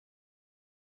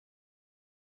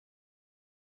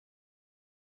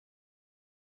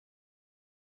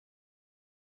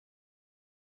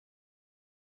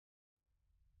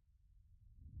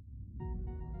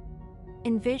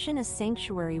Envision a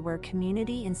sanctuary where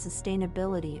community and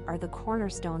sustainability are the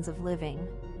cornerstones of living.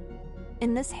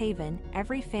 In this haven,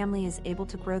 every family is able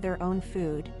to grow their own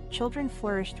food, children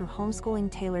flourish through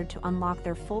homeschooling tailored to unlock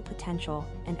their full potential,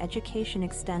 and education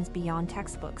extends beyond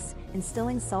textbooks,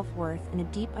 instilling self-worth and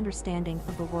a deep understanding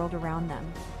of the world around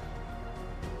them.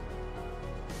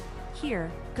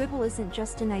 Here, goodwill isn't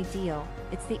just an ideal,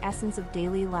 it's the essence of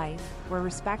daily life, where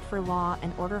respect for law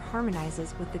and order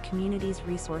harmonizes with the community's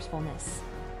resourcefulness.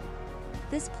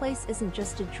 This place isn't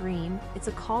just a dream, it's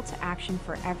a call to action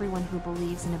for everyone who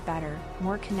believes in a better,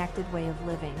 more connected way of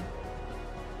living.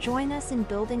 Join us in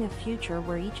building a future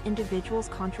where each individual's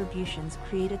contributions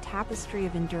create a tapestry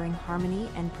of enduring harmony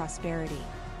and prosperity.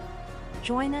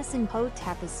 Join us in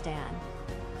Hotepistan.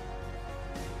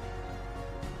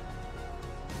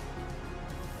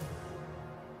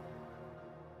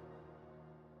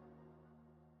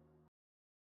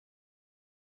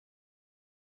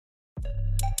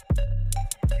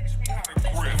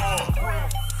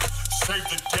 Save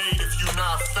the date if you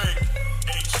not fake.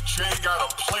 HJ got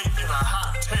a plate and a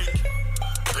hot take.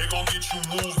 They gon' get you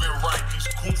moving right.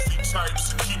 These goofy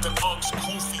types keeping unks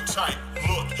goofy tight.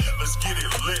 Look, let's get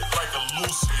it lit like a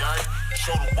Lucy, aight?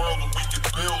 Show the world what we can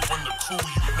build when the crew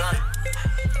unite.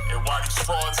 And while these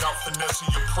frauds out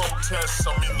finessing your protests,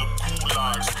 I'm in the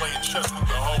gulags playing chess with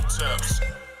the Hoteps.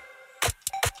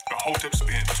 The Hotep's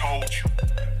been told you.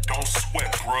 Don't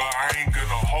sweat, bruh, I ain't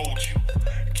gonna hold you.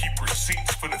 Keep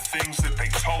receipts for the things that they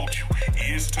told you.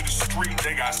 Ears to the street,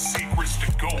 they got secrets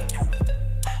to go through.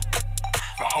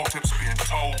 The Hotep's been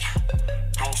told you.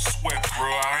 Don't sweat,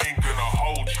 bruh, I ain't gonna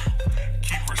hold you.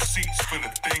 Keep receipts for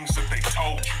the things that they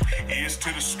told you. Ears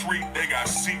to the street, they got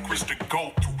secrets to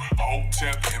go through.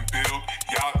 Hotep and build,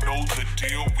 y'all know the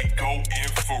deal. We go in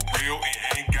for real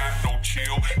and ain't got no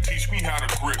chill. Teach me how to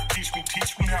grip, teach me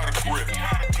how to grip.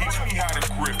 Teach me how to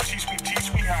grip, teach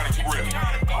me how to grip.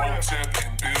 Hotep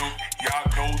and build, y'all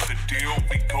know the deal.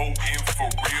 We go in for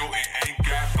real and ain't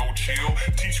got no chill.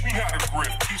 Teach me how to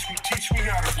grip, teach me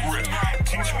how to grip.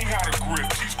 Teach me how to grip,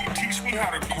 teach me how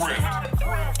to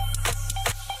grip.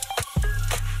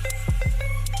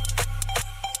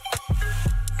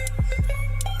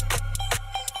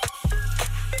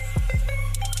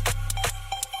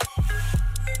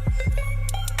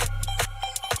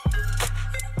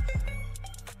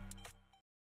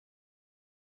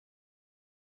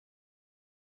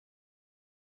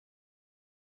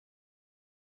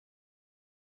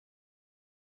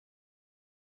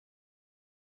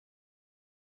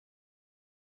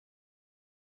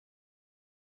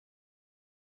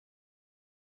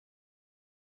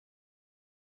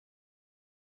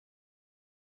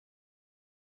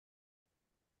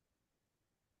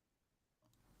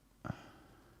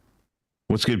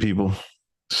 What's good, people?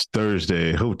 It's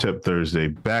Thursday, Hotep Thursday,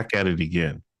 back at it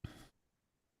again.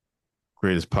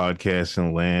 Greatest podcast in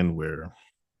the land where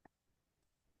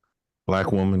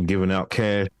Black woman giving out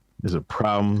cash is a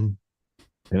problem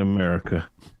in America.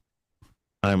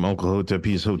 I'm Uncle Hotep.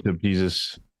 He's Hotep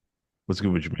Jesus. What's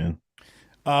good with you,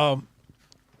 man?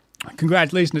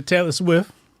 Congratulations to Taylor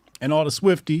Swift and all the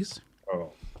Swifties.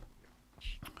 Oh.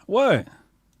 What?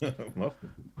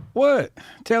 What?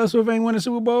 Taylor Swift ain't win a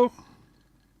Super Bowl?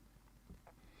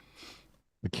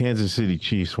 The Kansas City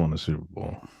Chiefs won the Super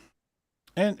Bowl.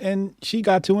 And she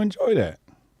got to enjoy that.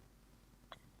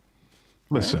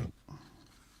 Listen.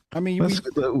 I mean, we're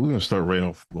going to start right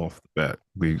off the bat.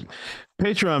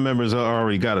 Patreon members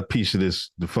already got a piece of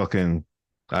this.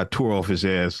 I tore off his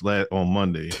ass on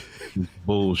Monday.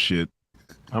 Bullshit.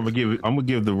 I'm gonna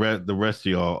give the rest of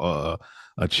y'all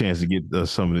a chance to get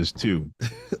some of this too.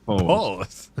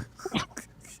 Pause.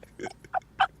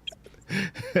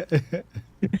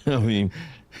 I mean,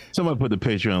 somebody put the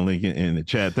Patreon link in the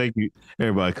chat. Thank you,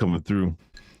 everybody coming through.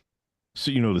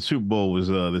 So the Super Bowl was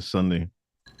this Sunday,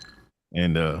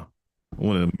 and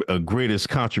one of the greatest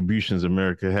contributions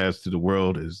America has to the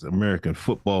world is American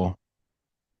football.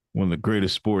 One of the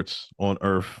greatest sports on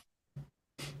earth.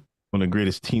 One of the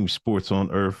greatest team sports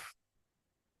on earth.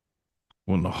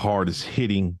 One of the hardest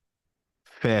hitting,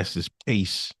 fastest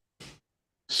pace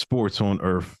sports on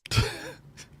earth.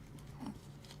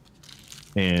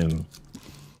 And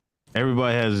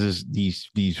everybody has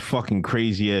these fucking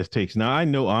crazy ass takes. Now I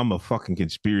know I'm a fucking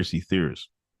conspiracy theorist.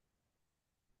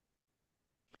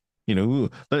 You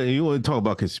want to talk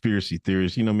about conspiracy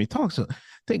theories? Give me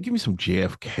some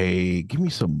JFK, give me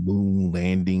some moon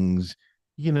landings.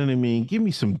 You know what I mean? Give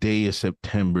me some Day of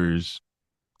Septembers.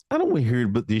 I don't want to hear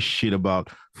about this shit about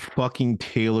fucking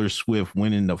Taylor Swift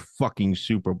winning the fucking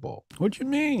Super Bowl. What you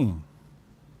mean?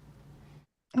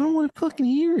 I don't want to fucking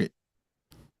hear it.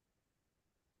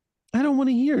 I don't want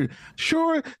to hear it.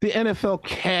 Sure, the NFL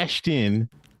cashed in.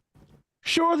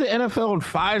 Sure, the NFL and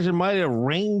Pfizer might have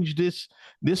arranged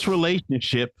this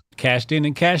relationship. Cashed in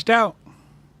and cashed out.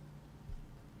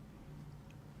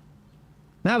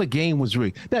 Now the game was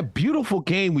rigged. That beautiful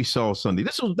game we saw Sunday.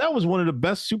 That was one of the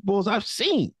best Super Bowls I've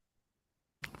seen.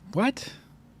 What? That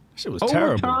shit was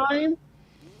terrible. Overtime.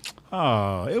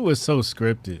 Oh, it was so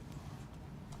scripted.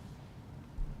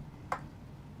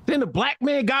 Then the black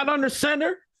man got under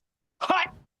center.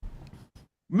 Hot.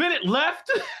 Minute left.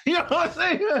 You know what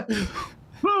I'm saying?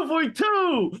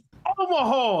 2-2.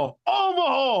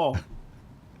 Omaha.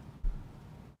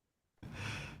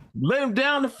 Let him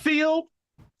down the field.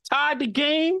 Tied the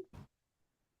game.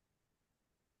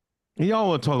 And y'all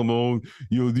want to talk about,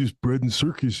 this bread and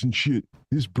circus and shit.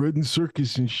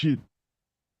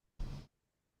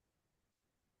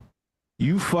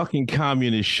 You fucking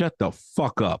communists, shut the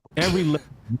fuck up. Every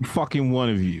fucking one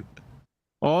of you.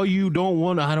 All you I don't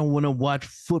want to watch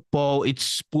football. It's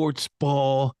sports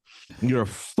ball. You're a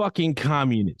fucking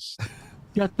communist.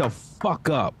 Shut the fuck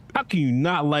up. How can you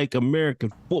not like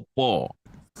American football?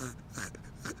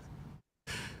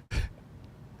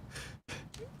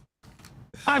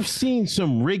 I've seen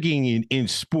some rigging in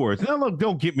sports. Now, look,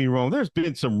 don't get me wrong. There's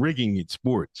been some rigging in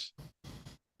sports.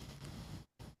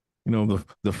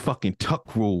 The fucking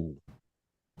tuck rule.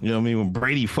 You know what I mean? When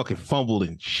Brady fucking fumbled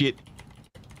and shit.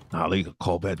 They could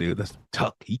call back there. That's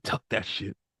tuck. He tucked that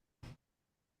shit.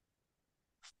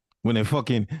 When it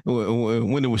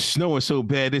was snowing so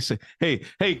bad, they said, hey,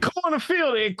 come on the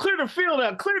field and clear the field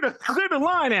out. Clear the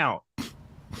line out.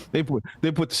 They put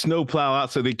the snow plow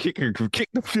out so they kick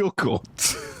the field goal.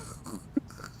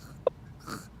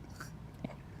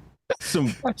 That's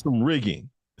some rigging.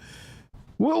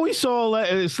 What we saw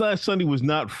last Sunday was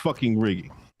not fucking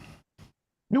rigging.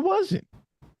 It wasn't.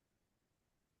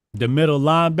 The middle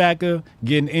linebacker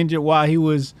getting injured while he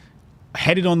was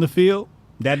headed on the field.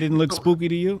 That didn't look spooky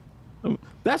to you?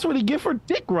 That's what he get for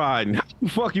dick riding. How the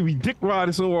fuck you be dick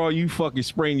riding so all you fucking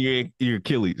sprain your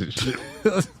Achilles and shit?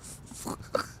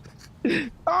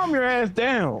 Calm your ass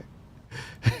down.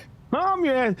 Calm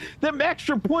your ass. That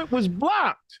extra point was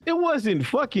blocked. It wasn't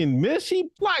fucking miss. They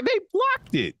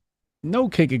blocked it. No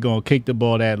kicker gonna kick the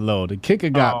ball that low. The kicker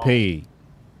got paid.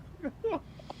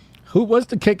 What's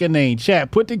the kicker name?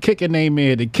 Chat, put the kicker name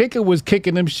in. The kicker was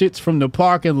kicking them shits from the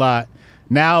parking lot.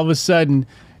 Now all of a sudden,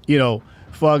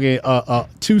 fucking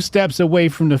 2 steps away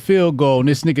from the field goal, and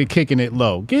this nigga kicking it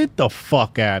low. Get the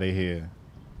fuck out of here.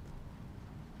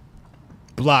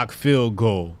 Block field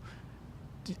goal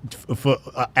for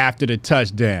after the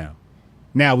touchdown.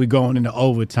 Now we going into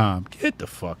overtime. Get the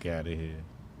fuck out of here.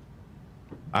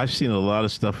 I've seen a lot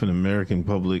of stuff in American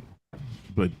public,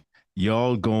 but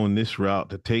y'all going this route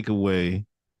to take away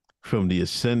from the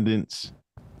ascendance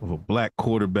of a black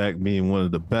quarterback being one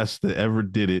of the best that ever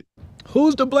did it.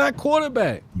 Who's the black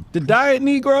quarterback? The diet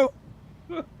Negro?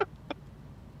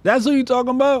 That's who you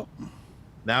talking about?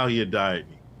 Now he a diet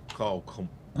Negro. Come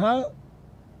on. Huh?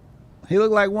 He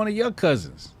look like one of your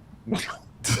cousins.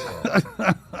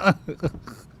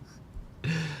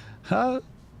 Huh?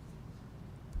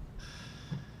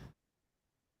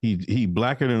 He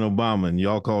blacker than Obama, and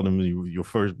y'all called him your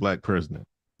first black president.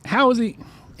 How is he?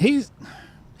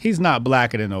 He's not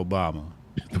blacker than Obama.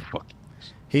 The fuck?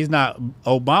 He's not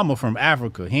Obama from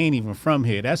Africa. He ain't even from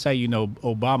here. That's how you know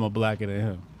Obama blacker than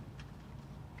him.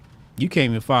 You can't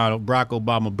even find a Barack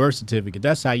Obama birth certificate.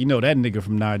 That's how you know that nigga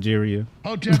from Nigeria.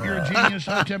 Hotep, you're a genius.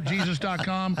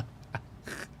 HotepJesus.com.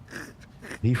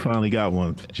 He finally got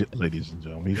one, ladies and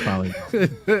gentlemen. He finally.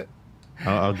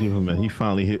 I'll give him that. He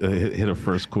finally hit a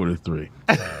first quarter 3.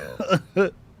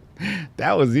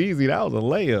 That was easy. That was a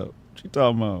layup. What you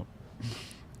talking about?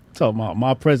 Talking about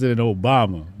my President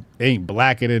Obama ain't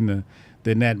blacker than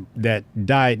that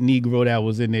diet Negro that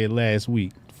was in there last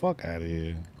week. Fuck out of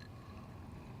here.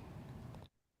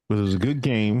 But it was a good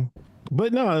game.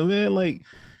 But no, man,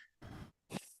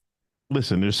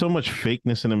 listen, there's so much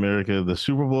fakeness in America. The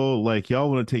Super Bowl,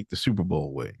 y'all want to take the Super Bowl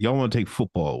away. Y'all want to take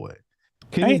football away.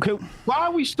 Why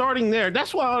are we starting there?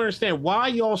 That's why I understand. Why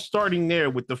y'all starting there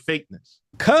with the fakeness?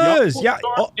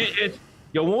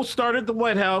 You won't start at the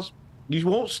White House. You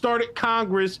won't start at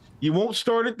Congress. You won't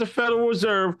start at the Federal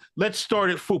Reserve. Let's start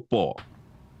at football.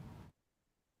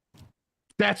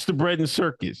 That's the bread and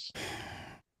circus.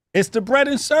 It's the bread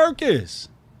and circus.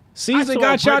 Caesar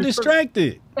got y'all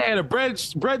distracted. Yeah, the bread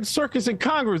and circus in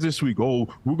Congress this week. Oh,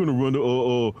 we're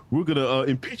gonna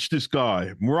impeach this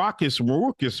guy, Marcus,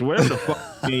 whatever the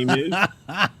fuck his name is.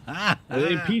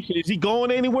 Impeach. Is he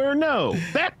going anywhere? No.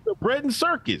 That's the bread and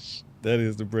circus. That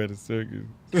is the bread and circus.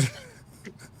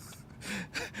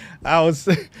 I was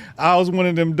one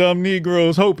of them dumb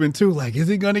Negroes hoping too, like, is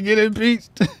he gonna get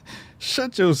impeached?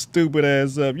 Shut your stupid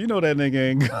ass up. You know that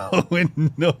nigga ain't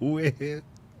going nowhere.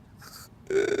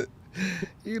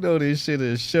 You know this shit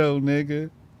is show,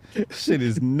 nigga. Shit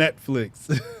is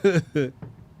Netflix.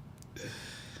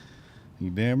 You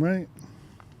damn right.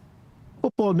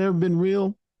 Football never been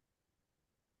real.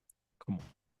 Come on.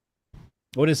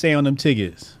 What it say on them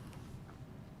tickets?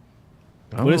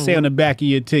 What it say on the back of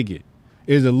your ticket?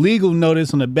 There's a legal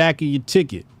notice on the back of your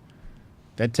ticket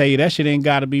that tell you that shit ain't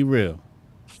gotta be real.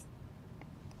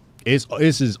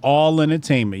 This is all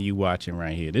entertainment you watching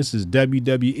right here. This is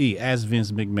WWE. Ask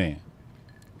Vince McMahon.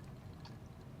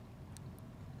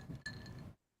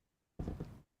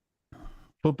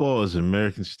 Football is an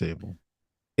American staple.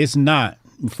 It's not.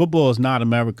 Football is not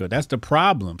America. That's the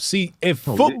problem. See, if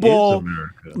football, it is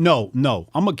America. No,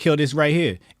 I'm gonna kill this right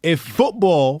here. If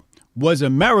football was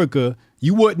America,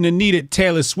 you wouldn't have needed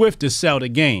Taylor Swift to sell the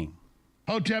game.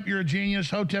 Hotep, you're a genius.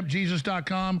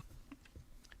 HotepJesus.com.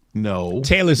 No.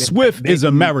 Taylor Swift is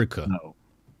America.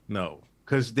 No.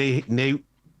 Because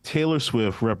Taylor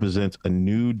Swift represents a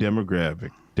new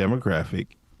demographic,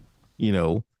 you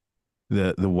know,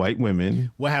 the white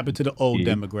women. What happened to the old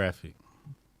demographic?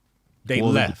 They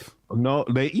left. No,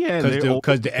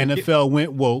 because the NFL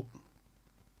went woke.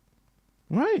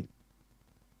 Right.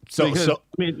 So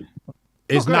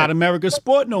it's not America's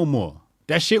sport no more.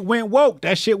 That shit went woke.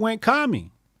 That shit went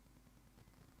commie.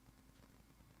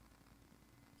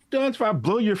 Done try to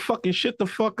blow your fucking shit the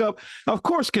fuck up. Of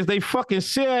course, because they fucking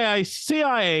CIA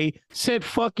sent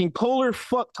fucking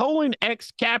Colin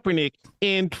X Kaepernick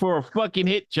in for a fucking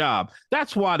hit job.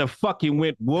 That's why the fucking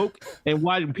went woke and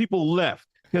why people left.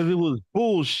 Because it was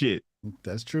bullshit.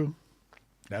 That's true.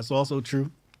 That's also true.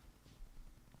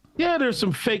 Yeah, there's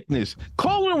some fakeness.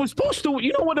 Colin was supposed to,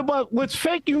 you know what about what's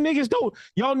fake? Y'all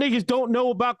niggas don't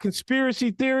know about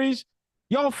conspiracy theories.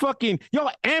 Y'all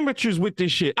amateurs with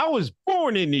this shit. I was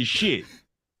born in this shit.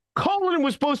 Colin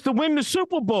was supposed to win the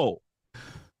Super Bowl.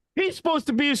 He's supposed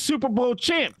to be a Super Bowl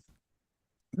champ.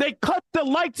 They cut the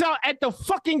lights out at the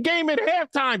fucking game at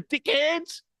halftime,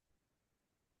 dickheads.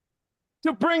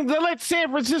 To let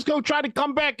San Francisco try to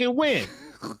come back and win.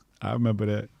 I remember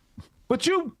that. But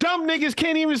you dumb niggas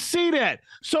can't even see that.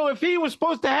 So if he was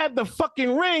supposed to have the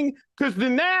fucking ring, because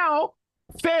now,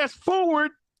 fast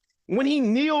forward, when he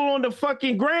kneeled on the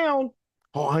fucking ground,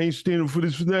 I ain't standing for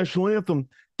this national anthem.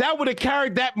 That would have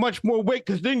carried that much more weight,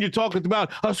 because then you're talking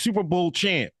about a Super Bowl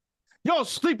champ. Y'all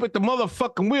sleep at the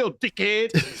motherfucking wheel, dickhead.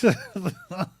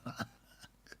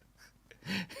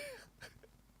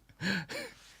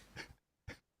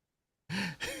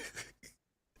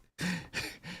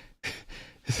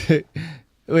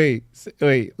 Wait,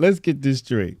 let's get this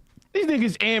straight. These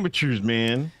niggas amateurs,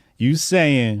 man. You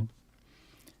saying,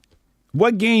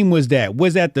 what game was that?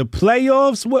 Was that the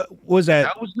playoffs? What was that?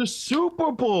 That was the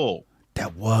Super Bowl.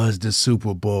 That was the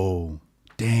Super Bowl.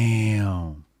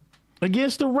 Damn.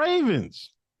 Against the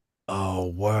Ravens. Oh,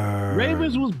 word.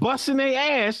 Ravens was busting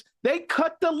their ass. They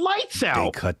cut the lights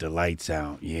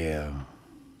out. Yeah.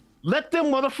 Let them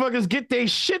motherfuckers get their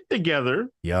shit together.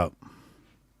 Yep.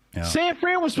 San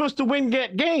Fran was supposed to win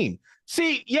that game.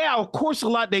 See, yeah, of course,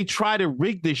 they try to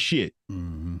rig this shit.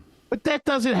 Mm-hmm. But that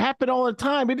doesn't happen all the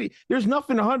time. There's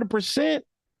nothing 100%.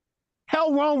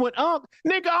 Hell wrong with Unc.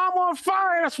 Nigga, I'm on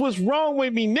fire. That's what's wrong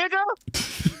with me, nigga.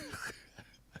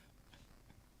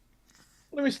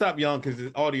 Let me stop yelling because the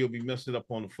audio be messing up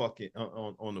on the fucking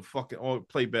on the fucking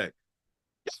playback.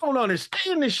 Y'all don't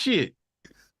understand this shit.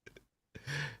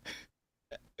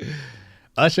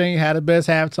 Usher ain't had the best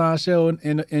halftime show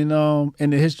in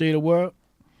the history of the world.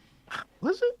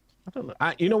 Was it? I don't know.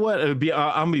 You know what? I'm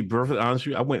gonna be perfectly honest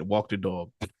with you. I went and walked the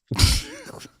dog.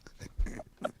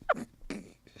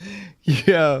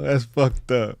 Yeah, that's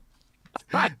fucked up.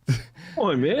 Come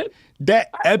on, man.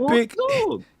 That epic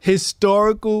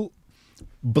historical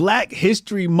Black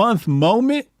History Month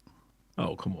moment.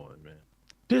 Oh, come on, man.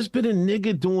 There's been a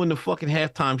nigga doing the fucking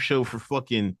halftime show for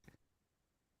fucking,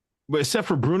 but except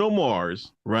for Bruno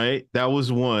Mars, right? That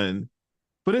was one.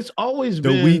 But it's always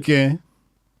been The Weeknd.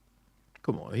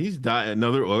 Come on, he's died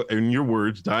another, in your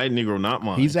words, died Negro, not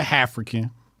mine. He's a African.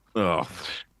 Oh.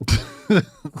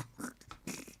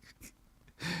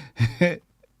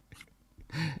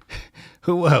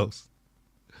 Who else?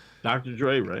 Dr.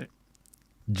 Dre, right?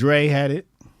 Dre had it.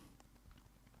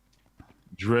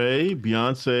 Dre,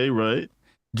 Beyonce, right?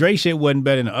 Dre shit wasn't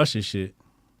better than Usher shit.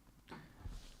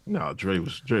 No, Dre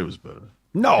was better.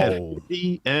 No.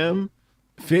 50M.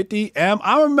 50M.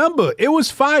 I remember. It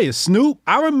was fire. Snoop.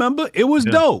 I remember. It was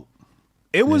dope.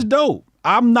 It was dope.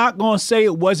 I'm not going to say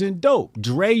it wasn't dope.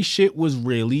 Dre shit was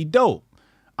really dope.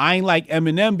 I ain't like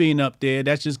Eminem being up there.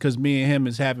 That's just because me and him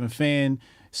is having fan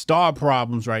star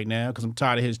problems right now because I'm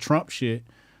tired of his Trump shit.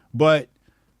 But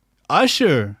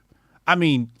Usher, I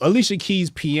mean, Alicia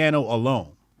Keys' piano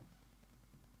alone.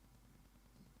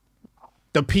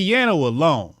 The piano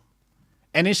alone.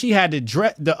 And then she had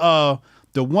the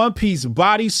one-piece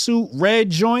bodysuit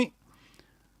red joint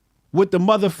with the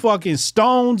motherfucking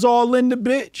stones all in the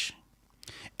bitch.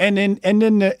 And then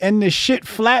the shit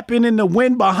flapping in the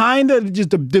wind behind her, just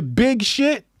the big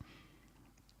shit.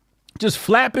 Just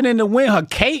flapping in the wind. Her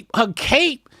cape,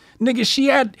 nigga, she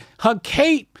had her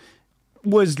cape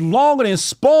was longer than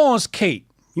Spawn's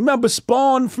cape. You remember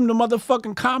Spawn from the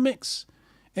motherfucking comics?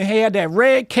 And he had that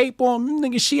red cape on.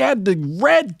 Nigga, she had the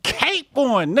red cape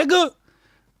on, nigga.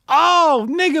 Oh,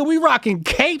 nigga, we rocking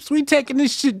capes. We taking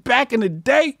this shit back in the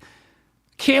day.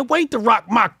 Can't wait to rock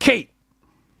my cape.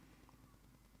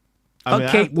 Her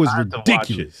cape was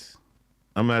ridiculous.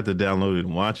 I'm gonna have to download it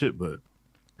and watch it, but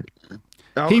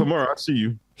Uncle Hotep, I see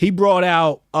you. He brought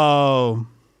out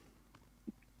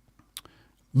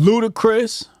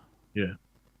Ludacris. Yeah.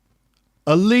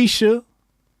 Alicia.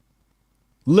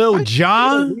 Lil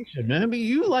Jon. Alicia, man. I mean,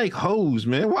 you like hoes,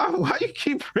 man. Why you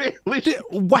keep Alicia?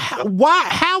 Why?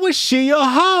 How is she a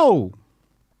hoe?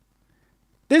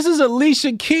 This is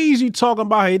Alicia Keys you talking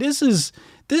about here. This is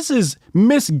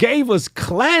Miss gave us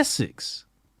classics.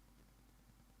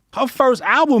 Her first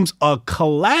album's a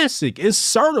classic. It's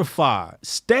certified,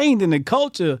 stained in the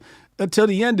culture until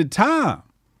the end of time.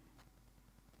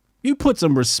 You put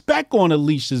some respect on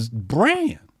Alicia's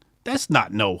brand. That's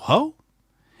not no hoe.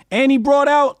 And he brought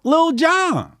out Lil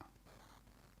Jon.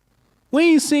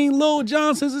 We ain't seen Lil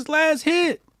Jon since his last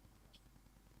hit.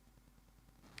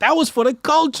 That was for the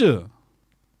culture.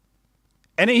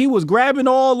 And then he was grabbing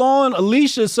all on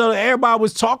Alicia so that everybody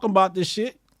was talking about this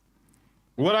shit.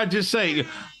 What'd I just say?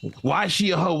 Why is she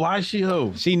a hoe? Why is she a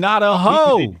hoe? She not a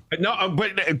hoe. No,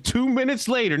 but 2 minutes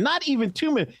later, not even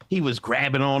 2 minutes, he was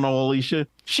grabbing on Alicia.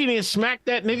 She didn't smack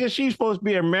that nigga. She's supposed to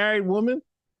be a married woman.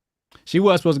 She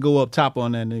was supposed to go up top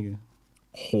on that nigga.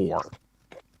 Whore.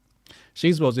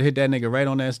 She's supposed to hit that nigga right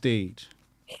on that stage.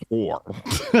 Whore.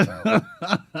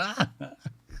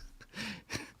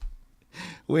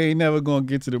 We ain't never gonna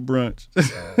get to the brunch.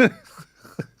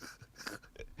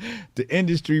 The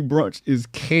industry brunch is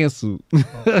canceled.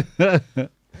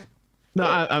 No,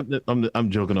 I'm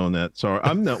joking on that. Sorry,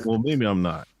 I'm not. Well, maybe I'm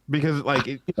not because,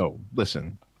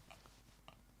 listen.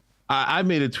 I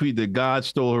made a tweet that God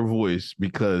stole her voice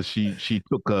because she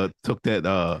took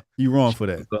that. You wrong for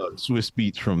that. Swiss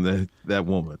speech from that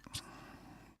woman.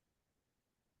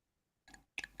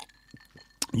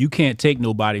 You can't take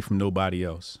nobody from nobody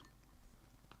else.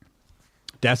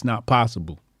 That's not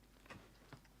possible.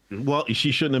 Well,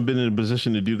 she shouldn't have been in a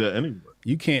position to do that anyway.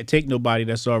 You can't take nobody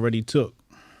that's already took.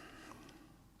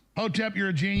 Hotep, you're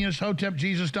a genius.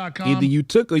 HotepJesus.com. Either you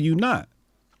took or you not.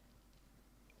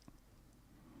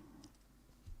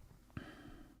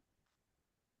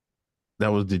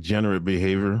 That was degenerate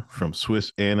behavior from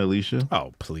Swiss and Alicia.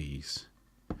 Oh, please.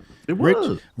 It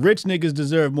was. Rich niggas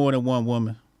deserve more than one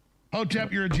woman.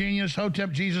 Hotep, you're a genius.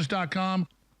 HotepJesus.com.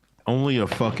 Only a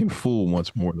fucking fool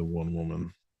wants more than one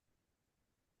woman.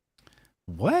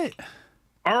 What?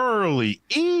 Early,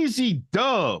 easy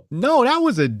dub. No, that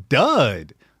was a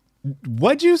dud.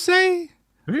 What'd you say?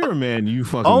 If you're a man, you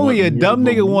fucking only a dumb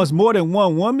nigga wants more than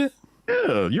one woman?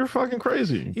 Yeah, you're fucking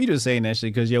crazy. You just saying that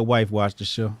shit because your wife watched the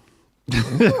show.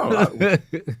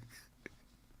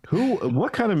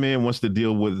 What kind of man wants to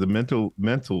deal with the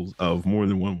mentals of more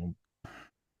than one woman?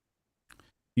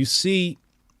 You see,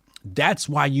 that's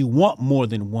why you want more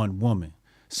than one woman.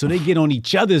 So they get on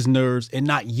each other's nerves and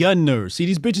not your nerves. See,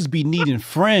 these bitches be needing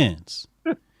friends.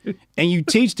 And you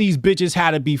teach these bitches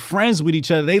how to be friends with each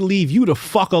other. They leave you the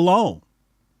fuck alone.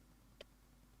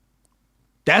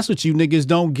 That's what you niggas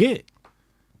don't get.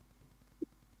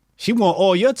 She want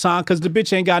all your time because the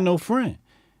bitch ain't got no friend.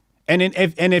 And then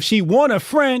if she want a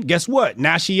friend, guess what?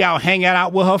 Now she out hanging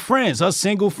out with her friends, her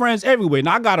single friends everywhere.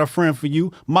 Now I got a friend for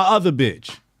you, my other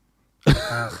bitch.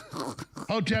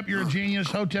 Hotep, you're a genius.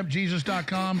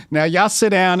 HotepJesus.com. Now y'all sit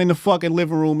down in the fucking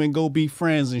living room and go be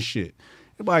friends and shit.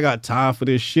 Everybody got time for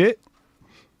this shit.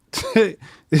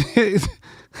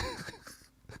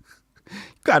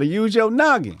 Gotta use your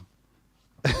noggin.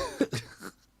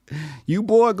 You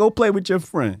boy, go play with your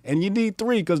friend. And you need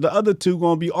 3 because the other 2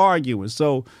 gonna be arguing.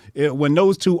 So when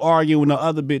those 2 arguing, the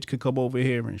other bitch could come over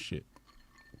here and shit.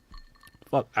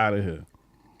 Fuck out of here.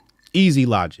 Easy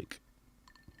logic.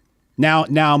 Now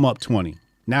I'm up 20.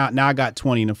 Now I got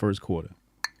 20 in the first quarter.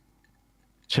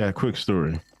 Chad, quick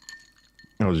story.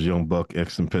 I was a young buck,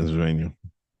 ex in Pennsylvania.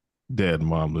 Dad and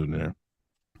mom lived there.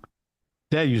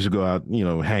 Dad used to go out,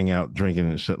 hang out, drinking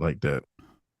and shit like that.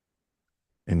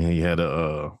 And he had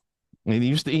and he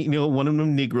used to eat, one of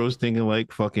them Negroes thinking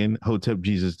like fucking Hotep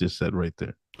Jesus just said right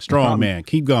there. Strong man.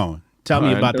 Keep going. Tell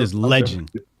me about this legend.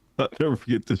 I'll never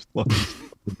forget this fucking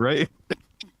right?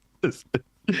 This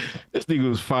nigga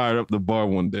was fired up the bar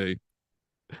one day.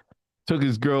 Took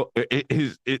his girl,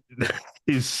 his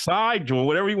side joint,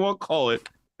 whatever you want to call it.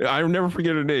 I'll never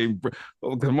forget her name.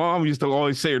 Because mom used to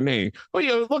always say her name. Oh,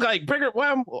 you look like Brenda.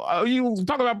 You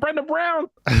talking about Brenda Brown?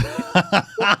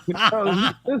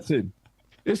 Listen,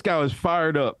 this guy was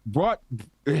fired up.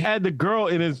 Had the girl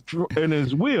in his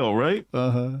wheel, right?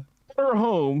 Brought her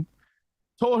home.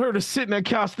 Told her to sit in that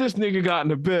couch. This nigga got in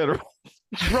the bed.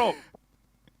 Drunk.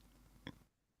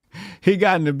 He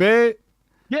got in the bed?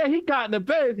 Yeah, he got in the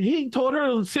bed. He told her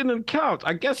to sit in the couch.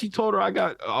 I guess he told her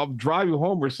I'll drive you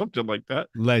home or something like that.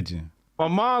 Legend. My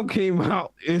mom came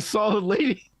out and saw the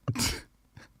lady.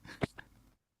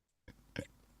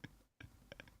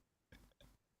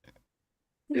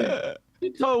 Yeah.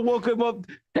 He woke him up,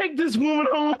 take this woman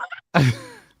home.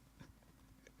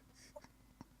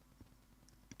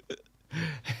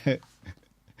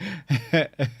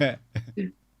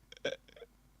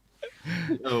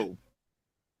 Yo.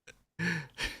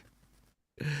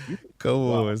 Come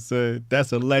on, son.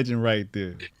 That's a legend right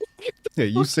there. Yeah,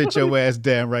 you sit your ass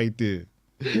down right there.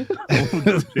 I'm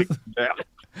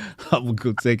gonna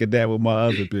go take a nap with my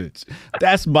other bitch.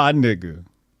 That's my nigga.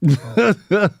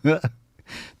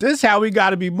 This is how we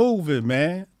gotta be moving,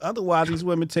 man. Otherwise, these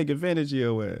women take advantage of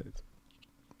your ass.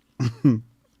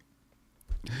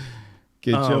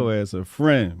 Get your ass a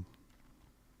friend.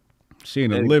 She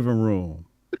in the living room.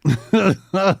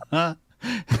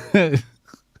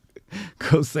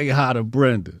 Go say hi to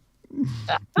Brenda.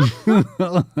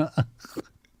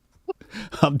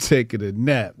 I'm taking a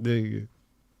nap, nigga.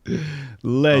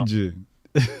 Legend.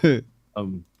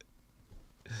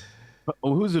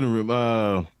 Who's in the room?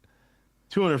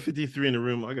 253 in the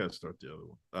room. I gotta start the other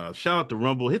one. Shout out to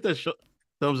Rumble. Hit that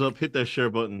thumbs up. Hit that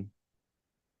share button.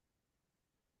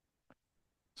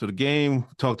 So the game,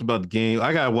 talked about the game.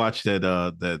 I gotta watch that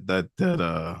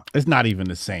It's not even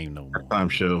the same no more. time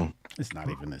show. It's not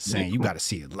even the same. You gotta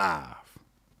see it live.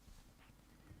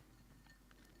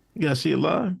 You gotta see it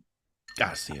live.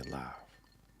 Gotta see it live.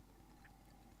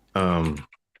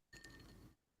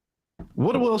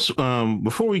 What else?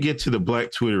 Before we get to the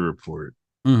Black Twitter report,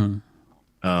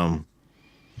 I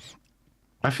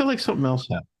feel like something else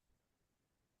happened.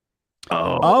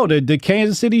 Oh, the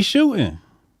Kansas City shooting.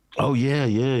 Oh yeah.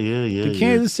 The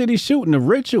Kansas City shooting, the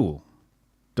ritual.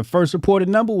 The first reported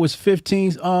number was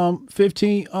 15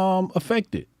 affected.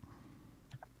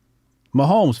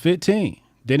 Mahomes 15.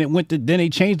 Then they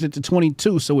changed it to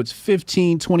 22, so it's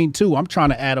 15-22. I'm trying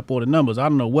to add up all the numbers. I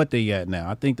don't know what they at now.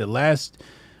 I think what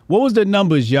was the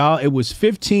numbers, y'all? It was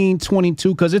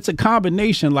 15-22 because it's a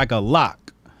combination like a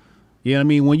lock. You know what I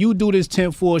mean? When you do this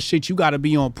 10-4 shit, you got to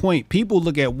be on point. People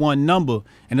look at one number,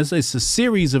 and it's a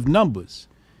series of numbers.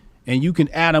 And you can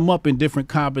add them up in different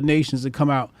combinations and come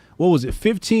out. What was it?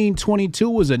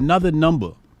 15-22 was another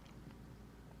number.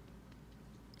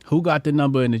 Who got the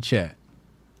number in the chat?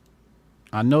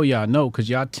 I know y'all know because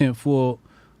y'all 10-4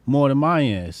 more than my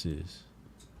ass is.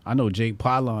 I know Jake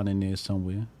Pylon in there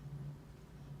somewhere.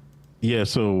 Yeah,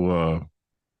 so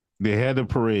they had the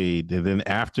parade, and then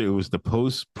after it was the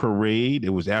post-parade, it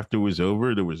was after it was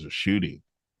over, there was a shooting.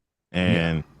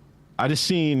 And I just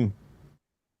seen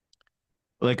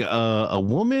like a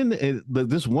woman and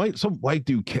some white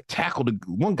dude tackled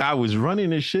one guy was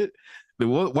running and shit. The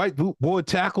white boy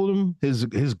tackled him.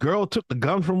 His girl took the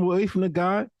gun away from the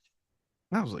guy.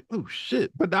 I was like, oh shit!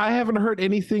 But I haven't heard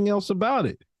anything else about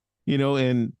it,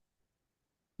 And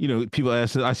people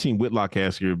ask. I seen Whitlock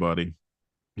ask everybody.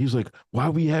 He's like, why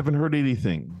we haven't heard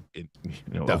anything?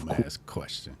 Dumbass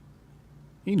question.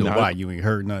 Why you ain't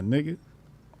heard nothing, nigga.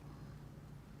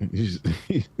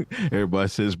 Everybody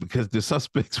says because the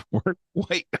suspects weren't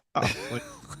white. Like,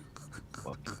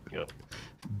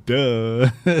 duh.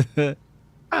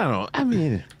 I don't know. I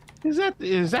mean, is that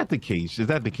the case? Is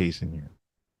that the case in here?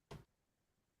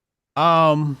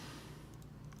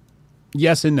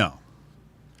 Yes and no.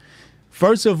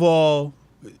 First of all,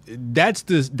 that's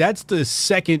the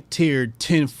second tier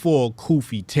 10-4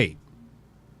 Koofy tape,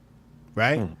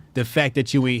 right? The fact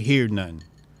that you ain't hear nothing.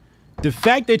 The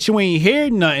fact that you ain't hear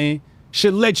nothing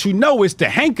should let you know it's the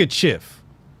handkerchief.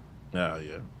 Oh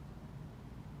yeah.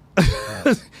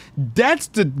 That's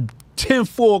the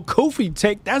 10-4 Koofy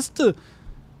tape. That's the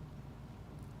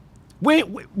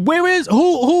where is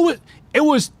who? It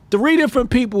was 3 different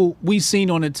people we seen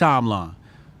on the timeline.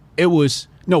 It was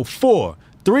 4.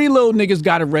 3 little niggas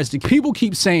got arrested. People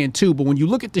keep saying 2, but when you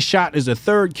look at the shot, there's a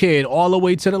third kid all the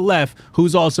way to the left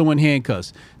who's also in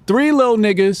handcuffs. 3 little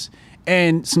niggas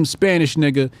and some Spanish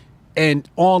nigga. And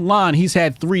online, he's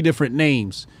had 3 different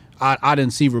names. I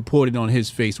didn't see reported on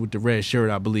his face with the red shirt,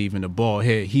 I believe, and the bald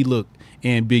head. He looked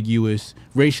ambiguous,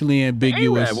 racially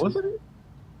ambiguous. A-Rab, wasn't it?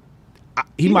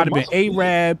 He might have been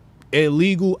A-Rab,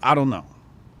 illegal. I don't know.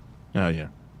 Oh, yeah.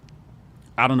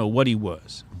 I don't know what he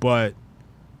was, but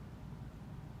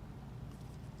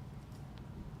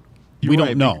we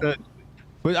don't know.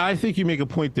 But I think you make a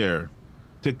point there.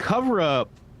 To cover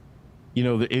up,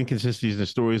 the inconsistencies in the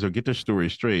stories or get their story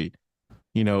straight,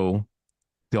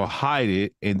 they'll hide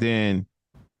it, and then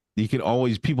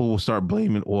people will start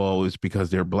blaming, well, it's because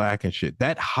they're black and shit.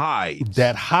 That hides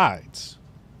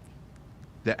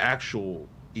the actual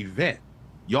event.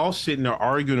 Y'all sitting there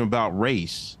arguing about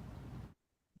race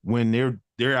when they're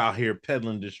out here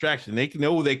peddling distraction. They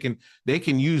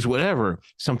can use whatever.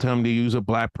 Sometimes they use a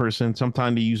black person,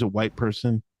 sometimes they use a white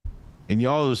person, and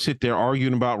y'all will sit there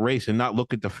arguing about race and not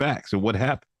look at the facts of what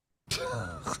happened.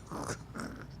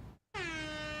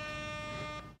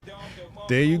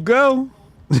 There you go.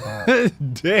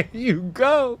 There you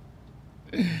go.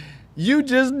 You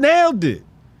just nailed it.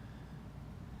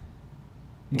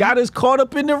 Got us caught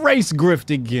up in the race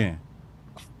grift again.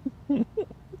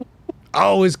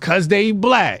 Oh, it's because they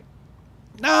black.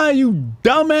 Nah, you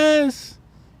dumbass.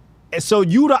 And so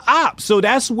you the op. So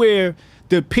that's where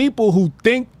the people who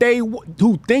think they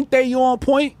on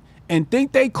point and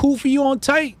think they cool for you on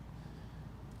tight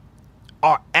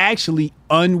are actually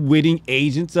unwitting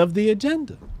agents of the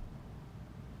agenda.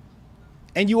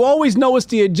 And you always know it's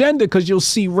the agenda because you'll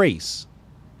see race.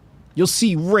 You'll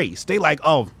see race. They like,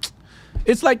 oh,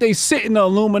 it's like they sit in the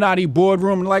Illuminati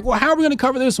boardroom and like, well, how are we going to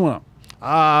cover this one up?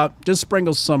 Just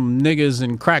sprinkle some niggas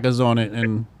and crackers on it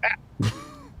and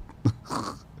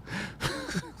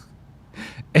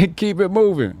and keep it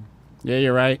moving. Yeah,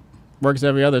 you're right. Works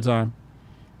every other time.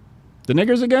 The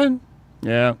niggers again?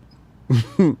 Yeah.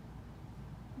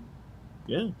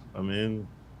 Yeah, I mean,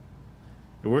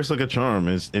 it works like a charm.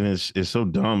 It's so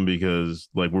dumb because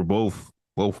like we're both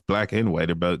black and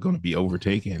white about going to be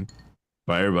overtaken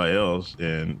by everybody else,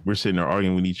 and we're sitting there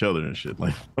arguing with each other and shit.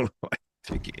 Like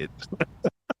take it.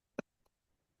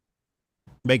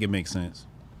 Make it make sense.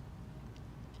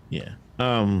 Yeah.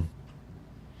 All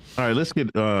right, let's get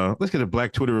a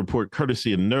Black Twitter report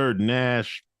courtesy of Nerd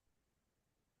Nash.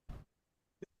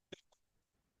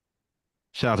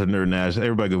 Shout out to Nerd Nash.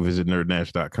 Everybody go visit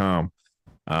nerdnash.com.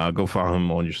 Go follow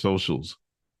him on your socials.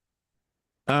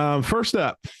 First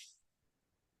up,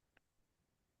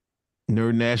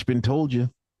 Nerd Nash been told you.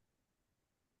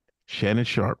 Shannon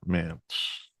Sharpe, man.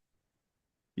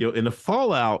 In the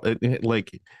fallout,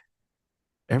 like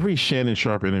every Shannon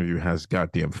Sharpe interview has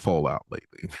goddamn fallout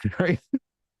lately, right?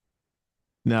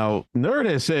 Now, Nerd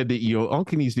has said that,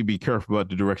 Uncle needs to be careful about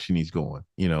the direction he's going,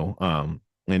 and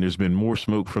there's been more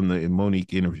smoke from the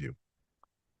Monique interview.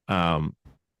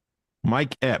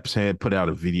 Mike Epps had put out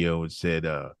a video and said,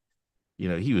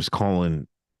 he was calling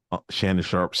Shannon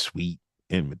Sharpe sweet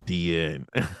and Medea,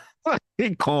 and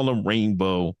he called him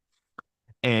Rainbow.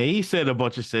 And he said a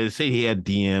bunch of say he had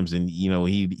DMs and,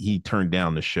 he turned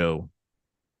down the show.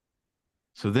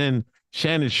 So then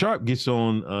Shannon Sharpe gets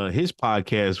on his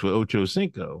podcast with Ocho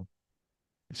Cinco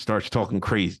and starts talking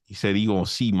crazy. He said he going to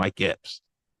see Mike Epps.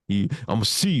 I'm going to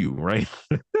see you, right?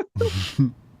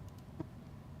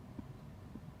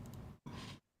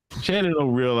 Shannon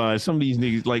don't realize some of these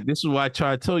niggas, like, this is why I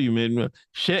try to tell you, man.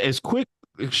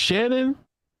 Shannon,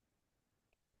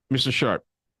 Mr. Sharpe,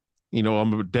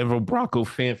 I'm a Denver Bronco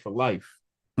fan for life.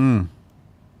 You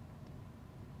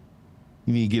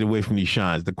need to get away from these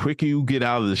shines. The quicker you get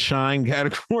out of the shine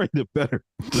category, the better.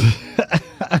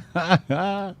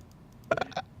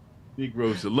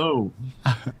 Negroes alone.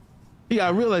 Yeah,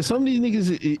 I realize some of these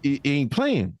niggas ain't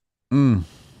playing.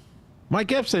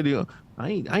 Mike Epps said, I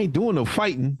ain't doing no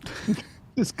fighting.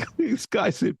 This guy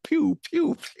said, pew,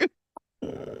 pew,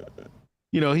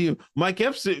 pew. Mike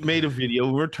Epps made a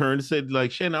video, returned, said,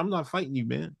 like, Shannon, I'm not fighting you,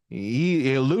 man.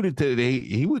 He alluded to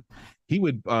he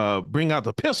would bring out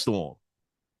the pistol on him.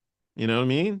 You know what I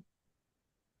mean?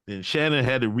 Then Shannon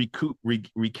had to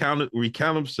recount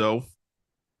himself,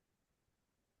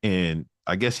 and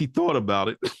I guess he thought about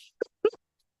it.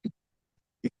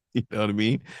 You know what I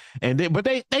mean? And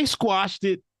they squashed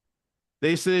it.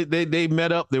 They said they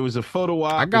met up. There was a photo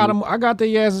op. I got them. I got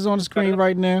their asses on the screen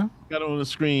right now. Got it on the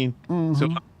screen. Mm-hmm. So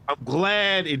I'm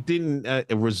glad it didn't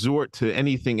resort to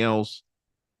anything else.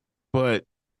 But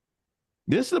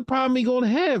this is the problem you're going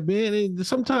to have, man. And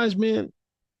sometimes, man.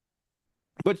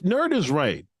 But Nerd is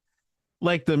right.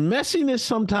 like the messiness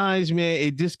sometimes,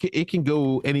 man, it can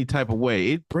go any type of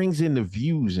way. It brings in the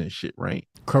views and shit, right?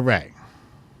 Correct.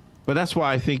 But that's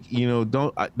why I think,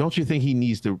 don't you think he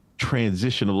needs to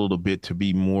transition a little bit to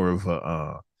be more of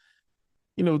a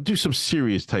do some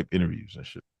serious type interviews and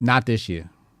shit. Not this year.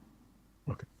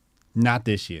 Okay. Not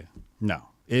this year. No.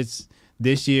 It's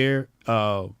this year.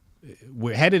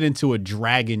 We're headed into a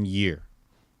dragon year.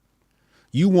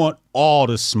 You want all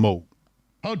the smoke.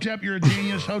 Hotep, you're a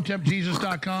genius.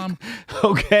 HotepJesus.com.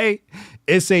 Okay?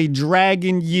 It's a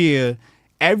dragon year.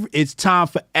 It's time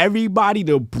for everybody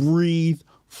to breathe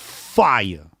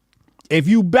fire. If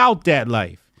you bout that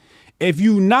life. If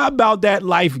you not about that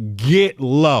life, get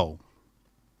low.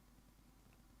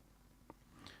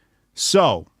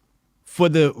 So, for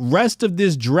the rest of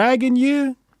this dragon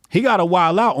year, he got to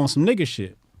wild out on some nigga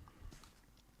shit.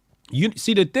 You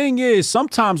see, the thing is,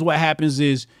 sometimes what happens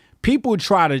is people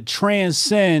try to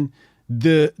transcend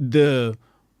the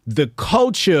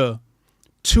culture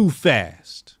too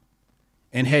fast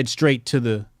and head straight to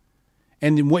the.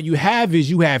 And then what you have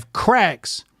is you have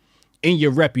cracks in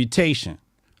your reputation,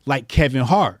 like Kevin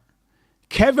Hart.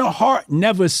 Kevin Hart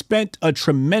never spent a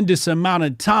tremendous amount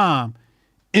of time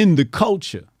in the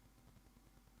culture.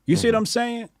 You see what I'm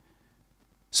saying?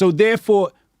 So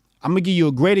therefore, I'm going to give you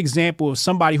a great example of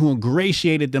somebody who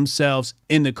ingratiated themselves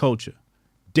in the culture.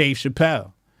 Dave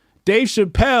Chappelle. Dave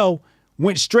Chappelle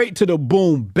went straight to the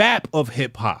boom bap of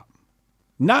hip hop.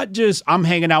 Not just I'm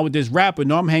hanging out with this rapper.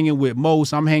 No, I'm hanging with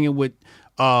Mos. I'm hanging with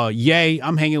Ye.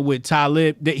 I'm hanging with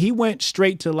Talib. He went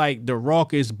straight to like the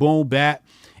raucous boom bap.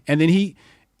 And then he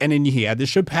had the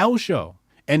Chappelle show.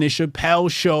 And the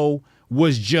Chappelle show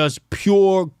was just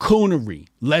pure coonery.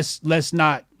 Let's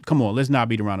not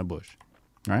beat around the bush.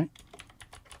 Right?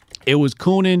 It was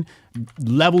cooning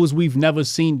levels we've never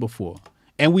seen before.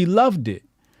 And we loved it.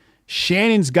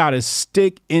 Shannon's got to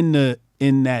stick in that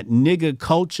nigga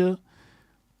culture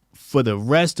for the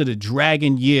rest of the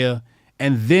dragon year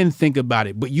and then think about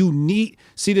it. But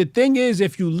the thing is,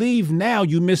 if you leave now,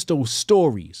 you miss those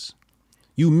stories.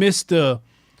 You miss the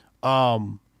fight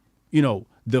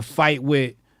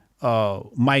with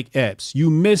Mike Epps. You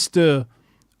miss the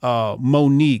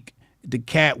Monique, the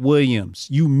Cat Williams.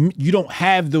 You don't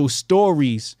have those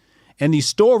stories, and these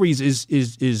stories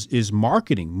is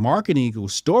marketing. Marketing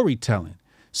equals storytelling.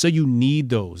 So you need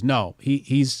those. No,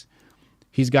 he's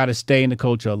got to stay in the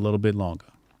culture a little bit longer.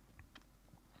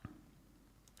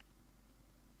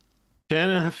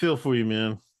 Shannon, I feel for you,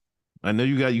 man. I know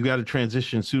you got to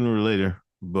transition sooner or later,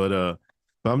 but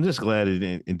I'm just glad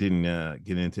it didn't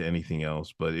get into anything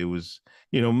else. But it was,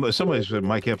 somebody said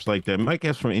Mike Epps like that. Mike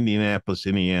Epps from Indianapolis,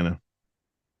 Indiana.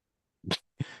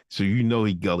 So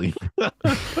he gully.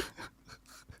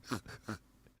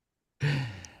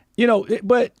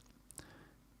 But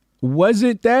was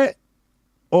it that,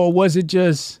 or was it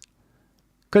just?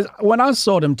 Because when I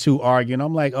saw them two arguing,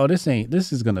 I'm like, oh, this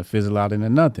is gonna fizzle out into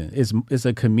nothing. It's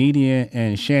a comedian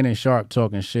and Shannon Sharpe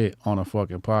talking shit on a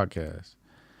fucking podcast.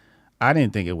 I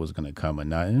didn't think it was gonna come or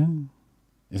nothing.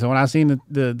 And so when I seen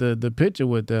the picture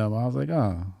with them, I was like,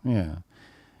 oh yeah.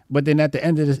 But then at the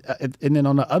end of this, and then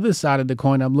on the other side of the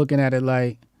coin, I'm looking at it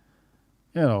like,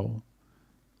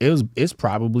 it's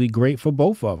probably great for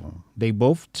both of them. They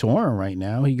both touring right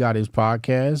now. He got his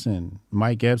podcast, and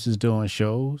Mike Epps is doing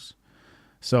shows.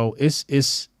 So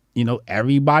it's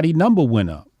everybody number went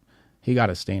up. He got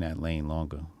to stay in that lane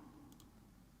longer.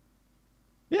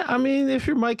 Yeah, I mean, if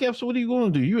you're Mike Epps, what are you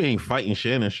going to do? You ain't fighting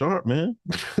Shannon Sharpe, man.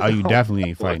 Oh, you definitely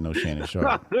ain't fighting no Shannon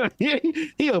Sharpe.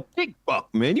 he a big buck,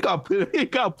 man. You got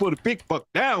to put a big buck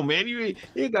down, man. He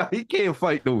can't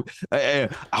fight no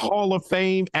Hall of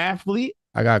Fame athlete.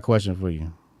 I got a question for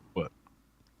you. What?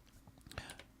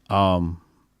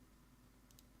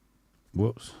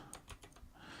 Whoops.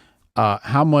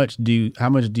 How much do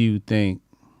you think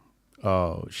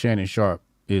Shannon Sharpe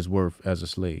is worth as a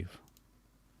slave?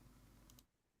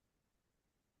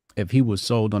 If he was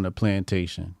sold on a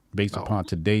plantation based upon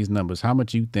today's numbers, how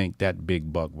much you think that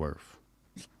big buck worth?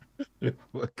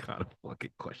 What kind of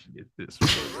fucking question is this?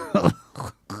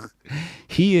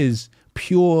 He is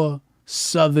pure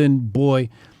Southern boy.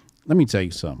 Let me tell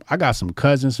you something. I got some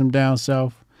cousins from down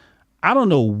south. I don't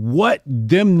know what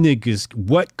them niggas,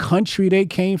 what country they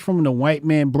came from, and the white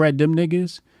man bred them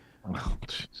niggas. Oh,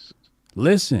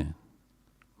 listen,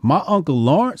 my Uncle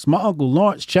Lawrence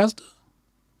Chester,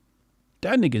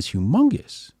 that nigga's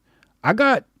humongous. I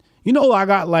got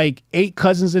like 8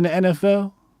 cousins in the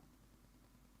NFL.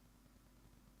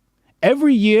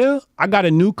 Every year, I got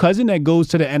a new cousin that goes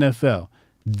to the NFL.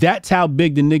 That's how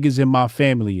big the niggas in my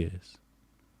family is.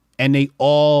 And they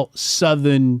all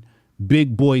Southern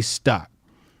big boy stock.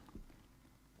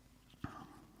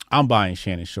 I'm buying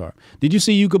Shannon Sharpe. Did you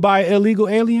see you could buy an illegal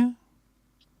alien?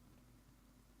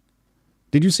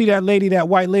 Did you see that lady, that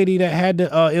white lady that had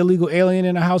the illegal alien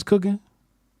in the house cooking?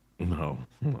 No.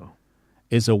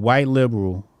 It's a white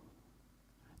liberal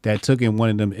that took in one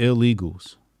of them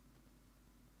illegals.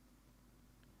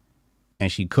 And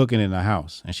she cooking in the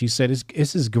house. And she said,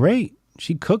 this is great.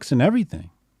 She cooks and everything.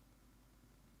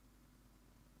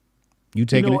 You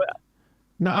taking it?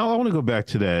 No, I want to go back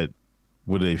to that.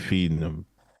 What are they feeding them?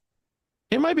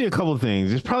 It might be a couple of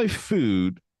things. It's probably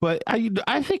food, but I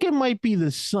think it might be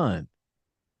the sun.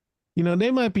 You know,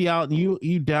 they might be out and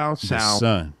you down south. The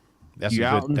sun.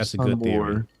 That's a good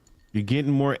theory. You're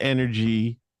getting more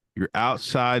energy. You're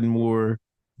outside more.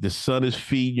 The sun is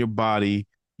feeding your body,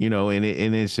 you know, and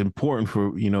it's important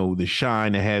for, you know, the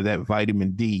shine to have that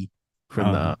vitamin D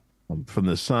from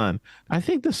the sun. I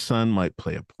think the sun might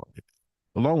play a part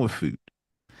along with food.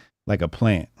 Like a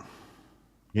plant.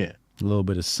 Yeah. A little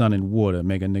bit of sun and water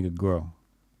make a nigga grow.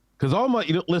 Because all my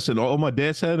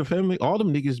dad's side of the family, all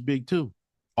them niggas big too.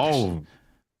 All of them.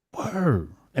 Word.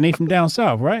 And they from down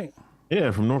south, right?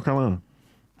 Yeah, from North Carolina.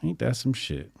 Ain't that some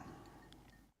shit?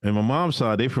 And my mom's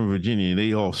side, they from Virginia, and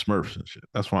they all Smurfs and shit.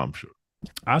 That's why I'm sure.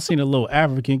 I seen a little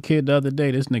African kid the other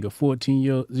day. This nigga 14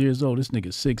 years old. This nigga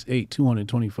 6'8",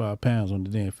 225 pounds on the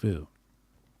damn field.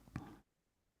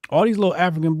 All these little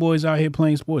African boys out here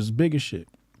playing sports is big as shit.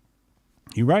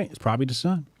 You right. It's probably the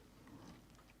sun.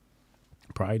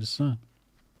 Probably the sun.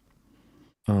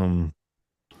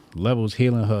 Levels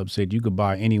Healing Hub said you could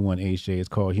buy anyone, HJ. It's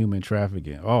called human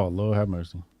trafficking. Oh, Lord have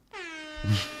mercy.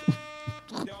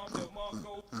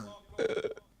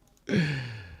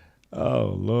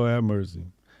 Oh, Lord have mercy.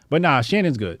 But nah,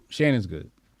 Shannon's good. Shannon's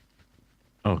good.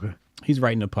 Okay. He's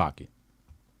right in the pocket.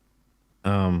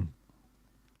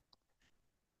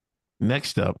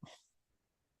 Next up.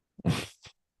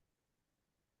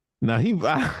 Now,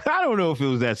 I don't know if it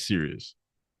was that serious.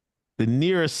 The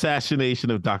near assassination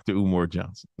of Dr. Umar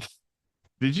Johnson.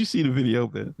 Did you see the video,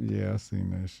 man? Yeah, I seen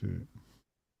that shit.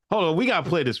 Hold on, we gotta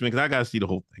play this, man, because I gotta see the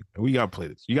whole thing. We gotta play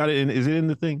this. You got it in? Is it in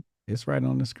the thing? It's right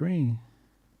on the screen.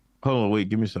 Hold on, wait,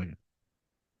 give me a second.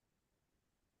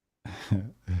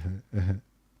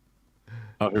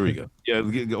 Oh, here we go. Yeah,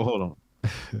 hold on.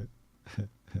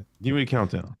 Give me a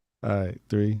countdown. All right,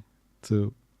 3,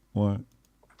 2, 1.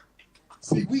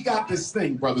 See, we got this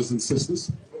thing, brothers and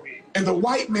sisters. And the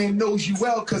white man knows you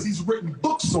well because he's written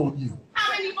books on you.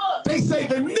 How many books? They say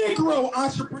the Negro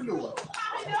entrepreneur.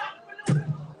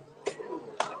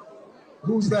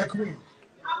 Who's that queen?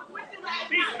 I was with you last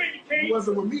night. You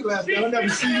wasn't with me last night. I never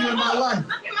seen you in my life.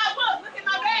 Look at my book. Look at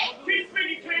my bag.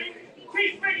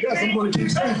 Yes, I'm going to keep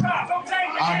speaking.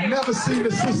 I've never seen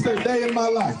a sister a day in my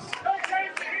life.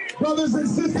 Brothers and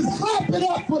sisters, clap it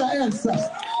up for the ancestors.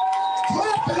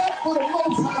 Clap it up for the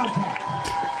Most High God.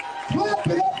 Clap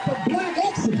it up for Black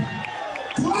excellence.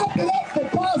 Clap it up for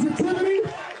positivity.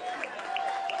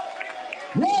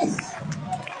 Yes.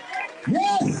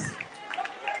 Yes.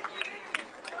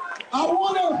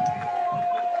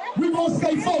 We're going to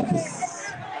stay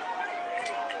focused.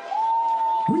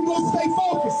 We're going to stay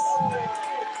focused.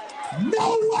 No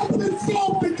weapon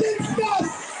formed against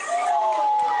us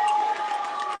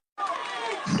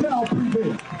shall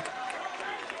prevail.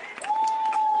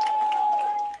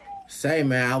 Say,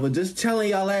 man, I was just telling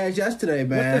y'all ass yesterday,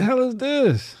 man. What the hell is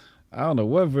this? I don't know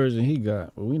what version he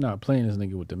got, but we not playing this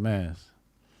nigga with the mask.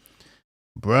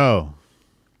 Bro.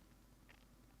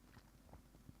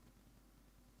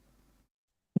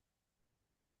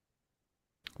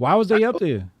 Why was they up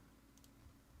there?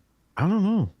 I don't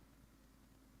know.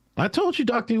 I told you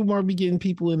Dr. Umar be getting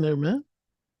people in there, man.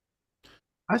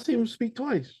 I see him speak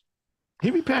twice. He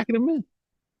be packing them in.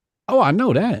 Oh, I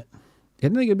know that.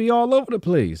 That nigga be all over the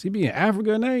place. He be in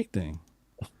Africa and everything.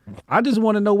 I just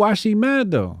want to know why she mad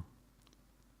though.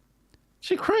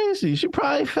 She crazy. She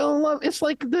probably fell in love. It's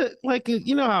like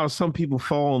you know how some people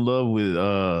fall in love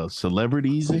with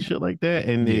celebrities and shit like that,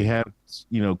 and they have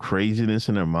craziness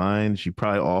in their mind. She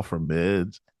probably off her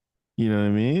meds. You know what I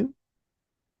mean?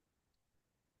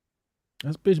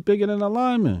 That bitch bigger than a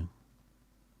lineman.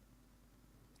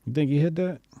 You think he hit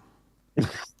that?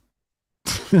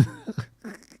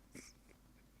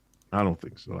 I don't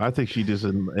think so. I think she just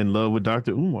in love with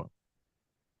Dr. Umar.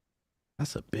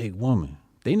 That's a big woman.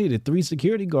 They needed 3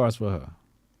 security guards for her.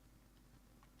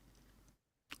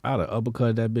 I'd have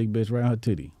uppercut that big bitch right on her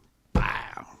titty.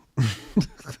 Wow.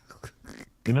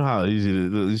 You know how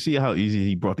you see how easy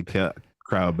he brought the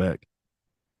crowd back.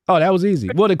 Oh, that was easy.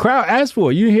 Well, the crowd asked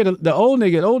for it. You hear the old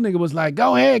nigga. The old nigga was like,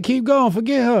 go ahead, keep going,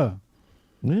 forget her.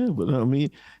 Yeah, but I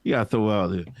mean, you gotta throw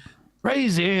out there.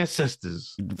 Raise the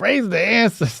ancestors. Raise the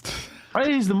ancestors.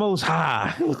 Praise the Most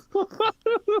High.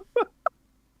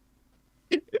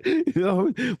 You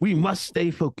know, we must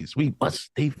stay focused. We must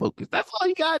stay focused. That's all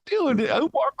you gotta do. And the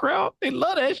Umar crowd, they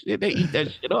love that shit. They eat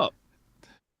that shit up.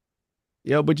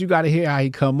 Yo, but you gotta hear how he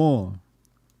come on.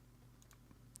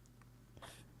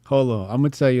 Hold on, I'm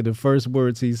gonna tell you the first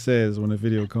words he says when the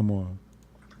video come on.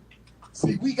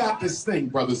 See, we got this thing,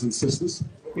 brothers and sisters.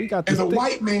 We got And this the thing.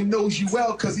 white man knows you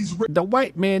well because he's written The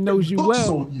white man knows you books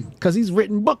well on you. because he's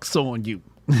written books on you.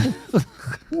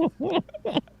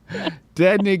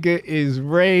 That nigga is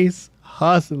race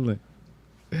hustling.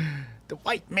 The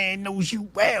white man knows you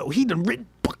well. He done written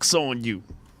books on you.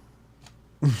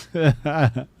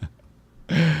 That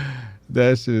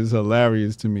shit is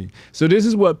hilarious to me. So this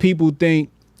is what people think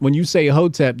when you say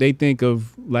Hotep, they think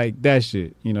of like that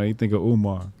shit. You know, you think of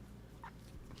Umar.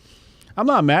 I'm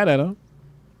not mad at him.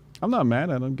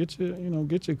 Get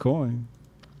your coin.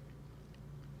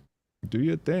 Do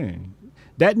your thing.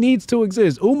 That needs to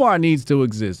exist. Umar needs to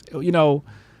exist. You know,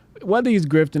 whether he's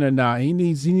grifting or not, he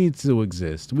needs to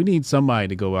exist. We need somebody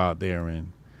to go out there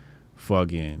and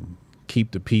fucking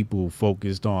keep the people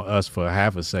focused on us for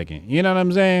half a second. You know what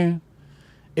I'm saying?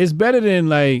 It's better than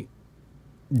like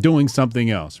doing something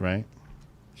else, right?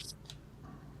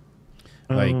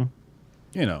 Like,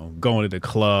 you know, going to the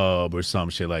club or some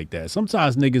shit like that.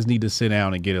 Sometimes niggas need to sit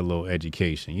down and get a little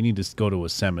education. You need to go to a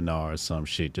seminar or some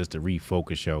shit just to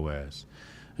refocus your ass.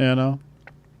 You know?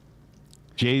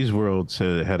 Jay's World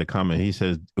had a comment. He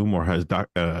says Umar has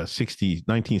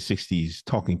 1960s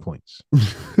talking points.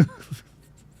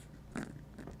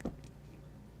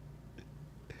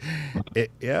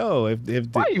 Yo, if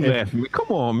why are you laughing? Come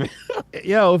on, man.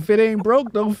 Yo, if it ain't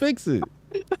broke, don't fix it.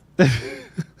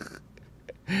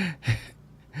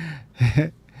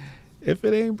 If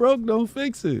it ain't broke, don't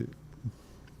fix it.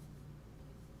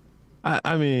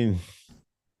 I mean,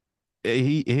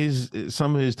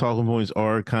 some of his talking points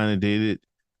are kind of dated.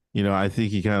 You know, I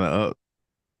think he kind of up.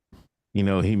 You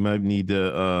know, he might need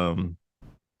to.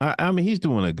 I mean, he's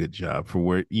doing a good job for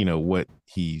where what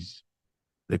he's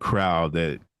the crowd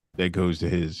that goes to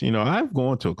his. You know, I've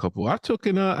gone to a couple. I'll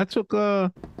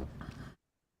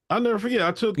never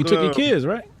forget. You took your kids,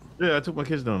 right? Yeah, I took my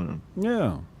kids down there.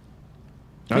 Yeah.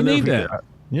 I need that.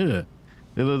 Yeah,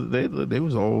 they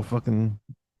was all fucking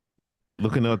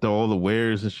looking at all the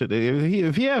wares and shit.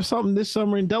 If he have something this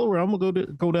summer in Delaware, I'm gonna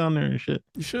go down there and shit.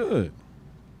 You should.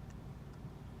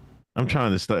 I'm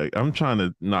trying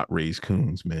to not raise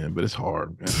coons, man, but it's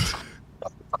hard, man.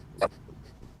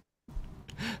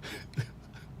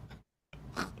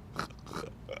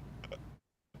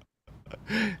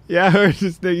 Yeah, I heard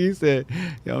this thing. He said,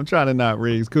 "Yo, I'm trying to not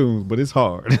raise coons, but it's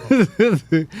hard."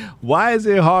 Why is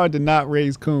it hard to not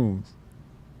raise coons?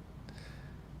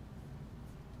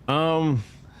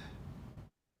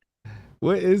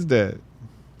 What is that?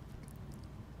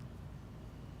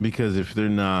 Because if they're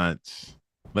not,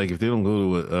 like, if they don't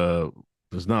go to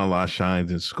there's not a lot of shines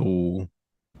in school.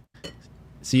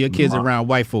 See your kids around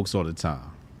white folks all the time.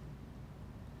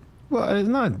 Well, it's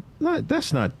not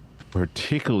that's not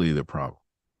particularly the problem.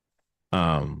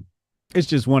 It's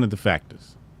just one of the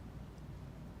factors.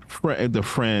 The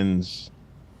friends,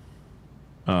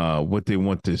 what they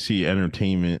want to see,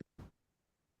 entertainment.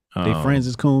 They friends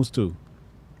is coons too.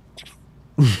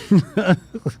 I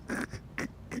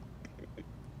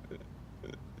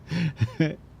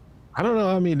don't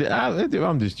know. I mean,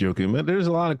 I'm just joking, man. There's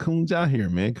a lot of coons out here,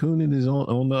 man. Cooning is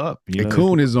on the up. A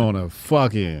coon is on a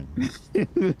fucking.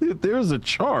 There's a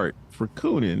chart for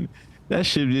cooning. That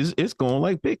shit it's going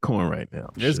like Bitcoin right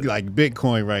now. It's like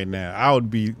Bitcoin right now. I would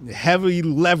be heavily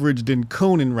leveraged in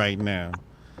cooning right now.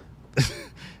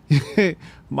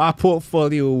 My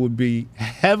portfolio would be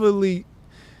heavily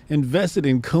invested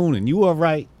in cooning. You are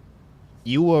right.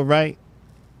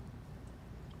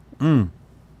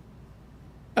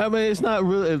 I mean, it's not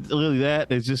really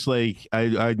that. It's just like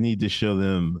I need to show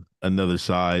them another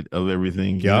side of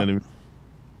everything. You know what I mean?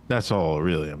 That's all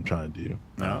really I'm trying to do.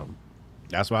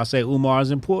 That's why I say Umar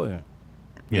is important.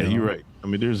 Yeah, you're right. I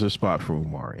mean, there's a spot for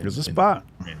Umar. There's a spot.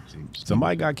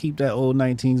 Somebody got to keep that old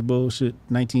 19s bullshit,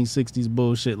 1960s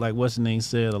bullshit, like what's the name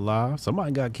said, alive.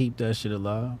 Somebody got to keep that shit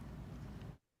alive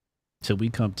till we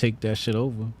come take that shit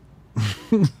over.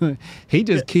 He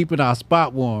just keeping our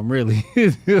spot warm, really.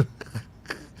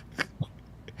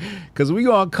 Because we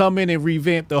going to come in and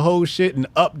revamp the whole shit and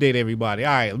update everybody.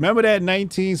 All right, remember that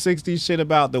 1960s shit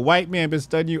about the white man been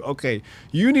studying you? Okay,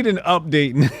 you need an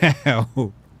update now.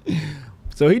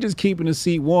 So he just keeping the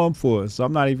seat warm for us. So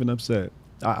I'm not even upset.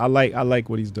 I like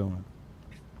what he's doing.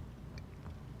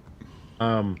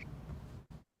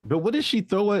 But what did she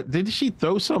throw at? Did she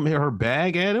throw something in her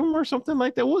bag at him or something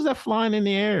like that? What was that flying in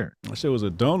the air? That shit was a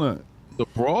donut. The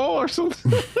brawl or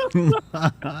something?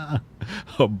 A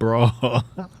brawl.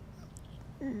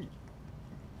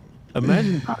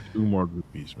 Imagine Dr. Umar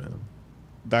groupies, man.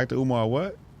 Dr. Umar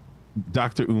what?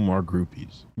 Dr. Umar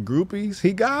groupies. Groupies?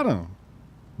 He got him.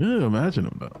 Yeah, imagine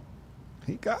them though.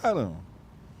 He got him.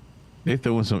 They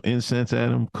throwing some incense at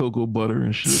him, cocoa butter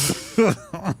and shit.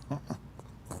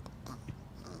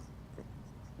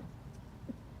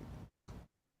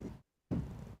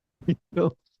 You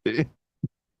know,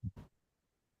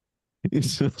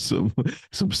 it's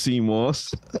some sea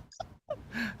moss.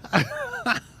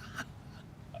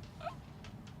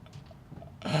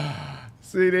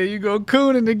 See, there you go,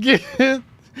 Coonan again.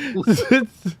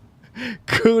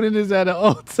 Coonan is at an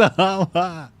all-time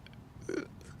high.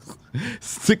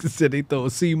 Six said they throw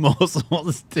sea moss on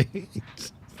the stage.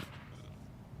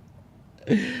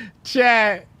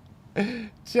 Chat,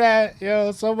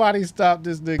 yo, somebody stop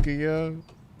this nigga, yo.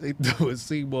 They threw a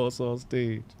sea moss on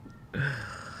stage.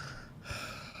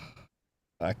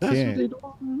 I can't.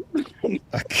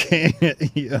 I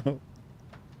can't, yo.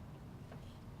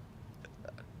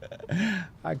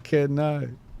 I cannot.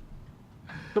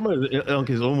 Somebody,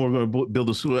 Uncle Omar going to build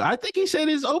a school. I think he said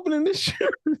he's opening this year.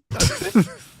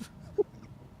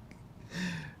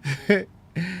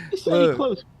 He said he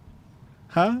close.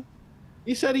 Huh?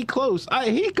 He said he close.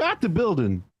 He got the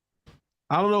building.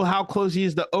 I don't know how close he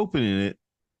is to opening it.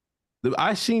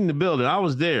 I seen the building. I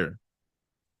was there.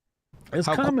 It's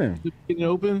coming. Getting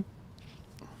open.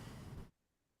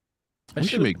 We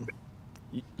should make.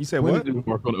 You said what?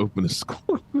 We're going to open the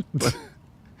school.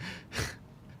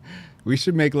 We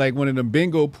should make like one of them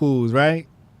bingo pools, right?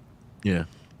 Yeah.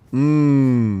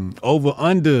 Over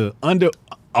under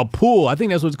a pool. I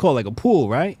think that's what it's called, like a pool,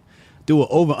 right? Do an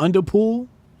over under pool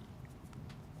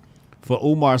for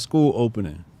Umar school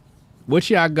opening. What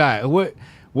y'all got?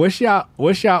 What's y'all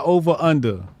over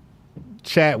under?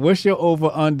 Chat, what's your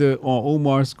over under on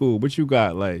Umar school? What you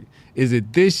got? Like, is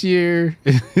it this year?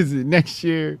 Is it next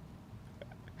year?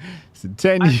 Is it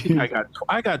 10 years?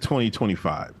 I got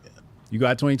 2025. You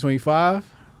got 2025?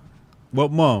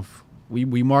 What month?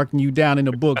 We marking you down in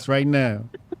the books right now.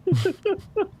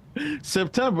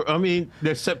 September. I mean,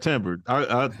 there's September.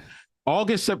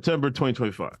 August, September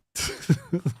 2025.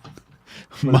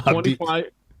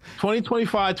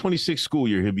 2025, 26 school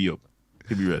year, he'll be open.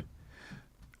 He'll be ready.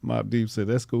 Mob Deep said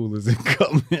that school isn't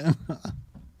coming.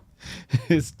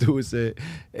 His steward said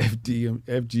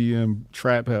FGM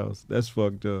Trap House. That's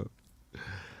fucked up.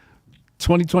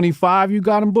 2025 you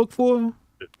got him booked for?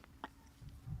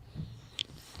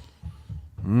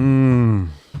 Let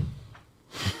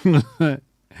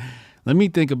me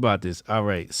think about this. All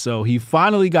right. So he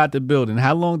finally got the building.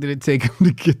 How long did it take him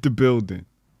to get the building?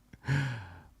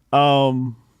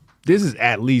 This is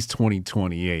at least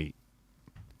 2028.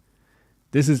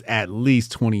 This is at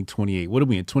least 2028. What are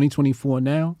we in 2024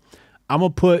 now? I'm gonna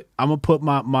put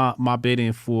my bid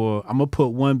in for. I'm gonna put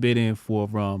one bid in for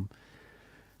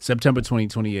September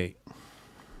 2028.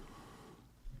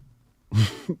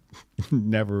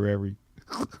 Never every.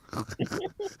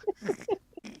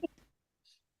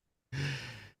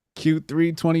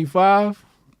 Q3 25.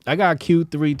 I got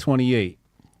Q3 28.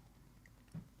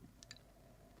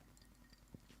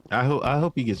 I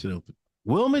hope he gets it open.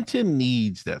 Wilmington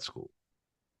needs that school.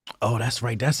 Oh, that's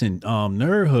right. That's in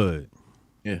Nerdhood.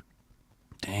 Yeah.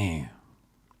 Damn.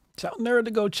 Tell Nerd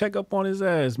to go check up on his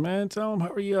ass, man. Tell him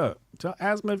hurry up.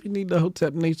 Ask him if you need the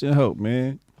Hotep Nation help,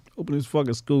 man. Open his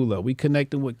fucking school up. We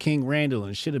connecting with King Randall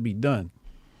and shit'll be done.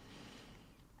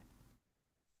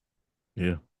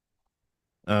 Yeah.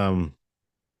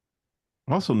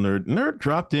 Also, Nerd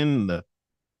dropped in the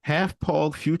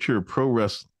half-pog future of pro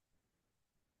wrestling.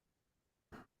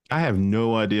 I have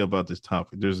no idea about this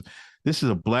topic. This is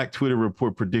a Black Twitter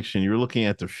report prediction. You're looking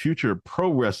at the future of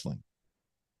pro wrestling.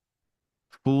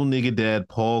 Full nigga dad,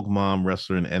 Pog mom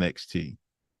wrestler in NXT.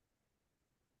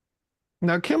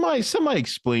 Now, somebody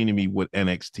explain to me what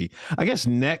NXT? I guess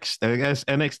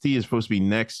NXT is supposed to be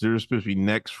next. They're supposed to be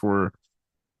next for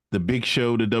the big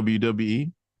show, the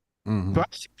WWE. Mm-hmm. But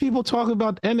I see people talking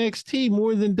about NXT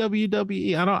more than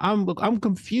WWE. I'm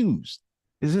confused.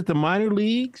 Is it the minor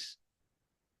leagues?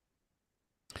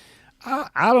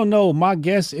 I don't know. My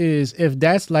guess is if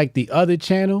that's like the other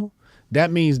channel,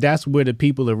 that means that's where the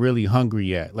people are really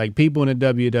hungry at. Like people in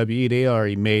the WWE, they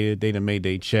already made it. They done made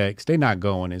their checks. They not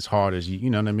going as hard as you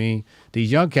know what I mean?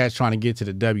 These young cats trying to get to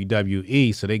the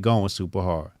WWE, so they going super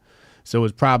hard. So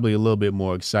it's probably a little bit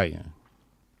more exciting.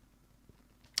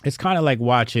 It's kind of like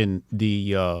watching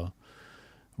the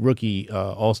rookie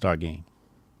All-Star game.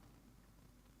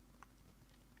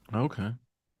 Okay.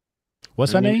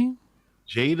 What's her name?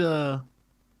 Jada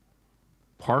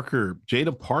Parker.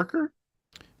 Jada Parker?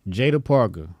 Jada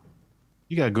Parker.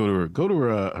 You gotta go to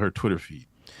her Twitter feed.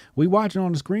 We watching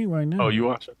on the screen right now. Oh, you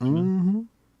watching?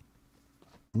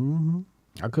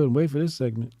 I couldn't wait for this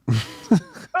segment.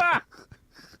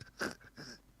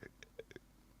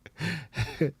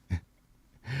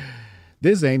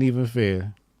 This ain't even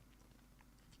fair.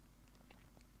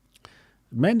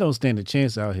 Men don't stand a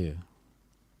chance out here.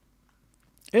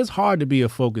 It's hard to be a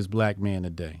focused black man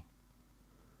today.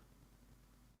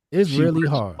 It's really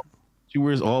hard. She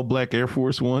wears all black Air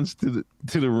Force Ones to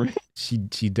the ring.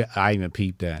 I even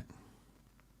peeped that.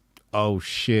 Oh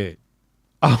shit.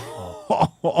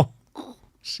 Oh,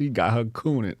 she got her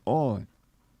cooning on.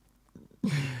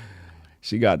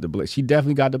 She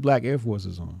definitely got the black Air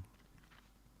Forces on.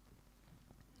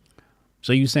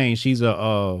 So you saying she's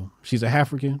a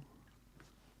African?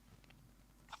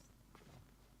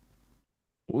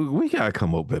 We gotta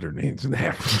come up with better names than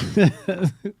African.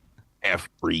 Half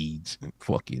breeds and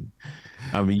fucking.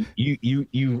 I mean,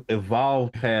 you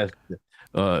evolved past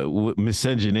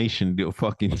miscegenation to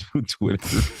fucking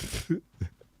Twitter.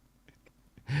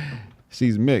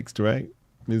 She's mixed, right?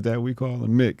 Is that what we call her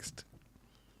mixed?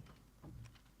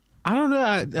 I don't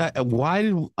know. Why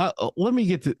did? Let me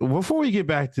get to before we get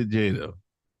back to Jada.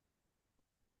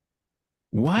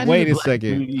 Why? Wait a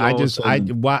second. I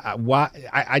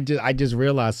just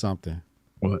realized something.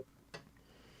 What?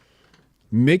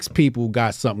 Mixed people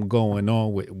got something going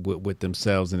on with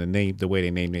themselves and the way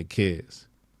they name their kids.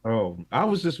 Oh, I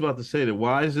was just about to say that.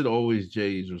 Why is it always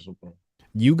J's or something?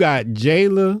 You got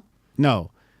Jayla,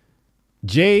 no,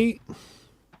 Jay,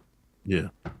 yeah,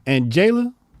 and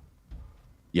Jayla.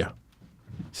 Yeah.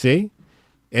 See,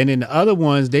 and then the other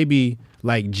ones they be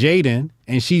like Jaden,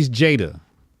 and she's Jada.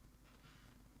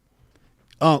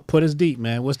 Put us deep,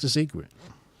 man. What's the secret?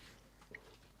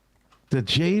 The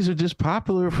J's are just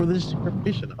popular for this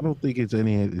generation. I don't think it's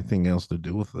anything else to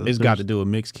do with it. It's got to do with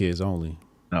mixed kids only.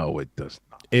 No, it does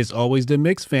not. It's always the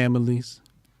mixed families.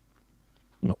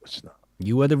 No, it's not.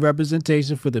 You are the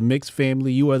representation for the mixed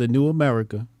family. You are the new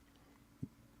America.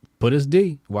 Put us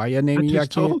D. Why y'all naming your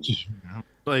kid? Told you.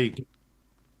 Like,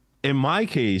 in my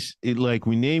case,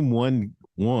 we name one,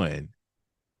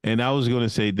 and I was gonna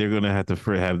say they're gonna have to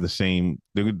have the same.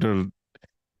 They're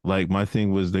like my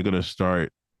thing was they're gonna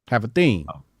start. Have a theme.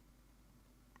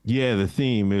 Yeah, the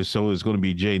theme is so it's going to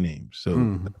be J names.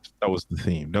 So that was the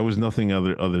theme. There was nothing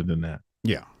other than that.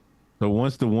 Yeah. So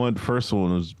once the first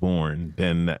one was born,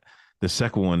 then the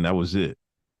second one, that was it.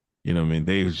 You know what I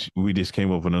mean? We just came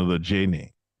up with another J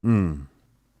name.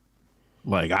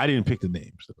 Like I didn't pick the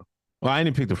name. So. Well, I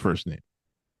didn't pick the first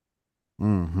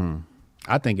name.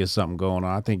 I think it's something going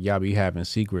on. I think y'all be having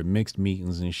secret mixed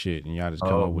meetings and shit, and y'all just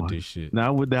come up with this shit.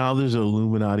 Now there's an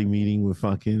Illuminati meeting with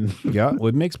fucking yeah,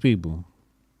 with mixed people.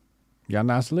 Y'all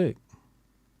not slick.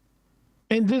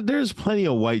 And there's plenty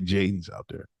of white Jadens out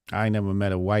there. I ain't never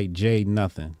met a white Jade,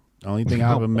 nothing. The only thing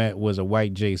I ever met was a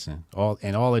white Jason. All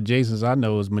the Jasons I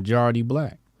know is majority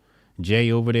black.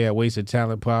 Jay over there at Wasted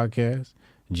Talent Podcast.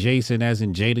 Jason as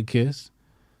in Jadakiss.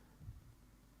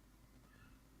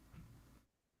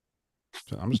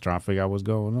 So I'm just trying to figure out what's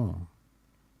going on.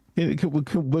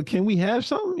 But can we have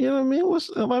something? You know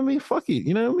what I mean? Fuck it.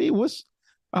 You know what I mean?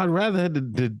 I'd rather have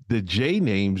the J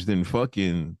names than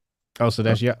fucking. Oh, so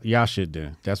that's y'all shit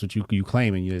then. That's what you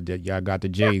claiming that y'all got the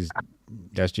J's.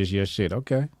 That's just your shit.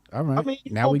 Okay. All right. I mean,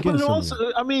 now we get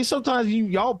somewhere. I mean, sometimes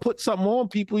y'all put something on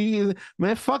people.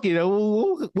 Man, fuck it.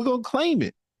 We're gonna claim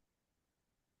it.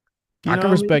 I can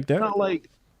respect that.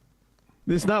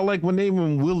 It's not like we're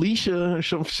naming Willisha or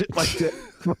some shit like that.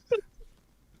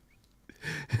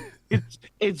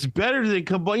 it's better than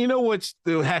combine. You know what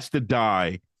still has to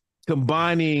die?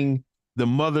 Combining the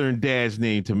mother and dad's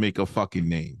name to make a fucking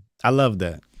name. I love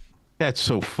that. That's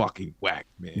so fucking whack,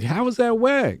 man. How is that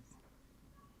whack?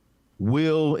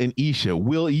 Will and Isha.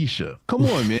 Will Isha. Come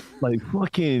on, man. Like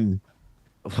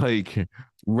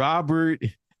Robert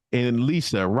and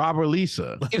Lisa. Robert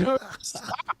Lisa. You know,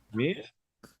 stop, man.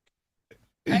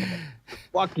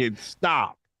 Fucking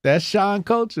stop. That's Sean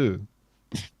culture.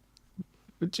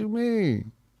 What you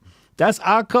mean? That's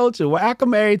our culture. Well, how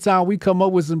come every time we come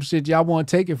up with some shit, y'all want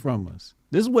to take it from us?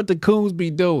 This is what the coons be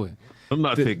doing. I'm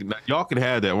not taking that. Y'all can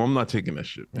have that. Well, I'm not taking that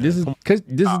shit, man. This is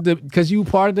because you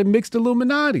part of the mixed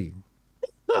Illuminati.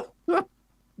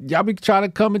 Y'all be trying to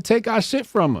come and take our shit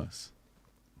from us.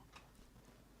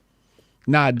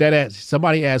 Nah, that ass.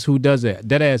 Somebody asked who does that.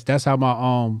 That ass. That's how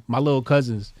my little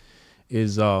cousins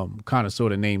is kind of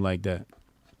sort of named like that.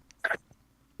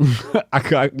 I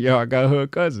got her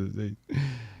cousins.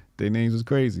 Their names is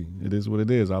crazy. It is what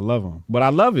it is. I love them. But I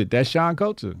love it. That's Sean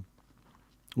culture.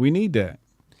 We need that.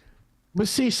 But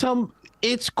see,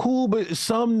 it's cool, but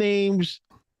some names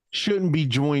shouldn't be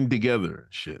joined together.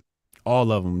 Shit.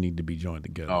 All of them need to be joined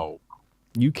together. Oh.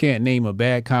 You can't name a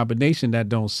bad combination that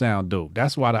don't sound dope.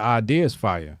 That's why the idea is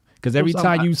fire. Because every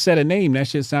time you said a name, that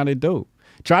shit sounded dope.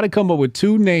 Try to come up with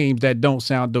two names that don't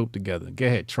sound dope together. Go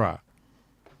ahead, try.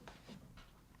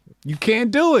 You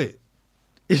can't do it.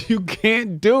 You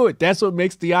can't do it. That's what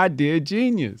makes the idea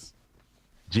genius.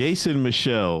 Jason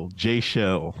Michelle, J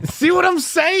Shell. See what I'm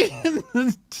saying?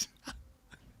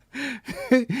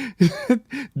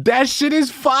 That shit is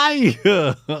fire.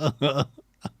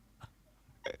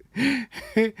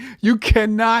 You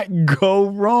cannot go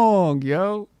wrong,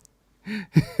 yo.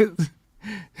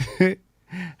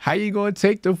 How you gonna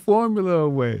take the formula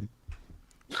away?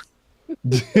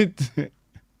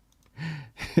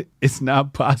 It's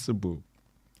not possible.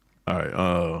 All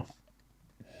right.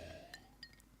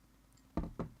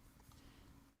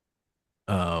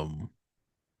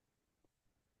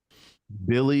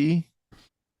 Billy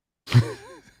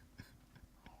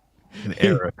and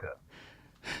Erica.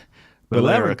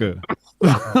 Billerica.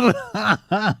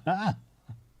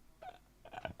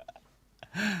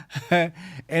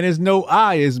 And it's no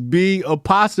I, it's B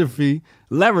apostrophe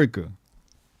Lerica.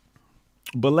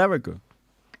 Billerica.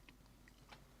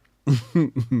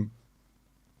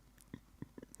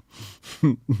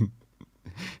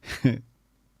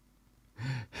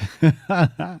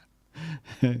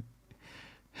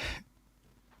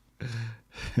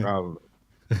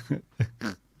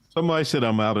 Somebody said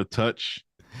I'm out of touch.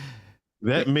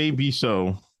 That may be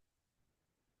so.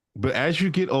 But as you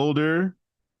get older,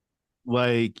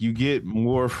 like you get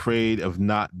more afraid of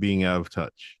not being out of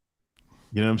touch.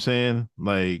 You know what I'm saying?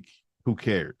 Like, who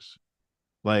cares?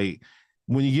 Like,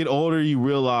 when you get older, you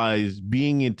realize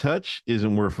being in touch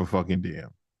isn't worth a fucking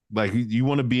damn. Like, you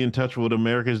want to be in touch with what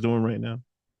America's doing right now?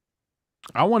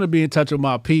 I want to be in touch with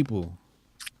my people.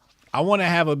 I want to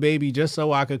have a baby just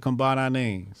so I could combine our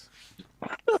names.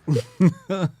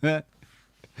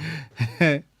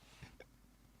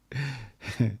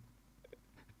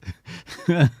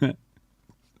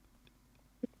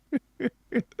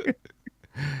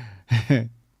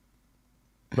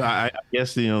 But I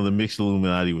guess, you know, the mixed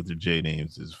Illuminati with the J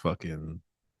names is fucking.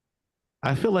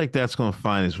 I feel like that's gonna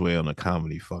find its way on a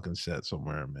comedy fucking set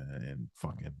somewhere, man, and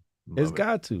fucking. It's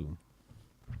got to.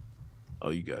 Oh,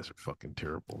 you guys are fucking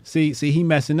terrible. See, he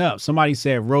messing up. Somebody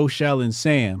said Rochelle and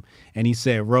Sam, and he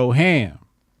said Roham,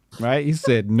 right? He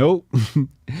said nope,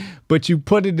 but you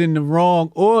put it in the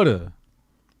wrong order.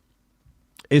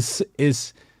 It's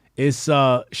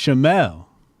Shamel.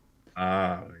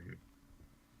 Ah.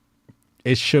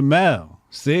 It's Shamel.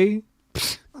 See?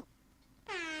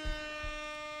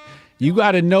 You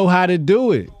got to know how to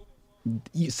do it.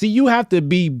 See, you have to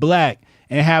be black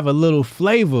and have a little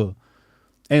flavor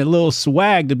and a little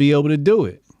swag to be able to do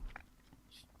it.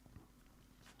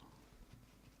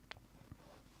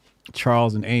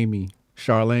 Charles and Amy,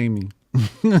 Charlene.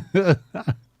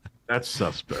 That's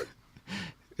suspect.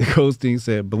 Costin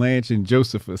said Blanche and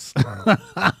Josephus.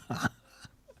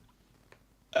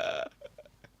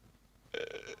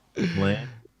 Blanche,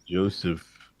 Josephus.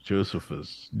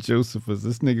 Josephus.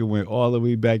 This nigga went all the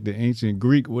way back to ancient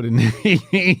Greek with a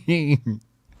name.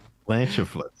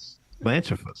 Blanchifus.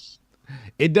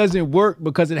 It doesn't work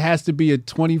because it has to be a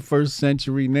 21st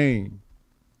century name.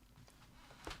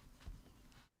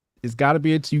 It's got to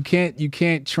be you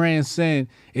can't transcend.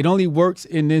 It only works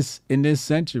in this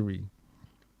century.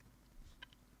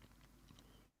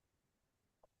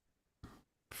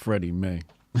 Freddie May.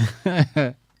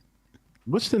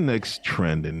 What's the next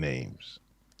trend in names?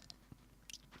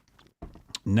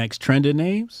 Next trend in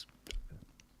names?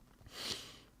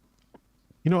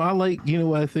 You know,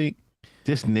 what I think?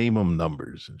 Just name them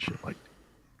numbers and shit like that.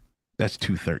 That's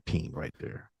 213 right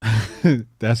there.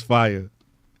 That's fire.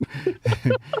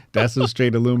 That's some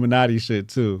straight Illuminati shit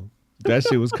too. That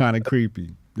shit was kind of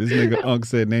creepy. This nigga Unc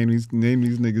said name these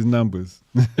niggas numbers.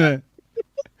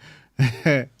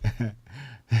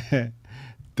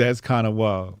 That's kind of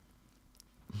wild.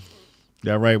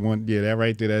 That right one, yeah, that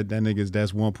right there, that nigga's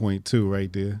that's 1.2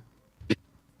 right there.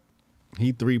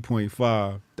 He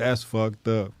 3.5. That's fucked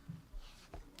up.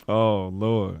 Oh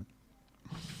Lord.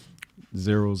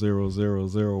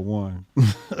 00001.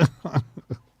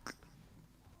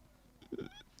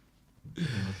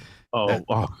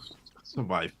 Oh,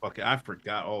 somebody fucking, I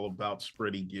forgot all about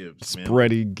Spready Gibbs, man.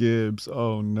 Spready Gibbs.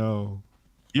 Oh no.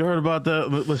 You heard about that?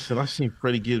 Listen, I seen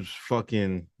Freddie Gibbs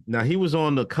fucking. Now he was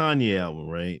on the Kanye album,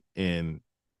 right? And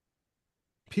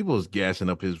people was gassing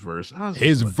up his verse.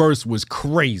 His verse was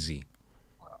crazy.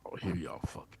 Wow. Oh, here y'all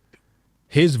fucking.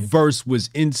 His verse was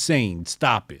insane.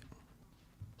 Stop it.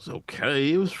 It's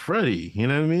okay. It was Freddie. You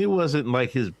know what I mean? It wasn't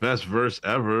like his best verse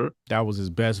ever. That was his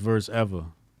best verse ever.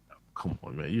 Come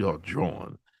on, man. You all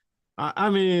drawn.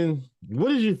 I mean, what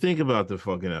did you think about the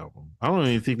fucking album? I don't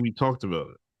even think we talked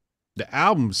about it. The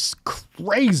album's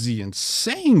crazy,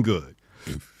 insane good.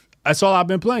 That's all I've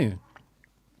been playing.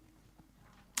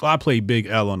 Well, I played Big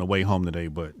L on the way home today,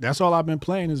 but that's all I've been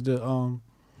playing is the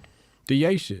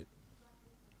Ye shit.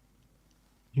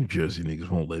 New Jersey niggas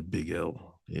won't let Big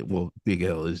L. Well, Big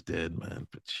L is dead, man.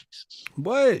 But Jesus.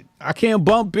 What? I can't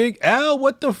bump Big L?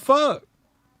 What the fuck?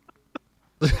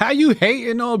 How you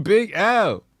hating on Big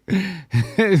L?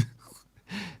 This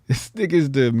nigga's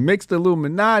the mixed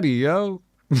Illuminati, yo.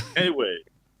 Anyway,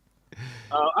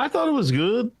 I thought it was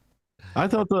good. I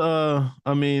thought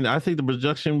I think the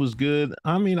production was good.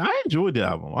 I mean, I enjoyed the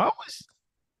album. I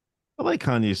like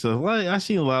Kanye stuff. I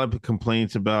seen a lot of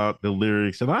complaints about the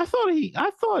lyrics, and I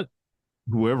thought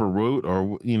whoever wrote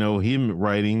or him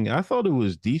writing, I thought it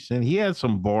was decent. He had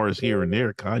some bars here and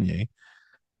there, Kanye.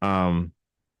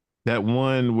 That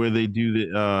one where they do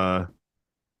the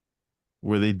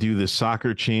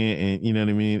soccer chant, and you know what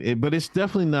I mean. But it's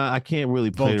definitely not. I can't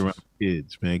really play it around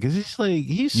kids, man, because it's like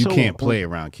you can't play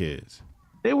around kids.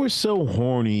 They were so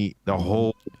horny the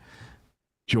whole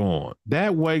joint.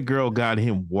 That white girl got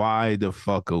him wide the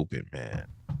fuck open, man.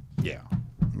 Yeah.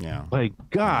 Like,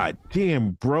 god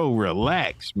damn, bro,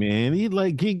 relax, man. He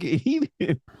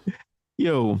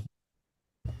yo.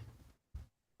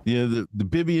 Yeah, the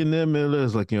Bibby and them, man,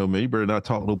 is like, man, you better not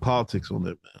talk no politics on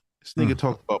that, man. This nigga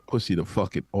talked about pussy to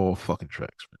fucking all fucking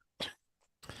tracks, man.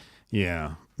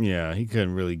 Yeah, he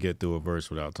couldn't really get through a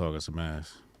verse without talking some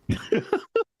ass.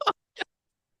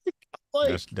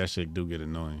 That shit do get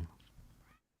annoying.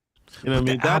 You know what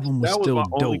I mean? The album was still my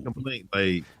dope. only complaint.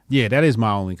 Like, yeah, that is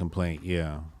my only complaint.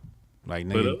 Yeah, like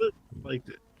nigga, like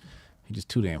that. He just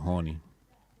too damn horny.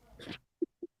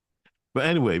 But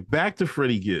anyway, back to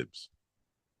Freddie Gibbs.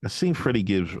 I seen Freddie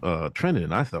Gibbs trending,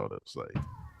 and I thought it was like,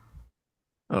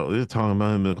 oh, they're talking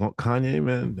about him and Kanye,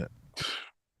 man.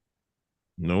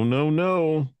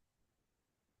 No.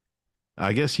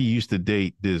 I guess he used to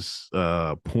date this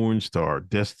porn star,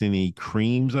 Destiny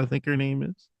Creams, I think her name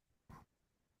is.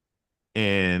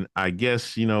 And I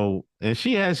guess, and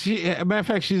matter of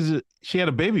fact, she had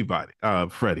a baby body,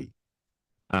 Freddie.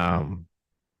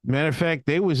 Matter of fact,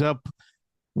 they was up.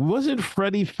 Wasn't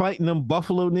Freddie fighting them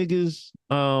Buffalo niggas,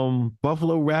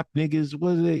 Buffalo rap niggas?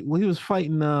 He was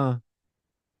fighting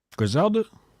Griselda?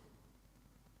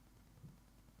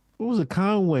 What was it,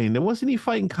 Conway? And wasn't he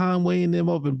fighting Conway and them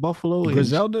up in Buffalo?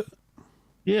 Griselda?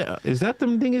 Yeah. Is that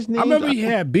them niggas' names? I remember he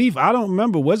had beef. I don't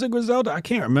remember. Was it Griselda? I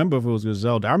can't remember if it was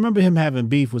Griselda. I remember him having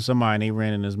beef with somebody and they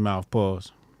ran in his mouth.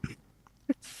 Pause.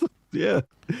 Yeah.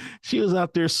 She was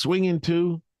out there swinging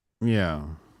too. Yeah.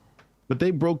 But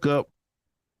they broke up.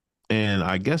 And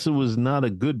I guess it was not a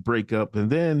good breakup. And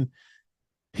then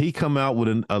he come out with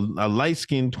a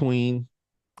light-skinned tween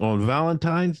on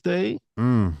Valentine's Day.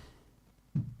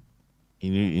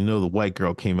 You know the white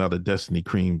girl came out of Destiny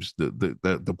Creams,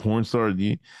 the porn star,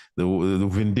 the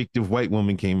vindictive white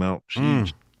woman came out. She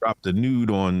dropped a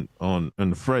nude on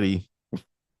Freddie.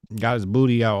 Got his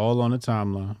booty out all on the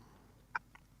timeline.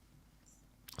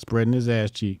 Spreading his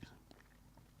ass cheeks.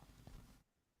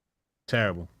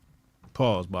 Terrible.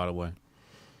 Pause, by the way.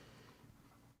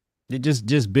 It just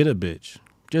bit a bitch.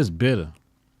 Just bitter.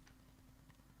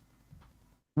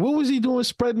 What was he doing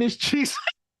spreading his cheeks?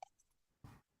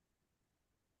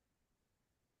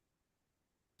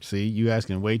 See, you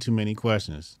asking way too many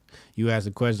questions. You ask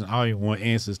a question I don't even want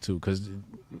answers to, because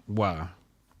why?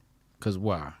 Because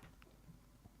why?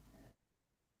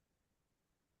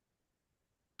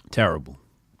 Terrible.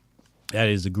 That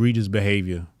is egregious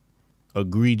behavior.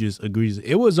 Egregious.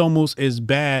 It was almost as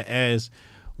bad as,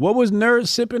 what was Nerd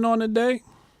sipping on today?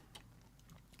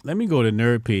 Let me go to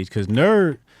Nerd page, because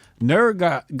Nerd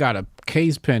got a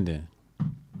case pending.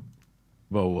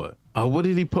 Well, what? What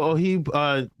did he put?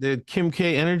 Oh, the Kim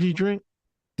K energy drink?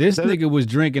 This nigga was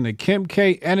drinking a Kim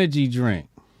K energy drink.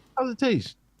 How's it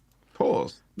taste?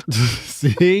 Pause.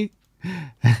 See?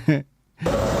 Y'all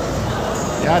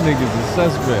niggas is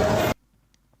suspect.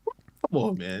 Come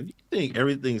on, man. You think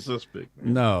everything's suspect,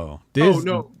 man. No.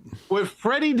 No. What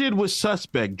Freddie did was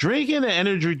suspect. Drinking an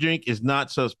energy drink is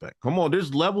not suspect. Come on,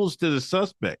 there's levels to the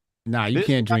suspect. Nah, you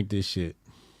can't drink this shit.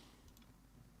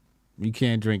 You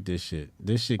can't drink this shit.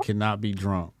 This shit cannot be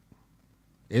drunk.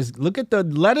 Look at the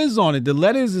letters on it. The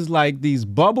letters is like these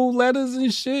bubble letters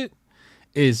and shit.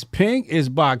 It's pink. It's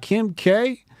by Kim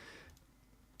K.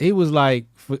 He was like,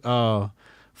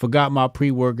 forgot my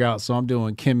pre-workout, so I'm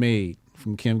doing Kim Aid.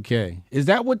 from Kim K. Is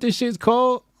that what this shit's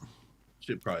called?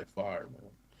 Shit probably fire, man.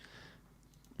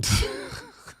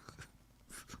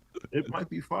 It might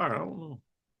be fire. I don't know.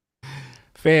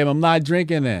 Fam, I'm not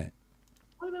drinking that.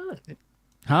 Why not?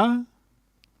 Huh?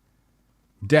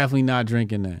 Definitely not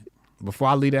drinking that. Before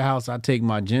I leave the house, I take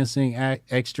my ginseng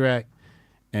extract,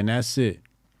 and that's it.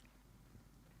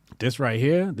 This right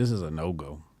here, this is a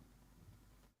no-go.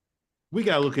 We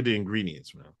gotta look at the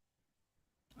ingredients, man.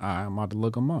 All right, I'm about to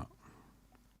look them up.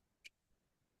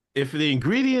 If the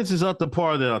ingredients is up to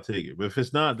par, then I'll take it. But if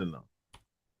it's not, then no.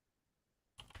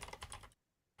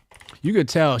 You could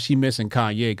tell she missing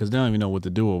Kanye because they don't even know what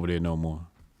to do over there no more.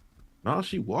 No,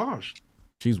 she washed.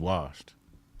 She's washed.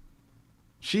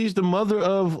 She's the mother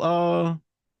of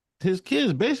his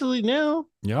kids, basically now.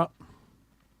 Yep.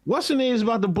 What's her name is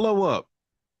about to blow up?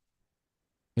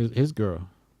 His girl.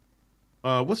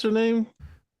 What's her name?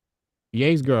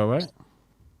 Ye's girl, right?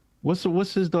 What's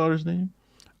his daughter's name?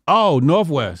 Oh,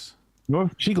 Northwest.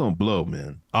 She gonna blow,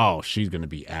 man. Oh, she's gonna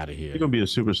be out of here. She's gonna be a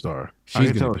superstar.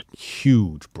 She's gonna be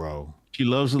huge, bro. She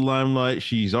loves the limelight.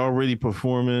 She's already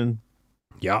performing.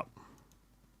 Yep.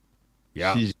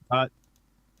 Yeah.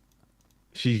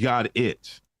 She's got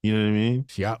it. You know what I mean?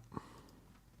 Yep.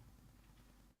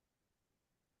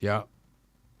 Yep.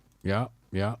 Yep.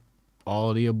 Yep. All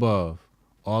of the above.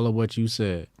 All of what you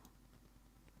said.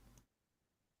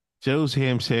 Joe's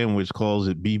ham sandwich calls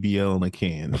it BBL in a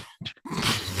can.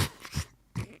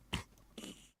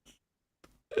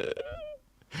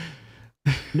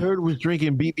 Nerd was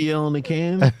drinking BBL in a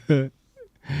can.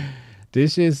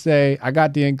 This shit say, I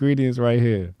got the ingredients right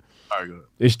here. All right, good.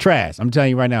 It's trash. I'm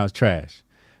telling you right now, it's trash.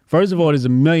 First of all, there's a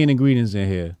million ingredients in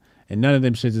here, and none of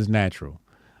them shits is natural.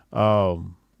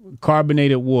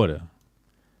 Carbonated water,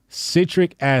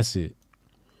 citric acid.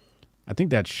 I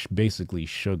think that's basically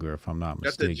sugar, if I'm not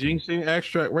mistaken. Got the ginseng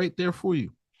extract right there for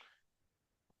you.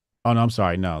 Oh, no, I'm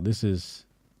sorry. No, this is...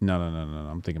 No.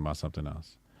 I'm thinking about something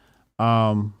else.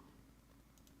 Or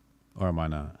am I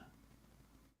not?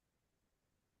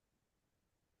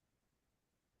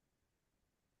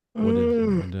 What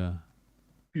is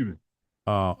it?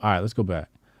 All right, let's go back.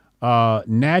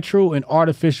 Natural and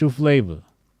artificial flavor.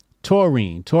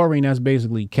 Taurine. Taurine, that's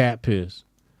basically cat piss.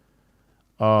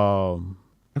 I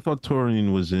thought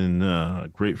taurine was in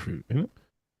grapefruit, isn't it?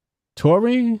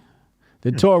 Taurine?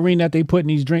 The taurine that they put in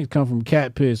these drinks come from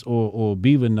cat piss or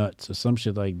beaver nuts or some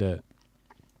shit like that.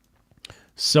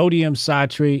 Sodium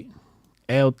citrate,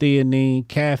 L-theanine,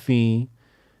 caffeine.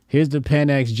 Here's the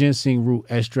Panax ginseng root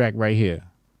extract right here.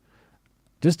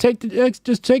 Just take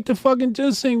the fucking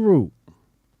ginseng root.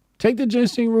 Take the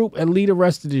ginseng root and leave the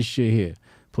rest of this shit here.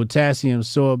 Potassium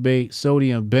sorbate,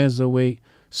 sodium benzoate,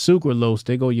 sucralose.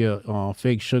 There go your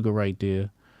fake sugar right there.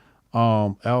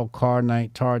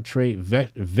 L-carnite tartrate,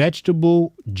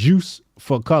 vegetable juice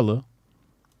for color.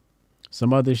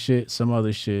 Some other shit, salt.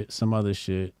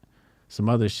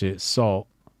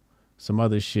 Some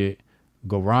other shit,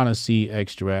 guarana seed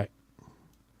extract.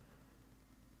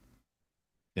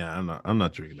 Yeah, I'm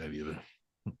not drinking that either.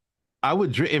 I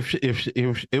would drink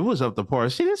if it was up to par.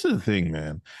 See, this is the thing,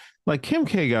 man. Like Kim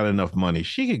K got enough money.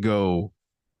 She could go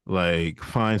like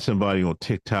find somebody on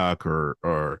TikTok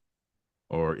or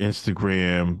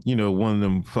Instagram, you know, one of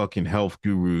them fucking health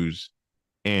gurus,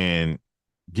 and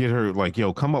get her like,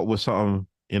 yo, come up with something,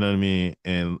 you know what I mean?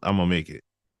 And I'm gonna make it.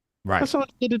 Right. That's all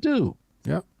you need to do.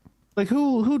 Yep. Like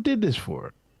who did this for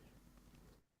her?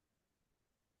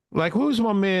 Like who's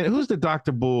my man? Who's the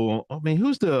Dr. Bull? I mean,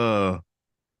 who's the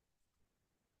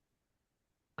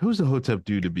Hotep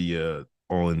dude to be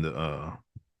all in the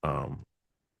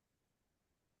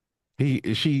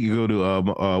she go to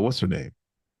what's her name?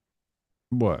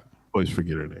 What? Always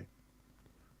forget her name.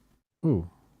 Who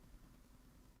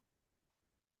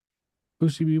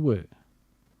she be with?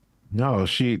 No,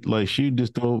 she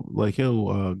just don't like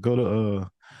go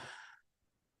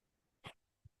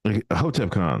to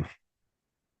Hotep Con.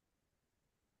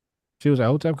 She was at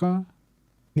Hotep Con?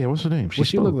 Yeah, what's her name? What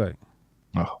she look like?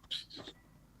 Oh, Jesus.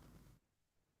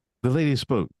 The lady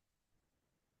spoke.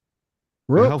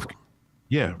 Rook?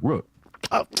 Yeah, Rook.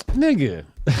 Oh, nigga.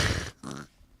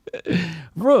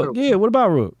 Rook, yeah, what about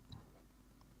Rook?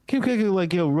 Kim K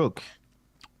like, yo, Rook.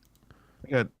 I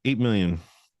got 8 million.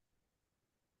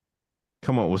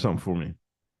 Come up with something for me.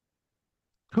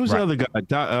 Who's the other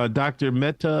guy? Dr.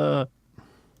 Meta.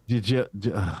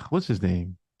 What's his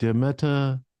name?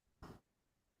 Meta.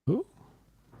 Who?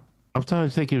 I'm trying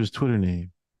to think of his Twitter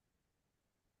name.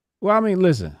 Well, I mean,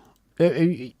 listen.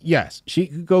 Yes, she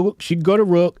could go to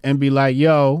Rook and be like,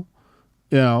 yo,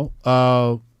 you know,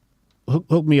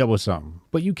 hook me up with something.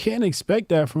 But you can't expect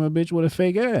that from a bitch with a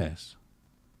fake ass.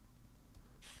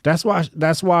 That's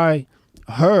why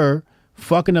her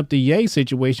fucking up the Ye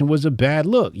situation was a bad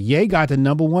look. Ye got the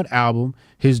 #1 album,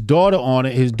 his daughter on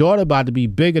it. His daughter about to be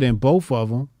bigger than both of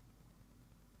them.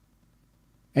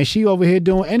 And she over here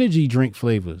doing energy drink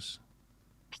flavors.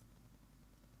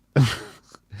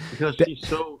 Because she's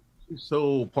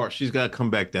so apart. She's got to come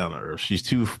back down to earth. She's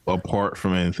too apart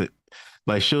from anything.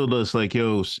 Like she'll just like,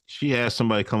 yo, she has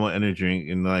somebody come on energy drink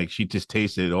and like she just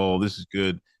tasted it. Oh, this is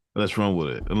good. Let's run with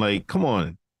it. And like, come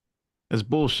on. That's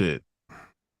bullshit.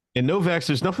 And Novax,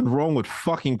 there's nothing wrong with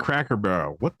fucking Cracker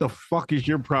Barrel. What the fuck is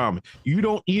your problem? You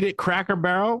don't eat at Cracker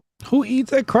Barrel? Who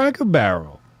eats at Cracker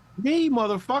Barrel? Me,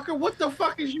 motherfucker. What the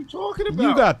fuck is you talking about?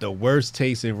 You got the worst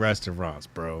taste in restaurants,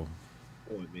 bro.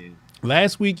 Oh, man.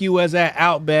 Last week you was at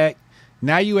Outback.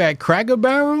 Now you at Cracker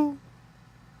Barrel?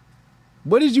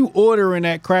 What did you order in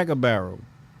that Cracker Barrel?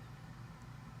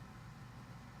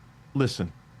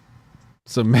 Listen.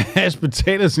 Some mashed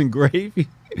potatoes and gravy?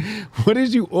 What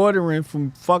is you ordering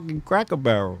from fucking Cracker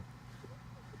Barrel?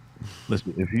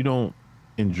 Listen, if you don't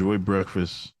enjoy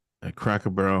breakfast at Cracker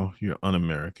Barrel, you're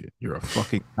un-American. You're a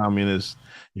fucking communist.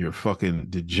 You're a fucking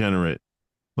degenerate.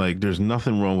 Like, there's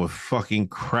nothing wrong with fucking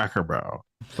Cracker Barrel.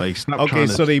 Like, stop. Okay,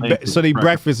 so they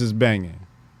breakfast is banging.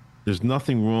 There's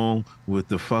nothing wrong with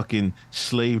the fucking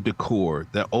slave decor,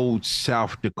 that old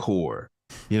South decor.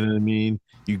 You know what I mean?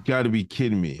 You got to be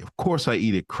kidding me. Of course, I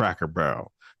eat at Cracker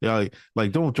Barrel. Yeah,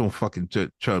 like don't fucking try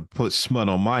to put smut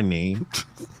on my name.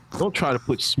 Don't try to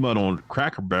put smut on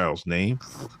Cracker Barrel's name.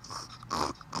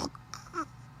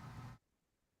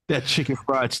 That chicken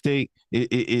fried steak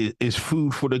is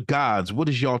food for the gods. What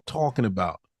is y'all talking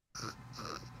about?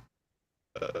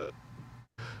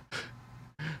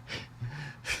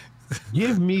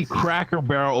 Give me Cracker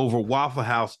Barrel over Waffle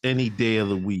House any day of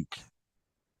the week.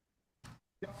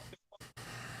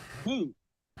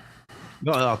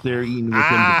 Go out there eating with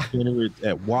them degenerates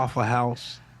at Waffle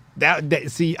House.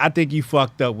 See, I think you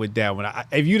fucked up with that one.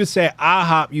 If you'd have said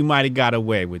IHOP, you might have got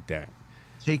away with that.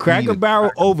 Cracker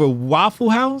Barrel over Waffle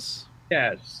House?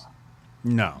 Yes.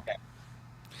 No.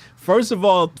 First of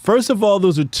all,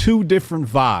 those are two different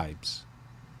vibes.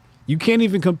 You can't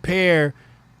even compare.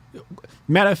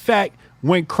 Matter of fact,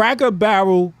 when Cracker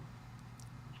Barrel,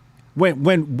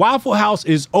 when Waffle House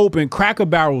is open, Cracker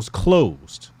Barrel's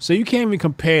closed. So you can't even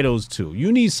compare those two.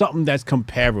 You need something that's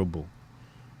comparable.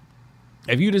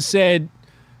 If you'd have said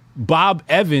Bob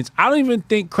Evans, I don't even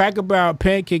think Cracker Barrel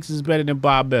pancakes is better than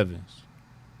Bob Evans.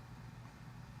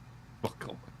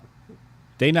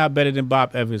 They not better than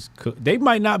Bob Evans. They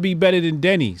might not be better than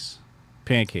Denny's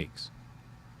pancakes.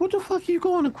 What the fuck are you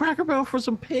going to Cracker Barrel for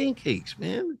some pancakes,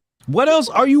 man? What else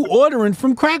are you ordering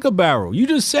from Cracker Barrel? You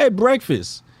just said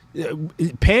breakfast.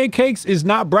 Pancakes is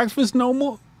not breakfast no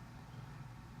more?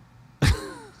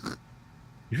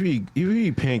 If you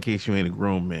eat pancakes, you ain't a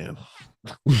grown man.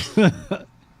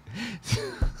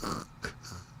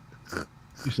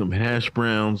 Some hash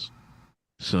browns,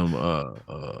 some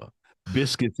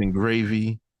biscuits and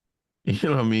gravy. You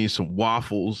know what I mean? Some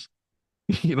waffles.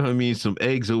 You know what I mean? Some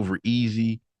eggs over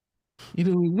easy. You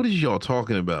know what is y'all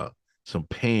talking about? Some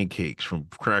pancakes from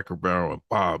Cracker Barrel and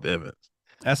Bob Evans.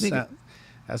 That sounds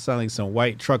like some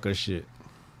white trucker shit.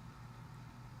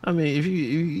 I mean, if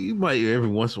you might every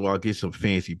once in a while get some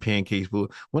fancy pancakes, but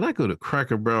when I go to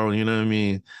Cracker Barrel, you know what I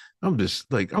mean? I'm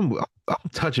just like I'm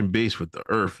touching base with the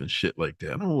earth and shit like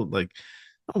that. I don't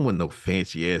want no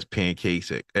fancy ass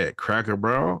pancakes at Cracker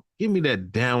Barrel. Give me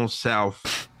that down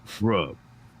south rub.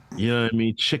 You know what I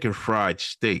mean? Chicken fried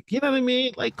steak. You know what I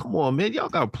mean? Like, come on, man. Y'all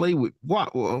gotta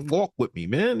walk with me,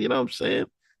 man. You know what I'm saying?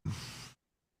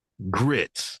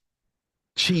 Grits,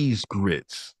 cheese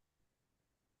grits.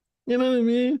 You know what I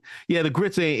mean? Yeah, the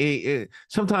grits ain't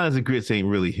sometimes the grits ain't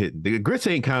really hitting. The grits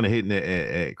ain't kind of hitting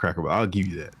at Cracker Barrel. I'll give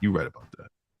you that. You're right about that.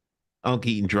 I'm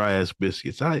eating dry ass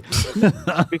biscuits.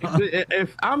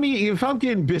 If I'm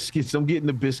getting biscuits, I'm getting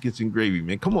the biscuits and gravy,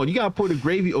 man. Come on, you gotta put the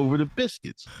gravy over the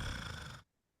biscuits.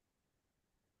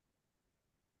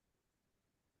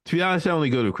 To be honest, I only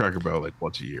go to Cracker Barrel like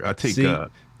once a year. I take.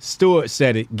 Stuart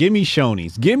said it. Give me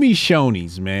Shoney's. Give me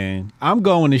Shoney's, man. I'm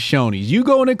going to Shoney's. You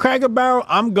going to Cracker Barrel?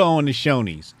 I'm going to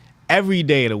Shoney's every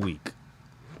day of the week.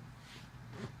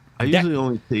 I usually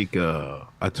only take.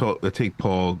 I take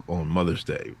Paul on Mother's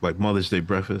Day, like Mother's Day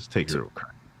breakfast. Take her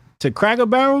to Cracker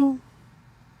Barrel.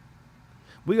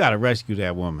 We gotta rescue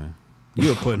that woman.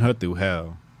 You're putting her through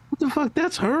hell. What the fuck?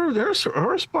 That's her. There's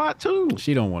her spot too.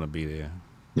 She don't want to be there.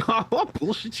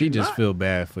 Bullshit. She just feel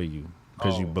bad for you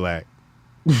because you black.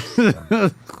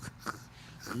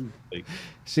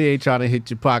 She ain't trying to hit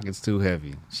your pockets too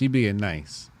heavy. She being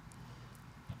nice.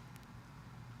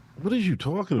 What are you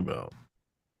talking about?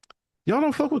 Y'all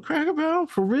don't fuck with Cracker Barrel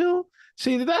for real?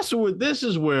 See, this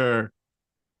is where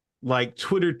like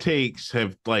Twitter takes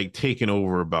have like taken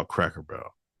over about Cracker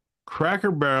Barrel.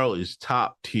 Cracker Barrel is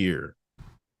top tier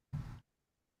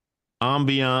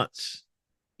ambiance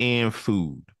and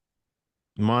food.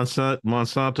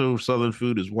 Monsanto Southern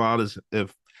food is wild as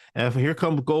if here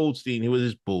comes Goldstein, he was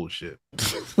his bullshit.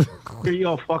 Here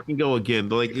y'all fucking go again.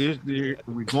 Like we're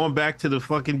going back to the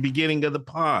fucking beginning of the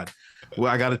pod.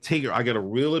 Well, I gotta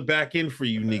reel it back in for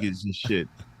you niggas and shit.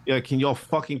 Yeah, can y'all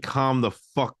fucking calm the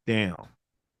fuck down?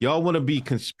 Y'all want to be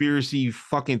conspiracy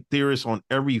fucking theorists on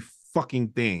every fucking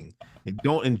thing and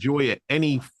don't enjoy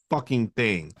any fucking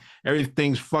thing.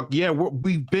 Everything's fuck. Yeah,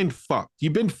 we've been fucked.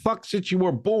 You've been fucked since you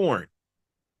were born.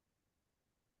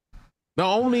 The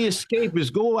only escape is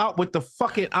go out with the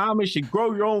fucking Amish and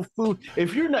grow your own food.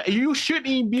 If you're not, you shouldn't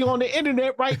even be on the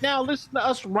internet right now. Listen to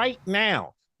us right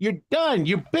now. You're done.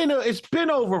 It's been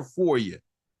over for you.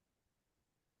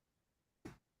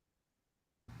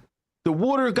 The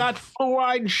water got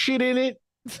fluoride and shit in it.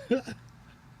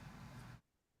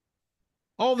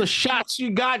 All the shots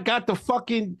you got the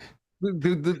fucking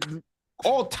the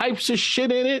all types of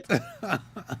shit in it.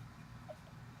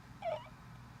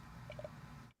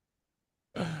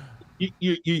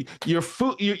 Your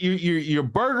food, your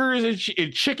burgers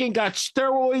and chicken got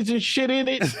steroids and shit in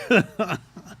it.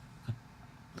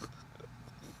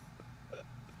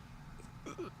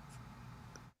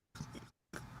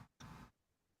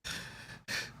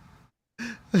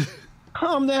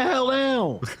 Calm the hell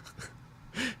down.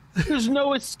 There's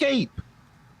no escape.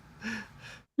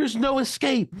 There's no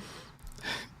escape.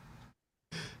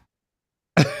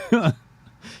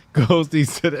 Ghosty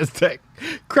said that's that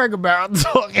Cracker Barrel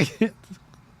talking.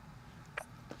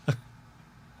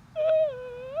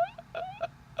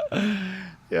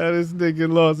 Yeah, this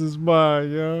nigga lost his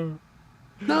mind, yo.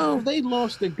 No, they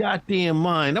lost their goddamn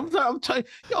mind. I'm telling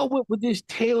y'all went with this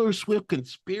Taylor Swift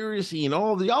conspiracy and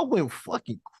all. Y'all went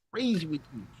fucking crazy with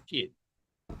this shit.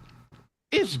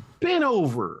 It's been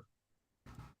over.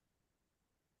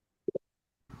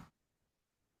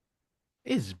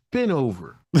 It's been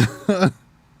over.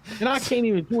 And I can't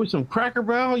even do some Cracker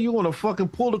Barrel. You want to fucking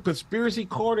pull the conspiracy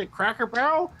card at Cracker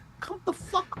Barrel? Come the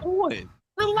fuck on.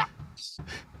 Relax.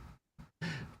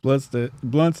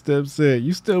 Blunt Step said,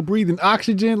 "You still breathing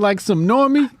oxygen like some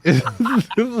normie?"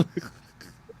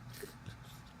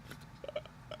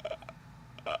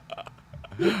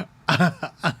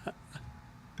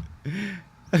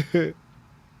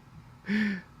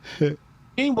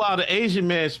 Meanwhile, the Asian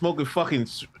man smoking fucking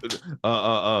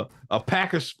a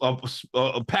pack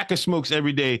of smokes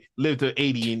every day, lived to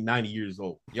 80 and 90 years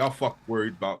old. Y'all fuck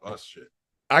worried about us shit.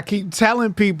 I keep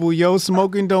telling people, yo,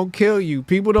 smoking don't kill you.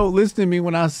 People don't listen to me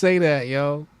when I say that,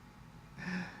 yo.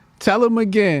 Tell them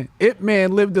again. Ip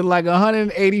Man lived to like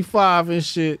 185 and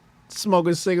shit,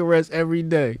 smoking cigarettes every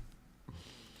day.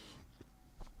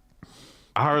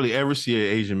 I hardly ever see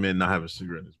an Asian man not have a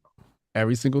cigarette in his mouth.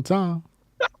 Every single time.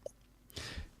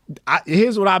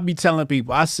 Here's what I be telling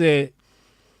people. I said,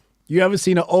 you ever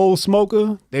seen an old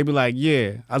smoker? They be like,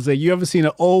 yeah. I said, you ever seen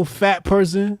an old fat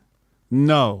person?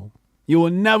 No. You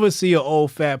will never see an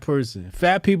old fat person.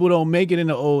 Fat people don't make it in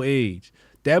the old age.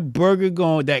 That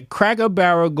Cracker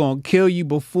Barrel gonna kill you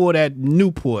before that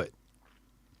Newport.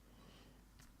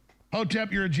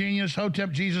 Hotep, you're a genius.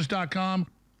 HotepJesus.com.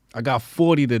 I got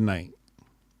 40 tonight.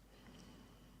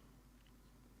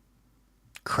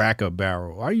 Cracker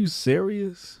Barrel. Are you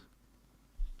serious?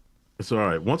 It's all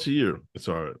right. Once a year, it's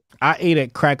all right. I ate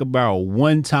at Cracker Barrel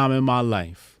one time in my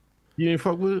life. You ain't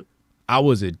fuck with it? I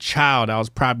was a child. I was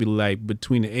probably like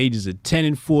between the ages of 10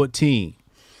 and 14.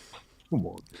 Come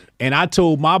on. And I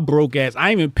told my broke ass, I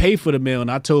didn't even pay for the meal, and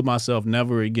I told myself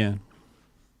never again.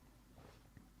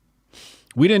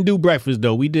 We didn't do breakfast,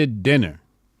 though. We did dinner.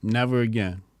 Never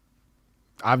again.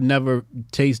 I've never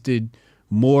tasted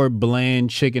more bland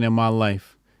chicken in my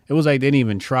life. It was like they didn't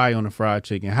even try on the fried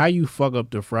chicken. How you fuck up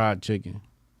the fried chicken?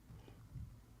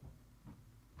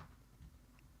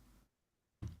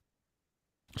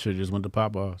 Should have just went to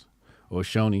Popeyes or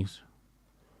Shoney's.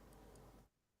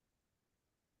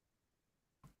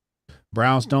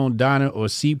 Brownstone Diner or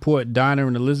Seaport Diner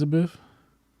in Elizabeth.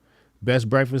 Best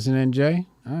breakfast in NJ.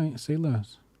 All right, say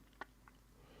less.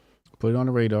 Put it on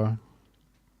the radar.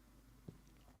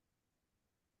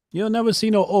 You'll never see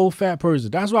no old fat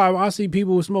person. That's why I see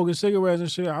people smoking cigarettes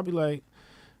and shit. I'll be like,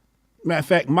 matter of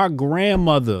fact, my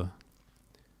grandmother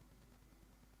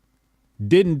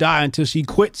didn't die until she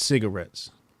quit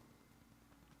cigarettes.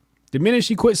 The minute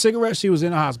she quit cigarettes, she was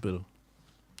in the hospital.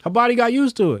 Her body got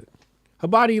used to it. Her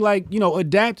body,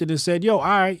 adapted and said, yo, all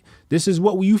right, this is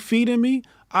what you feeding me.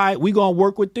 All right, we gonna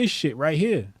work with this shit right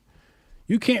here.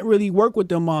 You can't really work with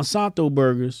them Monsanto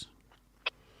burgers.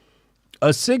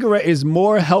 A cigarette is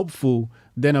more helpful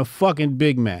than a fucking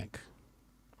Big Mac.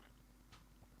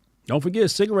 Don't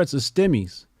forget, cigarettes are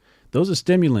stimmies. Those are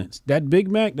stimulants. That Big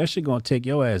Mac, that shit gonna take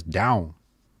your ass down.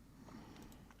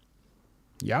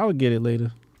 Y'all will get it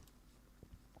later.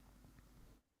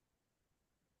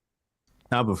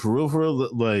 Nah, but for real,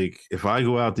 like if I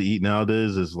go out to eat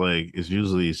nowadays, it's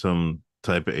usually some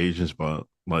type of Asian spot.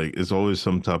 Like it's always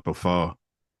some type of pho.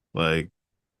 Like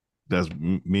that's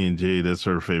me and Jay. That's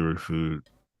her favorite food,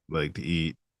 like to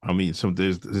eat. I mean,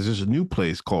 there's just a new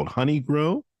place called Honey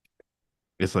Grow.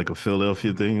 It's like a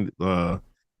Philadelphia thing.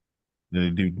 They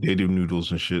do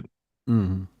noodles and shit.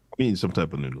 Mm-hmm. I mean, some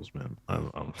type of noodles, man.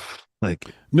 I'm like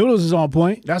noodles is on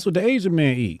point. That's what the Asian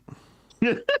man eat.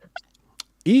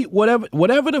 Eat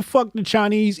whatever the fuck the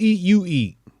Chinese eat, you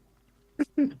eat.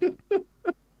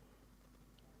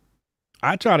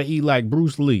 I try to eat like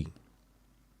Bruce Lee.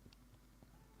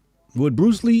 Would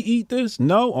Bruce Lee eat this?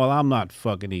 No, or I'm not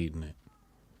fucking eating it.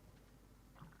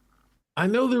 I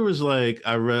know there was like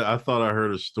I thought I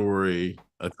heard a story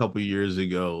a couple years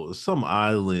ago, some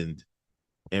island,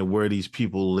 and where these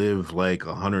people live like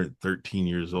 113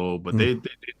 years old, but they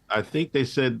I think they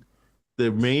said the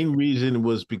main reason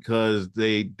was because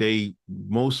they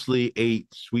mostly ate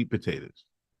sweet potatoes.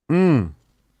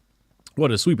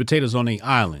 What are sweet potatoes on the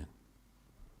island?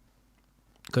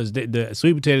 Because the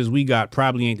sweet potatoes we got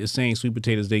probably ain't the same sweet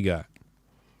potatoes they got.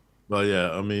 Well,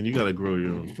 yeah, I mean, you got to grow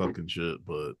your own fucking shit,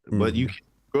 but you can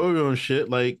grow your own shit.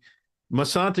 Like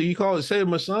Monsanto, you call it, say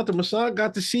Monsanto. Monsanto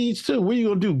got the seeds too. What are you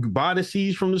going to do? Buy the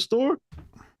seeds from the store?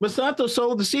 Monsanto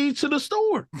sold the seeds to the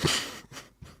store.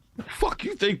 The fuck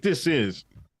you think this is?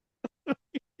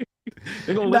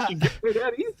 They're going to let you get rid of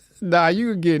that either? Nah,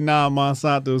 you can get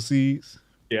non-Monsanto seeds.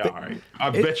 Yeah, all right. I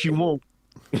bet you won't.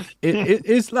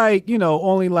 It's like,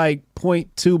 only like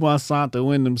 0.2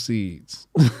 Monsanto in them seeds.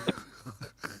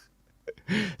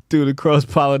 Through the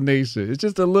cross-pollination. It's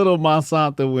just a little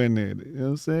Monsanto in there. You know what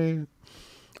I'm saying?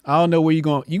 I don't know where you're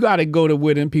going. You got to go to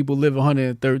where them people live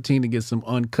 113 to get some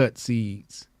uncut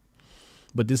seeds.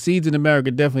 But the seeds in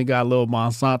America definitely got a little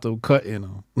Monsanto cut in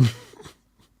them.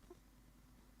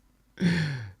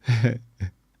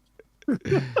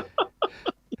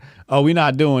 Oh, we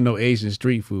not doing no Asian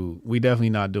street food. We definitely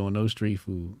not doing no street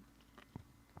food.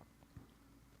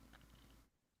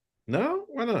 No?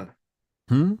 Why not?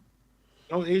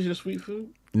 No Asian sweet food?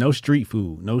 No street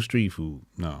food. No street food.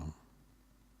 No.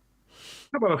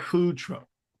 How about a food truck?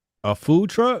 A food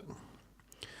truck?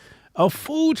 A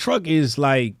food truck is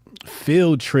like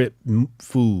field trip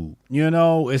food.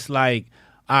 It's like,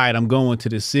 all right, I'm going to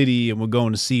the city and we're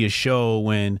going to see a show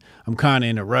and I'm kind of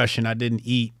in a rush and I didn't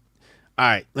eat. All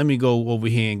right, let me go over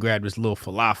here and grab this little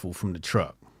falafel from the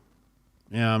truck.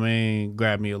 You know what I mean?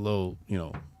 Grab me a little,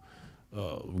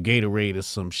 Gatorade or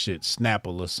some shit,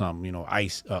 Snapple or something,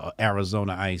 ice,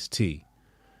 Arizona iced tea.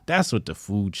 That's what the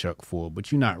food truck for,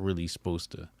 but you're not really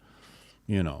supposed to,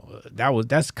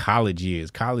 that's college years.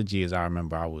 College years, I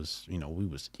remember I was, we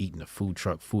was eating the food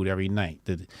truck food every night.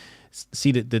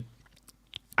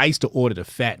 I used to order the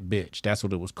fat bitch. That's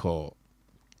what it was called.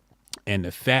 And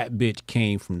the fat bitch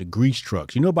came from the grease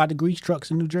trucks. You know about the grease trucks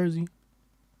in New Jersey?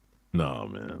 No,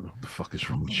 man. What the fuck is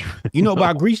wrong with you? You know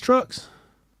about grease trucks?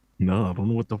 No, I don't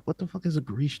know what the fuck is a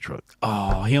grease truck.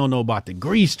 Oh, he don't know about the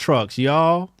grease trucks,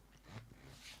 y'all.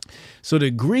 So the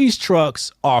grease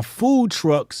trucks are food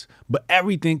trucks, but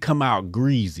everything come out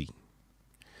greasy.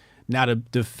 Now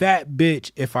the fat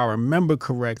bitch, if I remember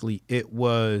correctly, it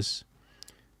was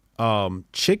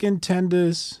chicken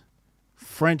tenders,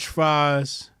 French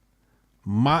fries,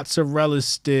 mozzarella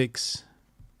sticks,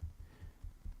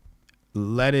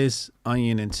 lettuce,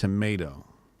 onion, and tomato.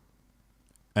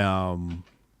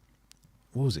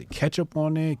 What was it? Ketchup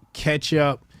on there?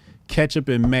 Ketchup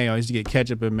and mayo. I used to get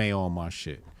ketchup and mayo on my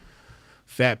shit.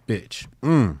 Fat bitch.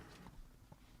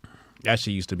 That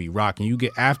shit used to be rocking.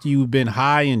 After you've been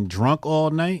high and drunk all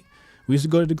night, we used to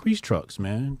go to the grease trucks,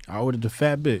 man. I ordered the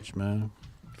fat bitch, man.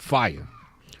 Fire.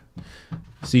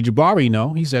 See,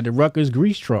 Jabari, he said the Rutgers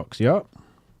grease trucks, yup.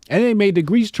 And they made the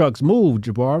grease trucks move,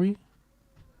 Jabari.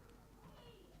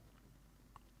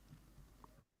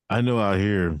 I know out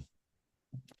here,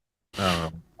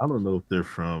 I don't know if they're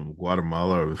from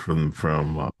Guatemala or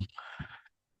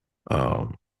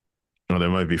or they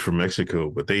might be from Mexico,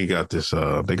 but they got this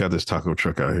taco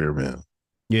truck out here, man.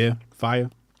 Yeah, fire.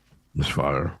 It's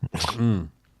fire. You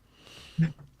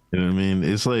know what I mean?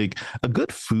 It's like a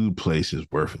good food place is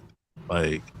worth it.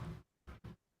 Like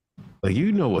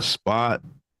a spot.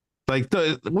 Like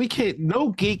we can't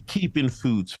no gatekeeping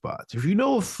food spots. If you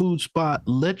know a food spot,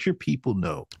 let your people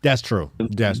know. That's true.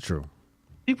 That's true.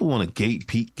 People want to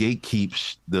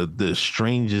gatekeep the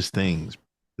strangest things.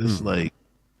 This like,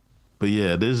 but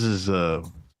yeah, there's this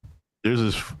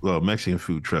Mexican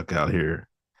food truck out here.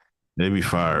 They be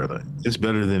fire. Like, it's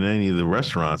better than any of the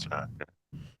restaurants out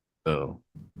there. So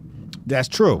that's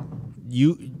true.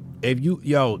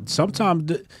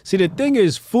 Sometimes see the thing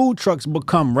is, food trucks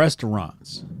become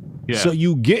restaurants. yeah, So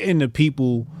you get into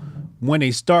people when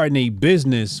they starting a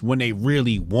business when they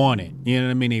really want it. You know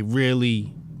what I mean? They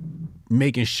really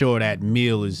making sure that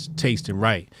meal is tasting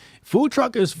right. Food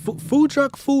truck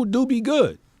food do be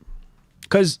good.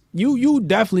 Cause you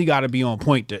definitely got to be on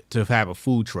point to have a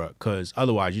food truck. Cause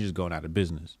otherwise you're just going out of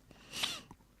business.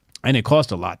 And it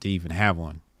costs a lot to even have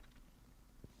one.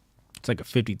 It's like a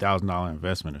 $50,000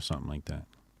 investment or something like that.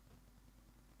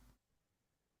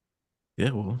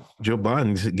 yeah. Well, Joe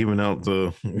Biden's giving out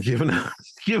the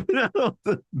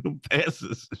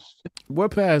passes.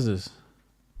 What passes?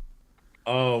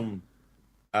 I don't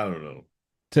know.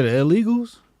 To the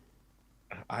illegals?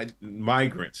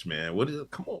 Migrants, man. What is it?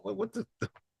 Come on, what the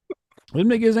Them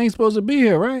niggas ain't supposed to be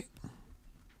here, right?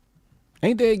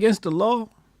 Ain't they against the law?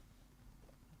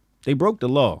 They broke the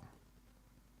law.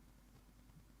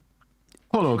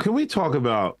 Hold on, can we talk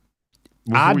about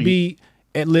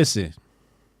listen,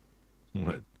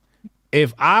 what?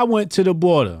 if I went to the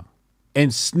border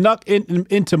and snuck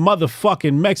into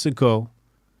motherfucking Mexico,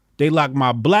 they locked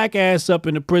my black ass up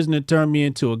in the prison and turned me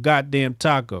into a goddamn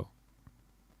taco.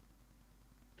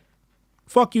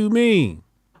 Fuck you mean?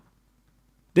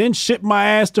 Then ship my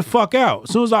ass the fuck out.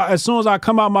 As soon as I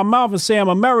come out my mouth and say I'm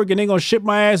American, they gonna ship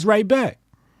my ass right back.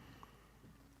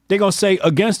 They gonna say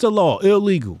against the law,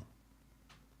 illegal.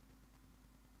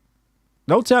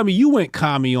 Don't tell me you went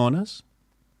commie on us.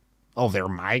 Oh, they're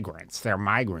migrants. They're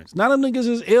migrants. None of them niggas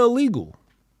is illegal.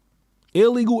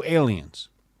 Illegal aliens.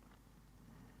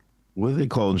 What do they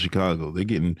call in Chicago? They're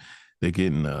getting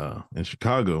in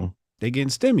Chicago. They getting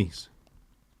stimmies.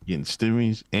 Getting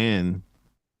stimmies, and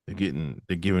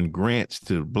they're giving grants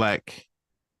to black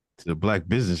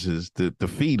businesses to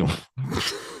feed them.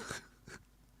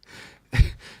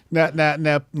 Now,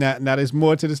 there's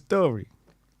more to the story.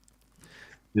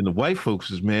 Then the white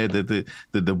folks is mad that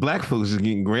the black folks is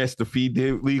getting grants to feed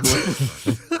their legal.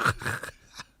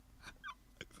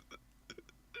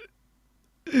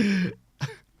 I'm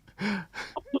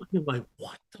looking like,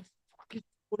 what the fuck is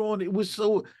going on? It was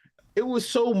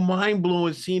so mind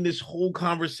blowing seeing this whole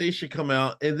conversation come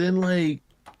out, and then like,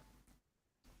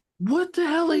 what the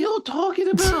hell are y'all talking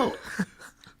about?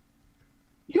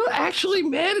 You're actually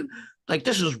mad? Like,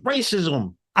 this is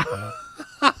racism.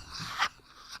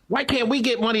 Why can't we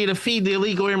get money to feed the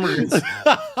illegal immigrants?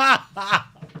 I'm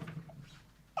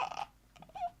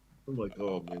like,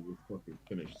 oh man, we're fucking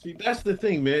finished. See, that's the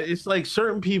thing, man. It's like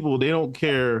certain people, they don't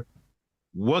care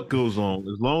what goes on.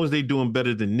 As long as they doing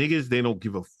better than niggas, they don't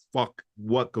give a fuck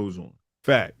what goes on.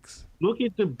 Facts. Look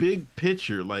at the big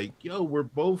picture. Like, yo, we're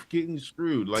both getting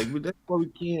screwed. Like, that's why we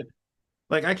can't.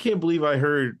 Like, I can't believe I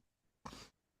heard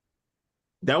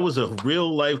that was a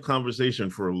real life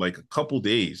conversation for like a couple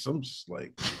days. I'm just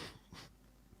like,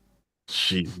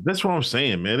 shit. That's what I'm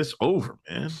saying, man. It's over,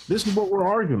 man. This is what we're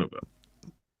arguing about.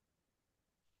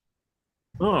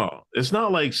 Oh, it's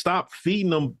not like stop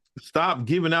feeding them, stop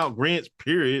giving out grants,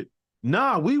 period.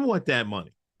 Nah, we want that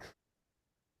money.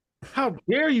 How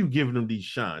dare you give them these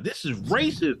shine? This is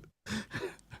racist.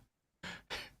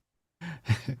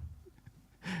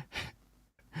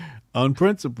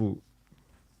 Unprincipled.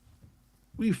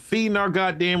 We feeding our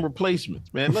goddamn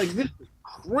replacements, man. Like, this is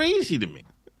crazy to me.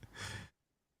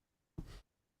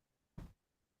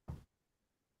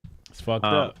 It's fucked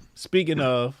up. Speaking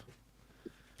of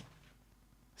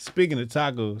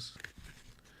tacos.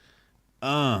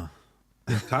 Tacos.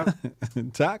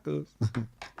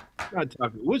 Not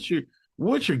taco.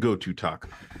 What's your go-to taco?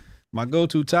 My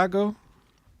go-to taco?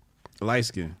 Light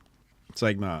skin. It's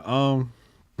like, nah.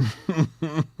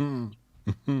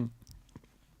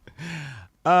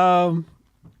 I'm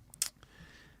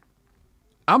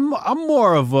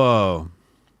more of a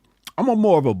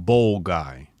bowl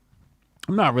guy.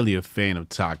 I'm not really a fan of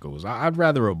tacos. I'd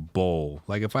rather a bowl.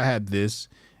 Like if I had this,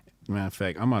 matter of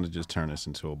fact, I'm gonna just turn this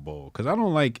into a bowl because I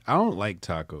don't like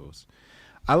tacos.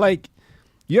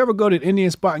 You ever go to an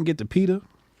Indian spot and get the pita?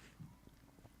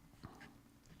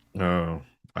 Oh,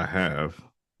 I have.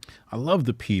 I love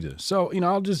the pita. So,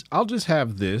 I'll just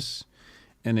have this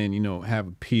and then, have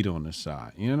a pita on the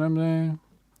side. You know what I'm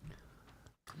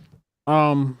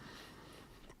saying?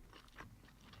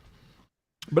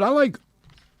 But I like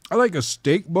a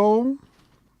steak bowl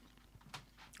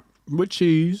with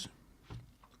cheese,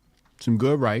 some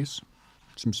good rice,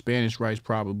 some Spanish rice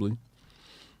probably.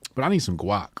 But I need some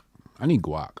guac. I need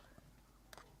guac.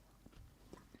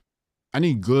 I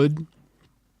need good,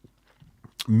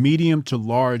 medium to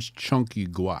large, chunky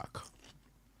guac.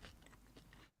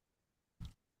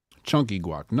 Chunky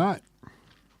guac, not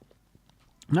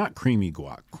creamy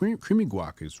guac. Creamy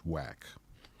guac is whack.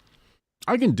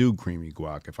 I can do creamy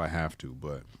guac if I have to,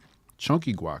 but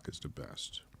chunky guac is the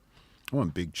best. I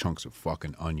want big chunks of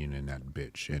fucking onion in that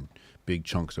bitch and big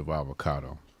chunks of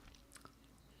avocado.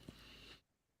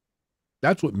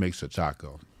 That's what makes a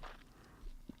taco.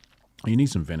 You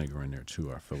need some vinegar in there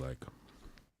too, I feel like.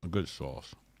 A good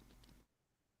sauce.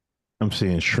 I'm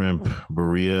seeing shrimp,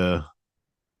 burrito,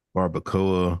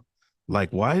 barbacoa. Like,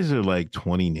 why is there like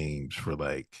 20 names for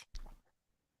like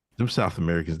them South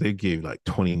Americans? They gave like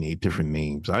 28 different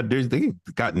names. They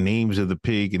got names of the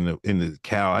pig and the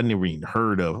cow I never even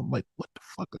heard of. I'm like, what the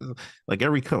fuck? Like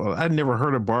every color, I never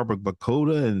heard of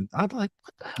barbacoa, and I'm like,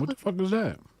 what the fuck is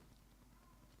that?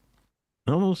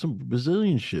 I don't know, some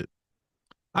Brazilian shit.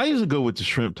 I usually go with the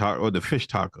shrimp taco or the fish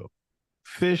taco.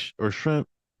 Fish or shrimp,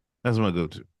 that's my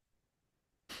go-to.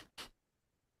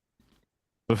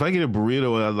 But if I get a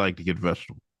burrito, I'd like to get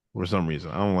vegetable for some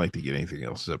reason. I don't like to get anything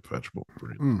else except vegetable.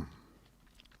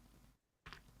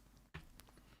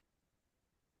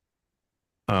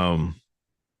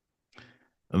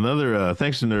 Another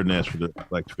thanks to Nerd Nash for the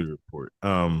Black Twitter report.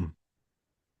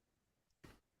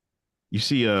 You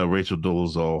see Rachel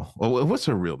Dolezal. Oh, what's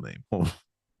her real name?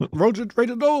 Rachel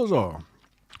Dolezal.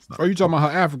 Or are you talking about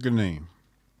her African name?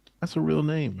 That's a real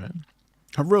name, man.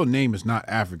 Her real name is not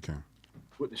African.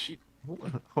 What is she?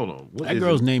 Hold on. That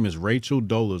girl's name is Rachel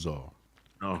Dolezal.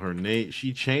 No, her name.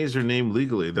 She changed her name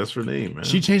legally. That's her name, man.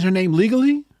 She changed her name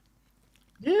legally?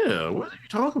 Yeah. What are you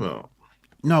talking about?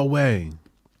 No way.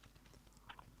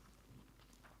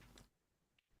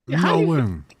 No way.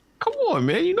 Come on,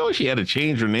 man. You know she had to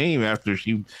change her name after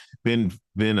she been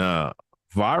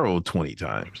viral 20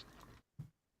 times.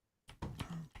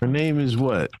 Her name is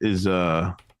what? Is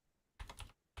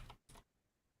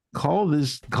call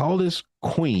this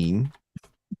queen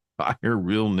by her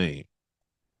real name.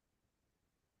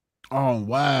 Oh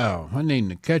wow. Her name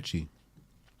Nkechi.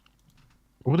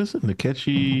 What is it?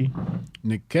 Nkechi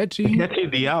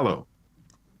Diallo.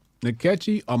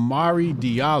 Nkechi Amari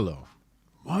Diallo.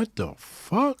 What the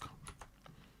fuck?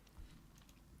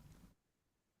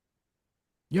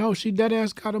 Yo, she dead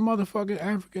ass got a motherfucking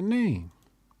African name.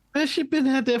 Man, she been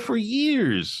had that for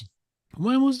years.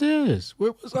 When was this?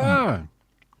 Where was I?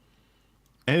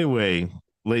 Anyway,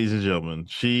 ladies and gentlemen,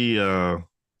 she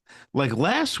like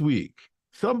last week,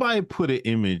 somebody put an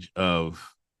image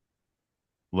of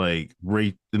like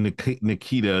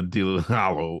Nikita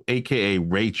Diallo, aka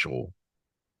Rachel,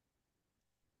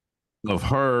 of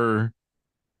her,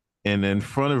 and in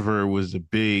front of her was a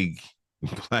big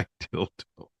black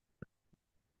dildo.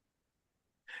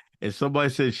 And somebody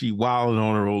said she wilding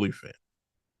on her OnlyFans.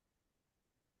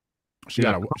 She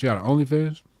got an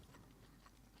OnlyFans?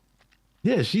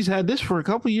 Yeah, she's had this for a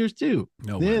couple years too.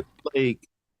 No then, way. like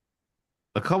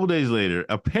a couple days later,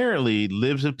 apparently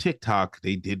Libs of TikTok,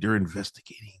 they did their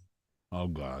investigating. Oh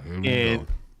God. Here we And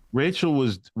go. Rachel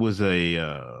was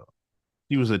a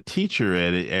teacher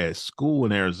at school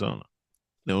in Arizona.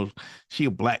 You know, she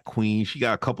a black queen. She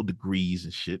got a couple degrees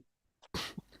and shit.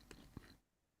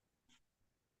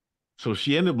 So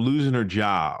she ended up losing her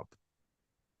job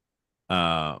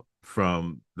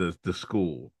from the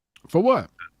school. For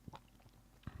what?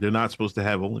 They're not supposed to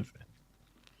have OnlyFans.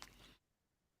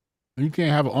 You can't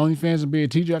have an OnlyFans and be a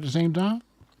teacher at the same time?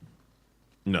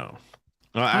 No.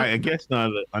 I guess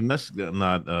not. Unless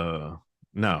not. No,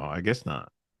 I guess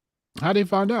not. How'd they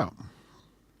find out?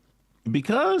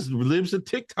 Because Libs of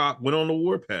TikTok went on the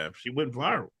warpath. She went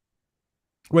viral.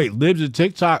 Wait, Libs of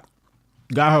TikTok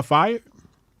got her fired?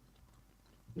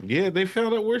 Yeah, they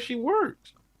found out where she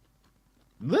worked.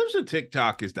 Libs of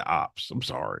TikTok is the ops. I'm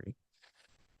sorry.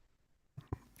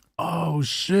 Oh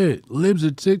shit. Libs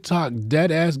of TikTok dead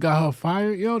ass got her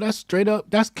fired? Yo, that's straight up,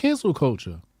 that's cancel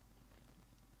culture.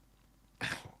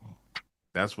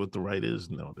 That's what the right is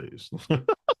nowadays.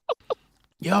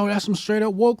 Yo, that's some straight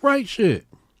up woke right shit.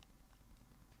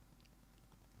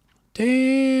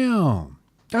 Damn.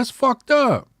 That's fucked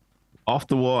up. Off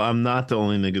the wall, I'm not the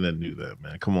only nigga that knew that,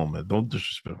 man. Come on, man. Don't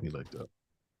disrespect me like that.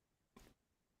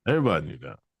 Everybody knew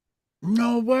that.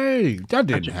 No way. That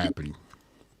didn't happen.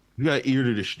 You got ear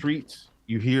to the streets.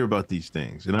 You hear about these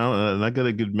things. And I got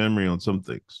a good memory on some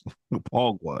things.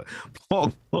 Paul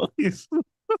is.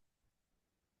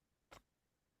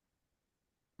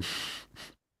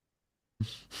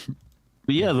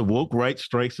 But yeah, the woke right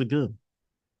strikes again.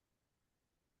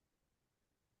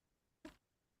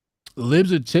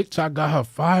 Libs of TikTok got her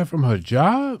fired from her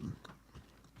job?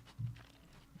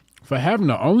 For having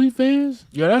the OnlyFans?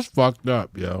 Yeah, that's fucked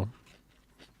up, yo.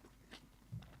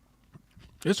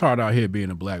 It's hard out here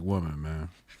being a black woman, man.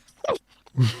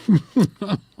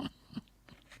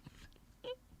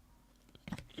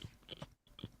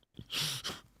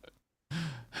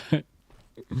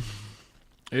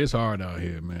 It's hard out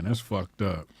here, man. That's fucked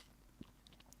up.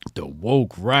 The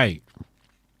woke right.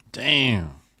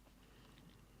 Damn.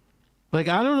 Like,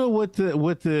 I don't know what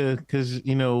the, because,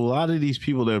 you know, a lot of these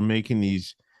people that are making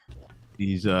these,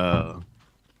 oh,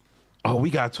 we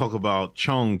got to talk about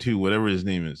Chung too, whatever his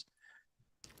name is.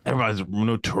 Everybody's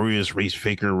notorious race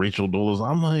faker, Rachel Dolezal.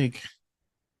 I'm like,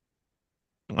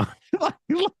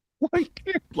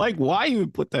 why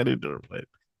even put that in there?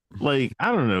 Like,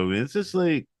 I don't know. It's just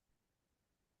like,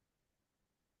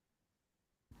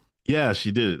 yeah,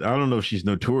 she did it. I don't know if she's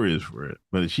notorious for it,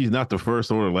 but she's not the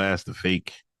first or the last to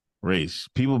fake race.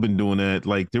 People have been doing that.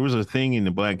 Like, there was a thing in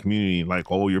the black community, like,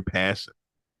 oh, you're passing.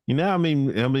 You know how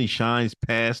many shines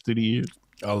passed through the years?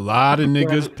 A lot of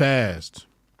niggas passed.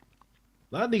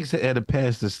 A lot of niggas had to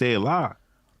pass to stay alive.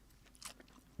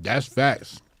 That's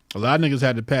facts. A lot of niggas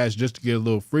had to pass just to get a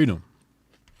little freedom.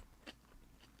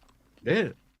 Yeah.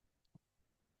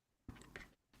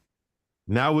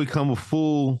 Now we come a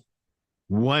full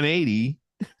 180.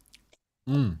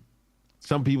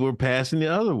 Some people are passing the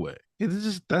other way.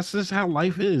 That's just how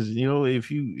life is. You know, if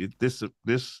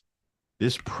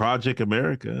this Project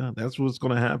America, that's what's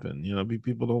going to happen. You know,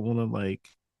 people don't want to like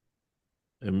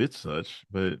admit such,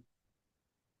 but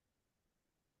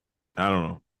I don't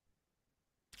know.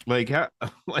 Like how,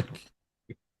 like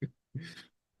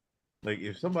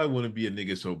if somebody want to be a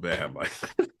nigga so bad, like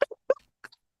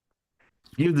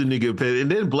give the nigga a pen.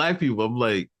 And then black people, I'm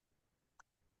like,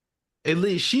 at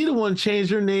least she the one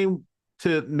changed her name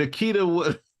to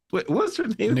Nikita. What's her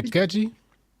name? Nkechi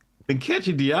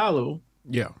Diallo.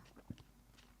 Yeah.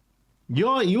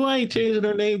 You ain't changing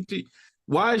her name to.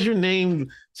 Why is your name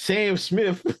Sam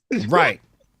Smith? Right.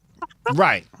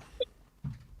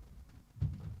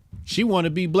 She want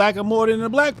to be black or more than a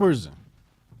black person.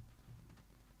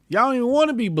 Y'all don't even want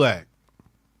to be black.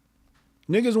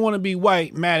 Niggas want to be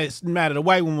white, mad at a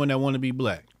white woman that want to be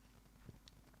black.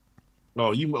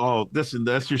 Listen,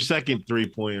 that's your second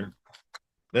 3-pointer.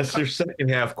 That's your second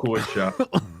half court shot.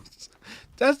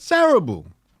 That's terrible.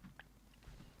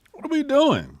 What are we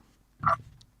doing?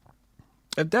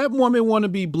 If that woman want to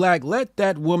be black, let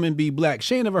that woman be black.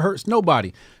 She ain't never hurts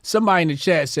nobody. Somebody in the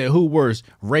chat said, who worse,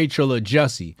 Rachel or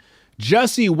Jussie?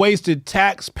 Jussie wasted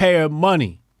taxpayer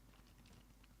money.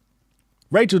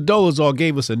 Rachel Dolezal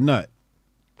gave us a nut.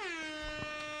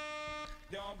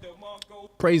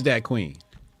 Praise that queen.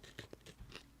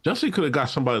 Jussie could have got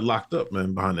somebody locked up,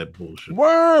 man, behind that bullshit.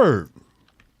 Word.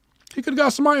 He could have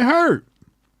got somebody hurt.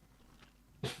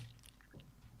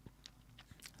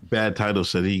 Bad Title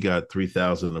said he got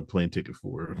 $3,000 a plane ticket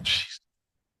for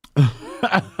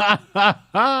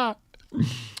her.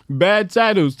 Bad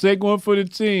Titles. Take one for the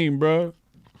team, bro.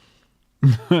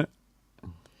 What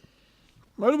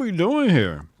are we doing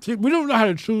here? See, we don't know how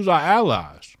to choose our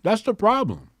allies. That's the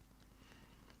problem.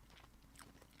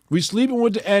 We sleeping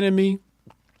with the enemy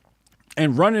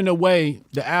and running away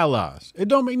the allies. It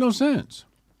don't make no sense.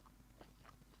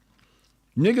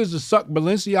 Niggas to suck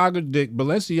Balenciaga dick,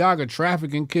 Balenciaga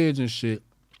trafficking kids and shit.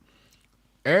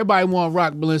 Everybody want to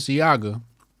rock Balenciaga,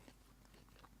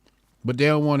 but they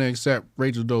don't want to accept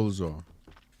Rachel Dolezal.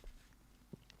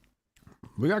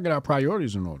 We got to get our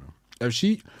priorities in order. If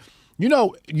she, you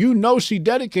know she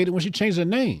dedicated when she changed her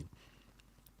name.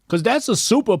 Because that's a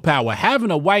superpower.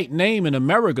 Having a white name in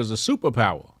America is a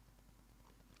superpower.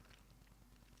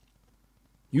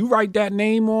 You write that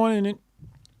name on and it,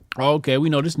 okay, we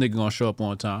know this nigga gonna show up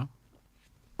on time.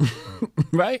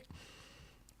 Right?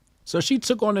 So she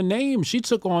took on the name. She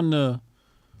took on the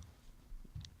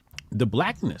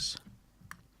blackness.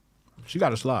 She got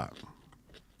to slide.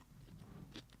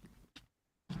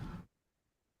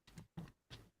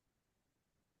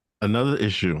 Another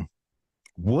issue.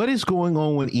 What is going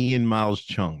on with Ian Miles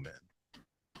Chung, man?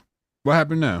 What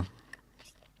happened now?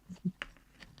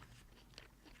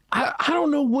 I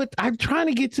don't know what. I'm trying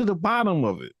to get to the bottom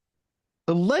of it.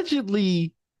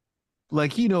 Allegedly,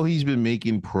 like, you know, he's been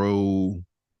making pro-Bibi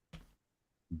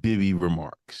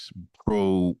remarks,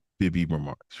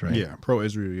 right? Yeah,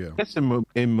 pro-Israel, yeah. That's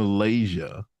in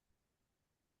Malaysia.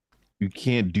 You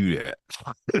can't do that.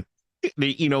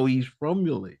 You know, he's from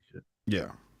Malaysia.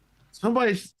 Yeah.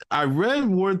 I read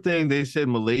one thing, they said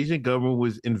Malaysian government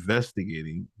was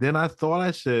investigating. Then I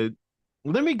said,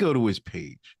 let me go to his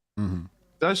page. Mm-hmm.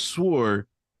 I swore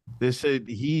they said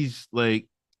he's like,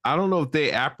 I don't know if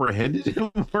they apprehended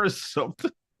him or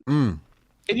something. Mm.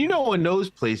 And you know, in those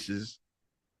places,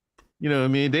 You know what I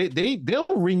mean? They'll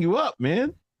ring you up,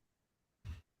 man.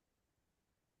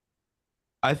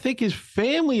 I think his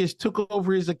family has took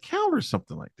over his account or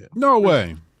something like that. No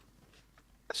way.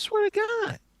 I swear to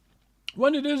God.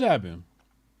 When did this happen?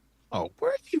 Oh,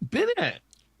 where have you been at?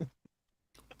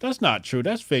 That's not true.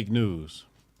 That's fake news.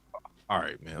 All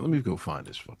right, man. Let me go find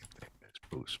this fucking thing. This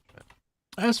post, man.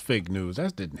 That's fake news.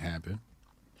 That didn't happen.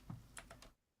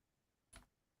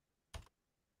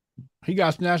 He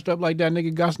got snatched up like that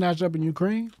nigga got snatched up in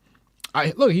Ukraine?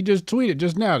 Look, he just tweeted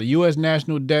just now, the U.S.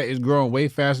 national debt is growing way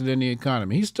faster than the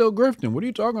economy. He's still grifting. What are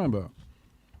you talking about?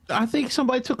 I think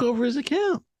somebody took over his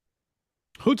account.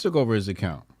 Who took over his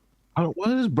account?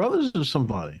 One of his brothers or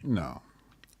somebody. No.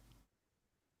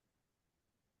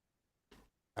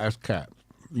 That's cap.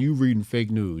 You reading fake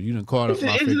news. You done caught up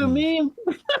my fake news. Is it a meme?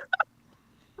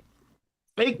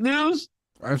 Fake news?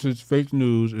 That's just fake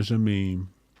news. It's a meme.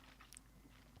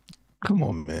 Come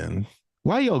on, man.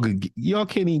 Why y'all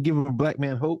can't even give a black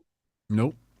man hope?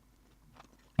 Nope.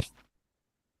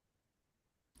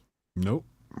 Nope.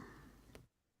 I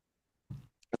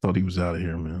thought he was out of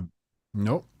here, man.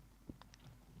 Nope.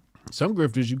 Some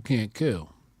grifters you can't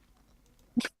kill.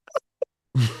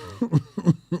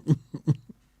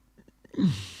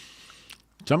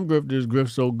 Some grifters grift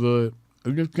so good,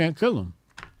 you just can't kill them.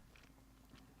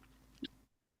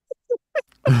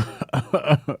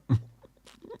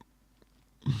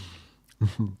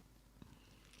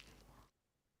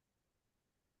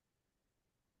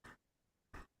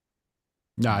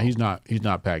 Nah, he's not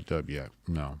packed up yet.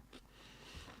 No.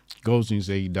 Goldstein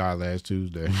said he died last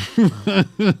Tuesday.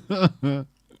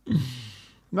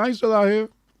 Nah, he's still out here.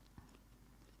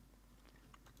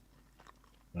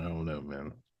 I don't know,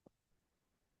 man.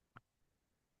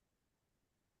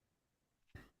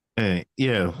 Hey,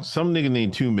 yeah, some nigga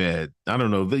named Too Mad. I don't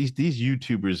know. These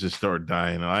YouTubers just start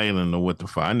dying. I don't know what the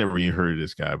fuck. I never even heard of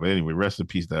this guy. But anyway, rest in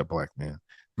peace, that black man.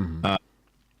 Mm-hmm. I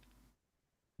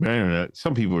don't know.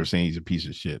 Some people are saying he's a piece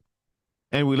of shit.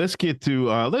 Anyway, let's get to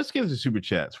super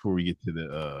chats before we get to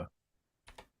the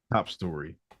top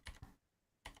story.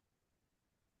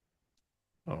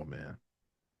 Oh man,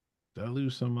 did I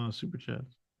lose some super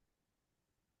chats?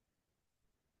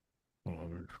 Hold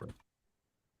on,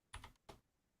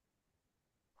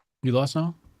 you lost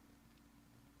some?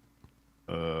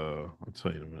 I'll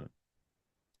tell you in a minute.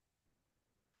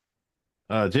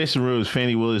 Jason Rose,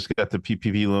 Fani Willis got the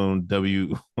PPP loan.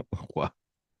 Wow.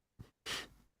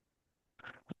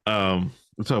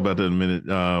 We'll talk about that in a minute.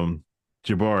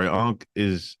 Jabari, Onk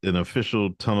is an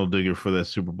official tunnel digger for that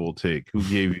Super Bowl take. Who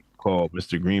gave you a call,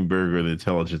 Mr. Greenberg or the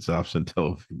intelligence ops and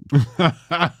television?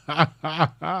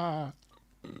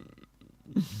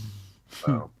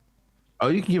 Wow. Oh,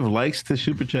 you can give likes to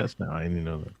super chats now. I didn't even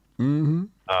know that.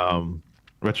 Mm-hmm.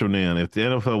 Retro Nan, if the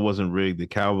NFL wasn't rigged, the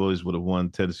Cowboys would have won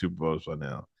 10 Super Bowls by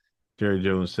now. Jerry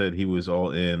Jones said he was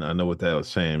all in. I know what that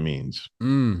saying means. I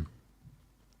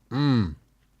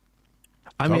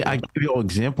mean, I give you an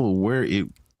example where it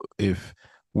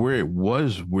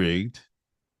was rigged,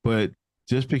 but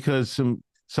just because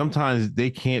sometimes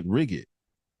they can't rig it.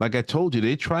 Like I told you,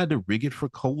 they tried to rig it for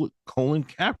Colin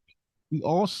Kaepernick. We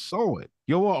all saw it.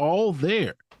 You were all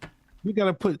there. You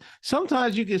got to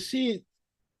sometimes you can see it.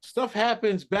 Stuff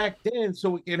happens back then,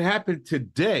 so it can happen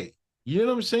today. You know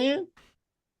what I'm saying?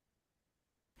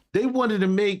 They wanted to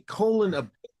make Colin a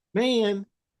man,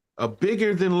 a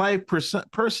bigger than life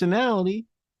personality,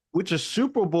 which a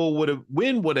Super Bowl would have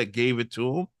gave it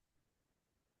to him.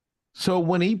 So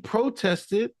when he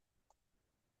protested,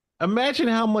 imagine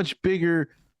how much bigger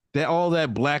that all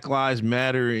that Black Lives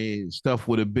Matter stuff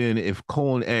would have been if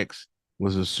Colin X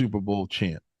was a Super Bowl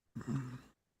champ.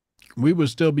 We would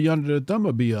still be under the thumb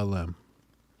of BLM.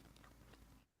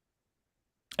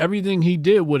 Everything he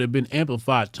did would have been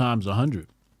amplified times 100.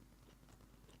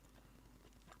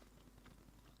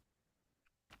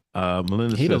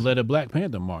 Melinda He'd have led a Black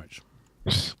Panther march.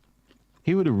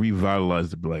 He would have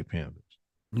revitalized the Black Panthers.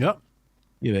 Yep.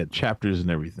 Yeah, had chapters and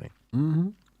everything. Mm-hmm.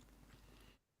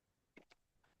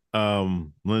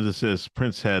 Melinda says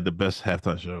Prince had the best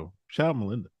halftime show. Shout out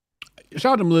Melinda.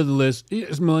 Shout out to Melinda Liz.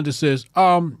 Melinda says,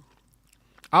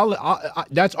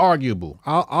 that's arguable.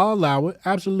 I'll allow it.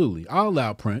 Absolutely. I'll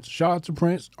allow Prince. Shout out to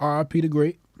Prince. R.I.P. the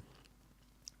Great.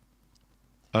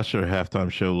 Usher halftime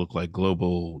show looked like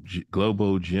Globo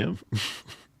Gym.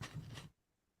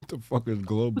 What the fuck is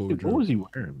Globo Gym? What was he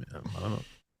wearing, man? I don't know.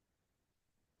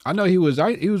 I know he was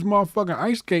motherfucking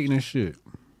ice skating and shit.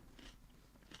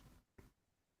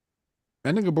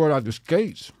 That nigga brought out the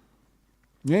skates.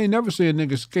 You ain't never seen a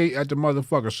nigga skate at the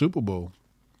motherfucking Super Bowl.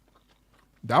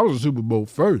 That was a Super Bowl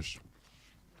first.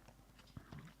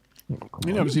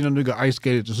 You never seen a nigga ice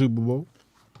skate at the Super Bowl.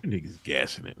 Niggas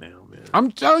gassing it now, man.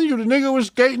 I'm telling you, the nigga was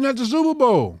skating at the Super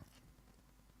Bowl.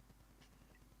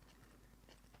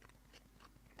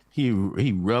 He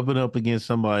rubbing up against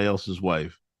somebody else's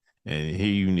wife, and here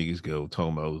you niggas go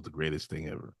talking about it was the greatest thing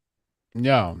ever.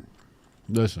 Yo,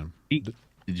 listen.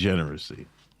 Degeneracy.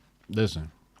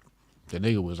 Listen. The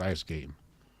nigga was ice skating.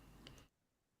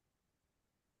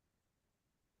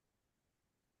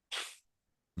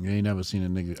 You ain't never seen a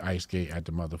nigga ice skate at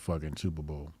the motherfucking Super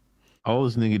Bowl. All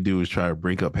this nigga do is try to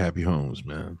break up happy homes,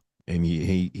 man. And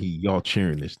he y'all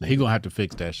cheering this nigga. He gonna have to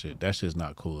fix that shit. That shit's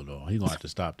not cool at all. He gonna have to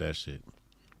stop that shit.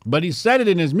 But he said it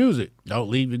in his music. Don't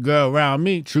leave your girl around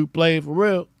me. True play for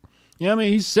real. You know what I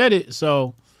mean? He said it,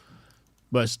 so.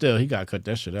 But still, he gotta cut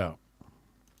that shit out.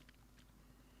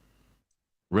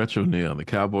 Retro Neon. The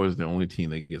Cowboys are the only team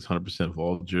that gets 100% of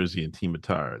all jersey and team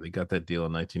attire. They got that deal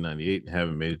in 1998 and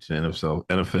haven't made it to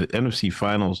the NFC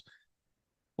Finals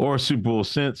or Super Bowl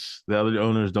since. The other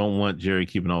owners don't want Jerry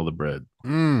keeping all the bread.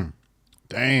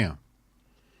 Damn.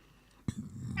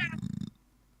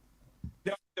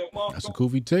 That's a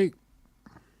goofy take.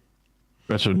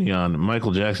 Retro Neon.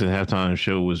 Michael Jackson halftime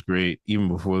show was great, even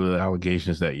before the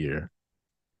allegations that year.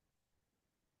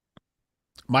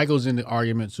 Michael's in the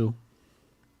argument too.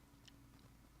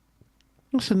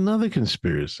 It's another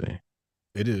conspiracy.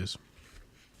 It is.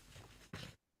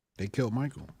 They killed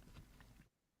Michael.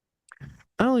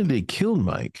 Not only did they kill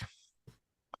Mike,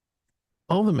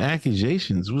 all them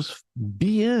accusations was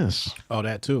BS. Oh,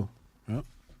 that too. Yep.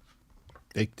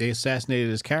 They assassinated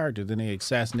his character, then they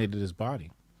assassinated his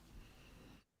body.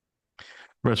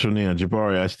 Retro Neon.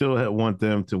 Jabari, I still want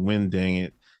them to win, dang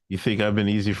it. You think I've been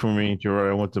easy for me?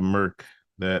 Jabari, I want to murk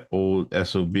that old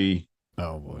SOB.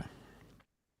 Oh, boy.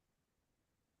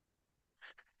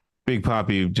 Big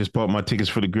Poppy just bought my tickets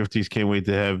for the Grifties. Can't wait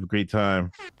to have a great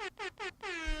time.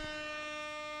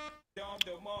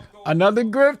 Another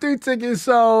Grifty ticket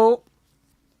sold.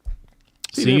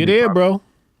 See you there, bro.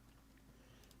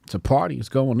 It's a party. It's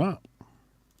going up.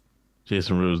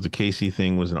 Jason Rose, the Casey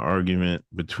thing was an argument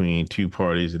between two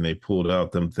parties, and they pulled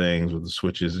out them things with the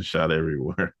switches and shot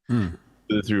everywhere.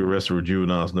 The three arrested were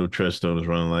juveniles. No Treadstone is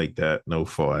running like that. No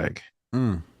flag.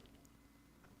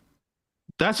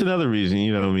 That's another reason,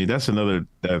 you know what I mean? That's another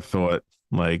that thought.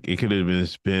 Like, it could have been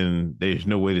spin. There's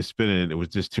no way to spin it. It was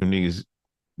just two niggas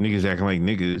acting like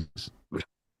niggas.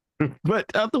 But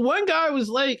the one guy was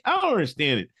like, I don't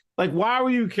understand it. Like, why were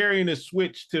you carrying a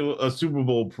switch to a Super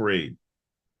Bowl parade?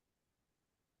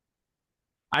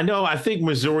 I think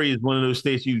Missouri is one of those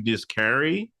states you just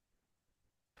carry.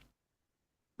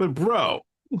 But bro,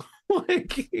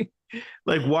 like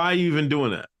why are you even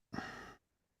doing that?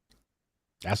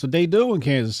 That's what they do in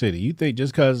Kansas City. You think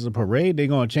just because it's a parade, they're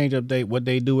going to change up what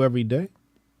they do every day?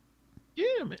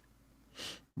 Yeah, man.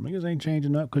 Niggas ain't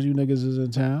changing up because you niggas is in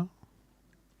town.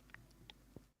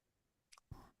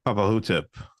 Papa Hotep.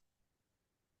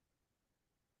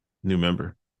 New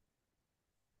member.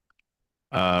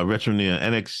 Retro Neon.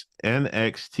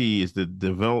 NXT is the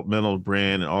developmental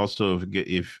brand. And also,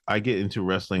 if I get into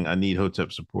wrestling, I need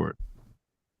Hotep support.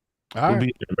 All right. Be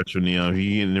there, Retro Neon, if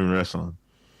you get into wrestling.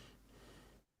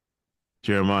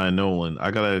 Jeremiah Nolan.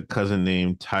 I got a cousin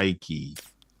named Taiki.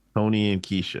 Tony and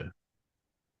Keisha.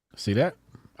 See that?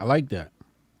 I like that.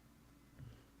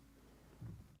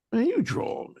 Man, you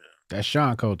draw, man. That's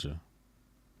Sean culture.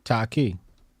 Taiki.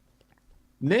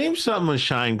 Name something of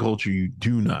Shine culture you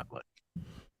do not like.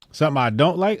 Something I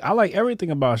don't like? I like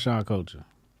everything about Sean culture.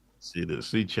 See this.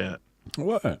 See chat.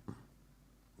 What?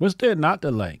 What's there not to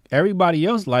like? Everybody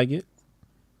else like it.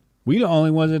 We the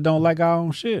only ones that don't like our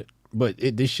own shit. But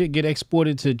this shit get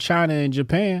exported to China and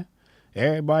Japan.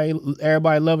 Everybody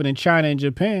love it in China and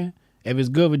Japan. If it's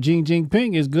good for Xi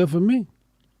Jinping, it's good for me.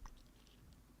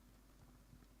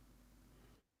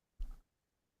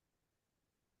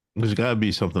 There's got to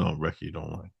be something on record you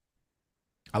don't like.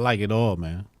 I like it all,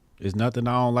 man. There's nothing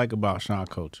I don't like about Sean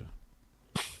culture.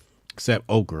 Except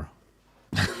okra.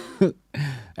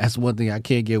 That's one thing I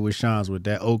can't get with Sean's with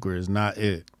that okra is not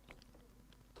it.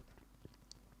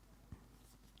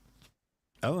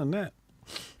 Other than that,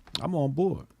 I'm on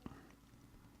board.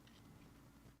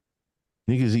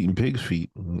 Niggas eating pig's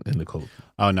feet in the culture.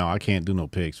 Oh no, I can't do no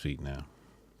pig's feet now.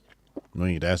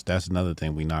 That's another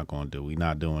thing we not gonna do. We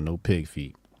not doing no pig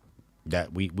feet.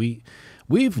 That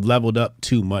we've leveled up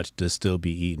too much to still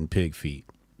be eating pig feet.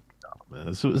 Oh, man,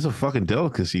 it's a fucking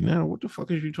delicacy now. What the fuck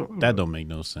is you talking about? That don't make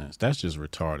no sense. That's just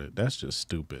retarded. That's just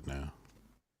stupid now.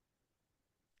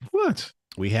 What?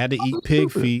 We had to eat pig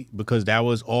feet because that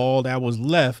was all that was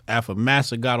left after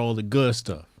Massa got all the good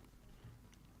stuff.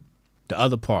 The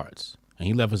other parts. And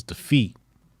he left us the feet.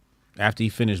 After he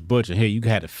finished butchering, here, you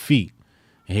had the feet.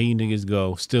 And here you niggas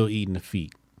go, still eating the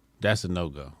feet. That's a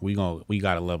no-go. We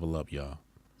gotta level up, y'all.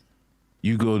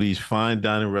 You go to these fine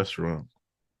dining restaurants.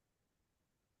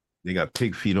 They got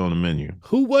pig feet on the menu.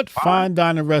 What fine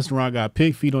dining restaurant got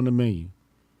pig feet on the menu?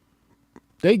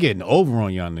 They getting over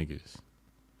on y'all niggas.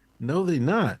 No, they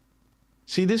not.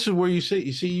 See, this is where you say.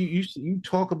 You see, you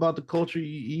talk about the culture.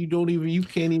 You don't even. You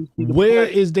can't even. Where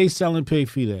is they selling pig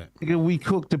feet at? We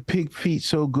cook the pig feet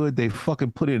so good they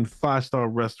fucking put it in 5-star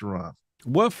restaurants.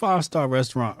 What 5-star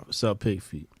restaurant sell pig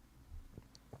feet?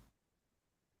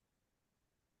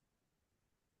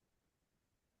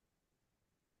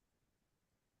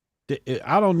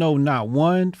 I don't know not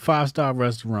one 5-star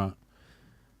restaurant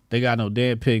they got no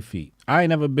damn pig feet. I ain't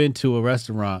never been to a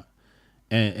restaurant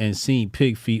and seen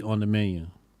pig feet on the menu.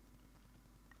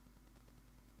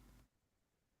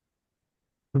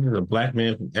 This is a black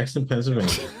man from Exton,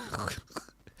 Pennsylvania.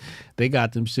 They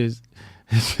got them shits.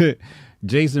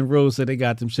 Jason Rose said they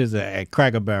got them shits at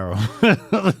Cracker Barrel.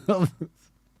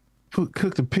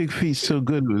 Cooked the pig feet so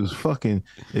good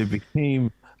it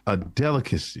became a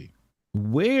delicacy.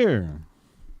 Where?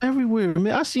 Everywhere,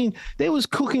 man. They was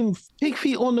cooking pig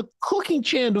feet on the cooking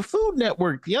channel, the Food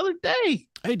Network, the other day.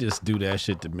 They just do that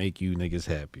shit to make you niggas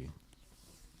happy.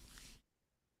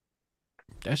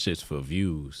 That shit's for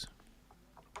views.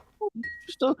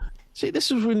 See, this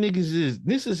is where niggas is.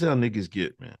 This is how niggas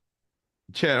get, man.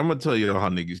 Chad, I'm gonna tell you how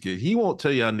niggas get. He won't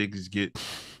tell you how niggas get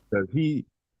because he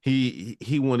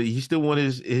still want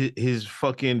his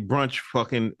fucking brunch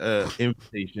fucking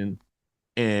invitation,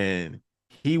 and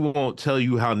he won't tell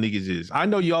you how niggas is. I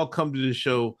know y'all come to the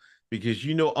show because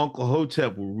you know Uncle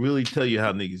Hotep will really tell you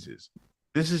how niggas is.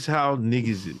 This is how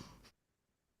niggas is.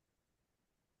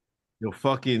 You'll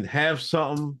fucking have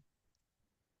something,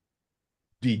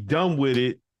 be done with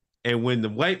it, and when the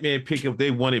white man pick up,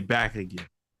 they want it back again.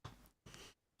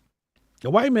 The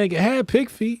white man can have pig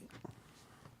feet.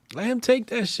 Let him take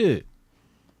that shit.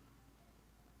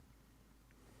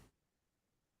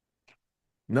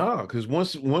 No, because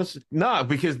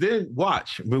because then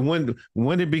watch. But when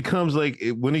it becomes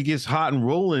when it gets hot and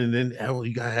rolling, then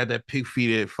you gotta have that pig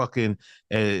feet at fucking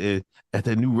at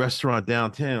the new restaurant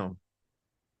downtown.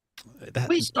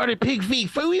 We started pig feet.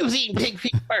 We was eating pig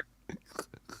feet first.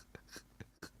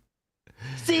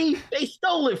 See, they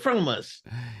stole it from us.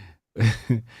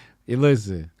 Hey,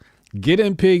 listen, get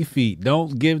them pig feet.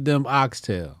 Don't give them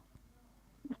oxtail.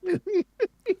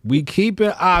 We keep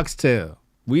it oxtail.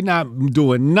 We not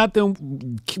doing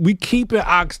nothing. We keep it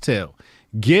oxtail.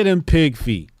 Get them pig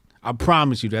feet. I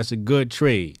promise you, that's a good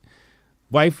trade.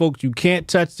 White folks, you can't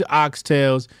touch the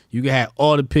oxtails. You can have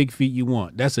all the pig feet you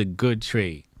want. That's a good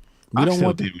trade. We don't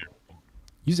want the,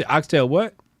 you said oxtail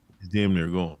what? It's damn near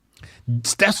gone.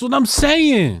 That's what I'm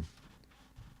saying.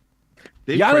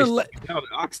 Y'all done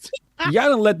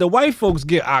let the white folks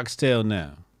get oxtail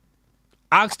now.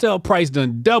 Oxtail price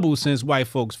done doubled since white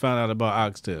folks found out about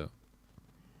oxtail.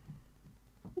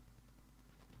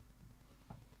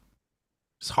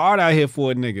 It's hard out here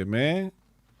for a nigga, man.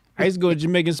 I used to go to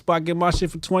Jamaican spot, get my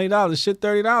shit for $20. Shit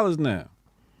 $30 now.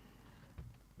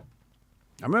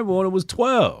 I remember when it was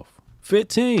 $12,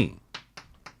 $15.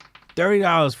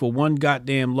 $30 for one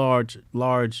goddamn large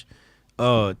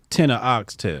tin of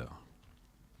oxtail.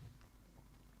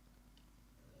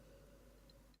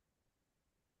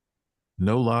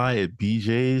 No lie, at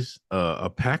BJ's, a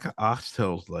pack of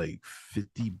oxtails like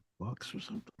 $50 or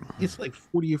something. It's like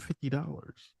 $40 or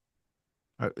 $50.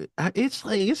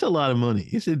 It's a lot of money.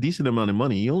 It's a decent amount of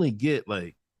money. You only get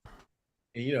you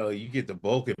get the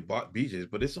bulk at BJ's,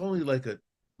 but it's only about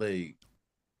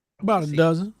a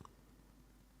dozen.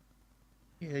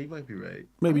 Yeah, you might be right.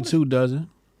 Maybe 2 dozen.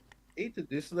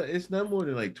 It's not more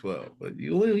than like 12, but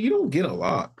you don't get a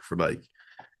lot for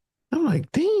I'm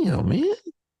like, damn, man.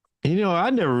 And, I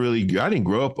didn't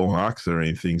grow up on oxtail or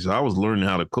anything, so I was learning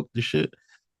how to cook the shit.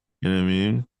 You know what I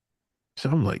mean? So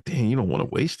I'm like, dang, you don't want to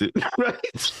waste it,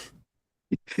 right?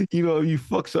 You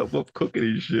fuck something up cooking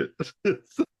and shit.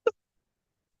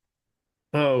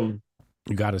 You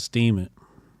gotta steam it.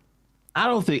 I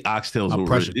don't think oxtails will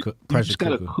pressure you just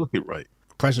gotta cook it right.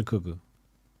 Pressure cooker.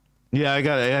 Yeah, I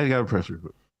got a pressure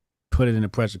cooker. Put it in the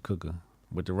pressure cooker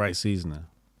with the right seasoning.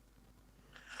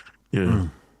 Yeah.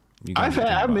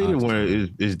 I've made it where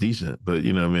it's decent, but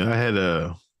I had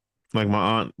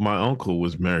my uncle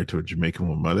was married to a Jamaican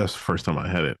woman. That's the first time I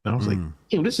had it. And I was like,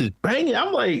 yo, this is banging.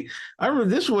 I'm like, I remember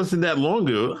this wasn't that long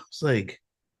ago. I was like,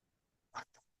 what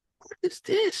is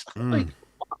this? I'm like,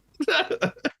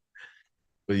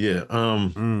 but yeah,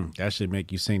 that should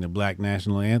make you sing the Black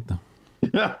National Anthem.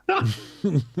 I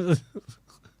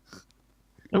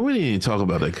really didn't talk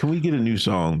about that. Can we get a new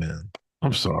song, man?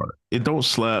 I'm sorry. It don't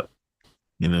slap.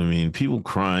 You know what I mean? People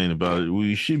crying about it.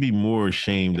 We should be more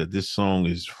ashamed that this song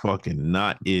is fucking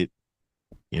not it.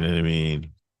 You know what I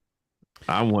mean?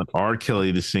 I want R.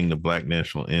 Kelly to sing the Black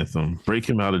National Anthem. Break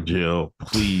him out of jail,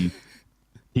 please.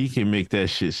 He can make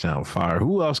that shit sound fire.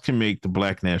 Who else can make the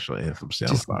Black National Anthem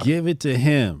sound Just fire? give it to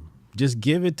him. Just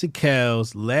give it to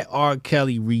Kels. Let R.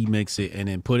 Kelly remix it and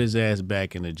then put his ass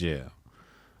back in the jail.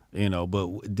 You know,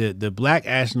 but the Black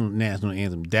National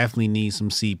Anthem definitely needs some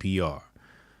CPR.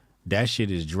 That shit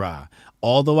is dry.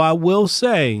 Although I will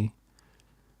say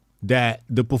that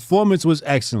the performance was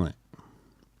excellent.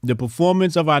 The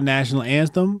performance of our national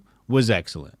anthem was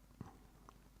excellent.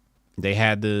 They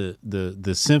had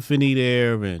the symphony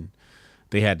there, and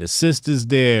they had the sisters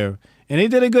there, and they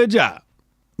did a good job.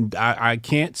 I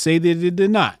can't say that they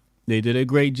did not. They did a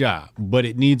great job, but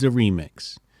it needs a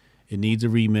remix. It needs a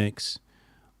remix.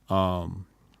 But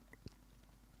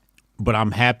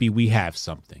I'm happy we have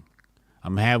something.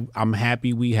 I'm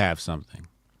happy we have something.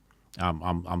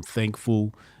 I'm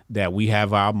thankful that we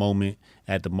have our moment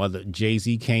at the mother.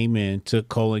 Jay-Z came in, took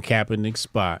Colin Kaepernick's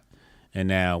spot, and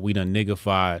now we done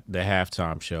niggified the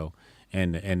halftime show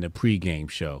and the pregame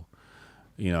show.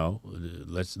 You know,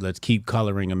 let's keep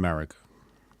coloring America.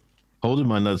 Holding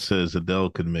My Nuts says Adele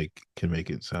can make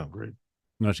it sound great.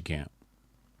 No, she can't.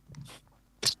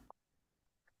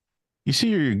 You see,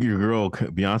 your girl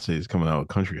Beyonce is coming out with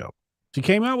a country album. She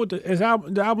came out with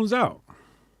the album's out.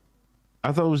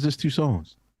 I thought it was just 2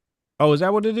 songs. Oh, is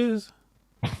that what it is?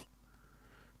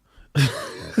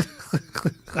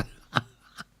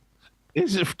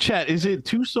 Is it chat? Is it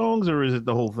 2 songs or is it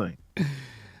the whole thing?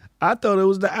 I thought it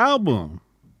was the album.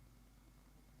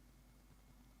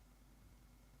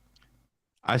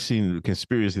 I seen the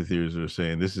conspiracy theories are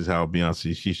saying this is how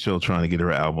Beyonce, she's still trying to get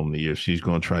her album of the year. She's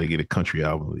going to try to get a country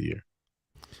album of the year.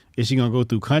 Is she going to go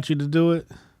through country to do it?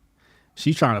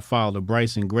 She's trying to follow the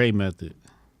Bryson Gray method.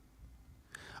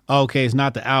 Okay, it's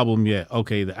not the album yet.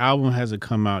 Okay, the album hasn't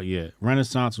come out yet.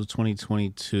 Renaissance was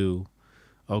 2022.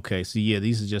 Okay, so yeah,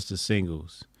 these are just the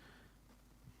singles.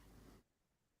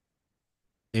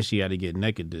 And she had to get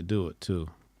naked to do it too.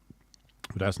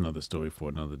 But that's another story for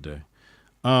another day.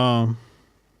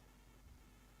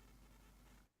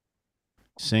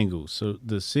 Singles. So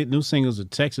the new singles are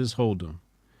Texas Hold'em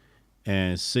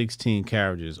and 16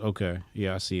 Carriages. Okay,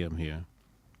 yeah, I see them here.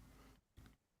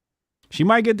 She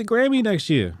might get the Grammy next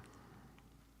year.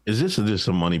 Is this just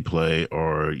a money play,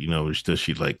 or does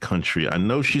she like country? I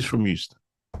know she's from Houston.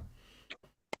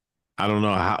 I don't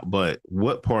know how, but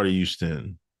what part of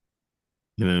Houston?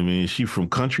 You know what I mean? Is she from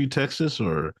country Texas,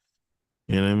 or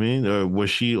you know what I mean? Or was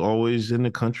she always in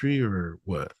the country, or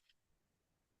what?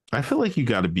 I feel like you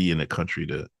got to be in the country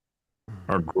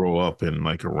or grow up in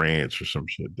like a ranch or some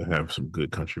shit to have some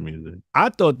good country music. I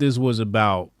thought this was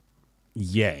about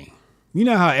Ye. You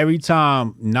know how every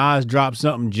time Nas dropped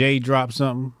something, Jay dropped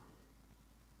something?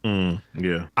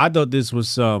 Yeah. I thought this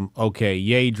was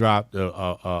Ye dropped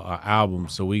a album,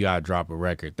 so we got to drop a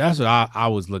record. That's what I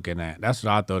was looking at. That's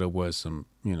what I thought it was, some,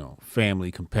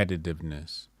 family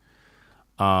competitiveness.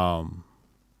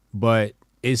 But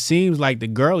it seems like the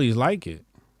girlies like it.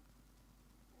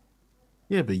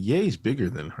 Yeah, but Ye's bigger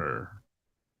than her.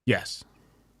 Yes.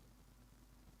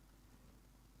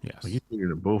 Yes. He's bigger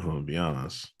than both of them, to be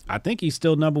honest. I think he's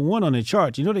still number 1 on the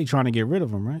charts. You know they trying to get rid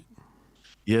of him, right?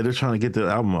 Yeah, they're trying to get the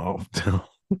album off.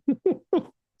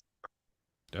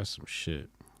 That's some shit.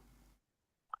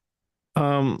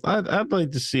 I'd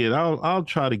like to see it. I'll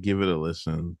try to give it a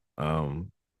listen.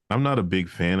 I'm not a big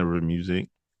fan of her music,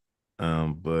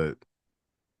 but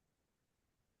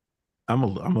I'm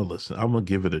a listen. I'm gonna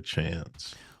give it a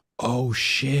chance. Oh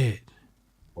shit!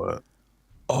 What?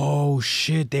 Oh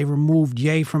shit! They removed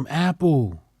Ye from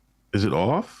Apple. Is it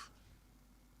off?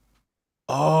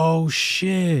 Oh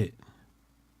shit!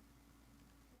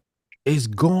 It's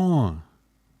gone.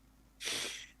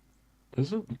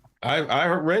 Is it? I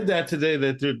read that today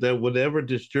that whatever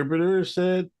distributor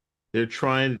said they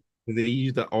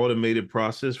use the automated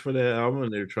process for that album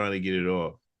and they're trying to get it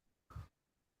off.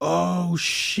 Oh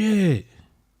shit.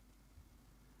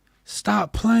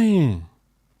 Stop playing.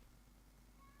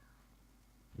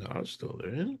 No, it's still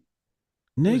there.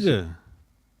 Nigga.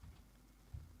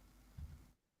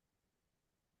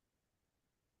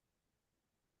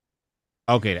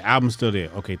 Okay, the album's still there.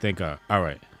 Okay, thank God. All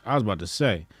right. I was about to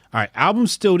say. All right,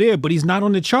 album's still there, but he's not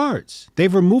on the charts.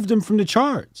 They've removed him from the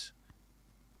charts.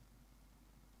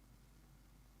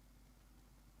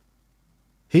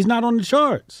 He's not on the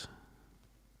charts.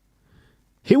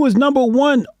 He was number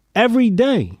 1 every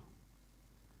day.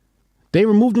 They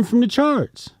removed him from the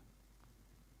charts.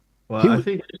 Well, I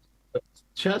think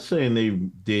Chat saying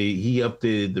he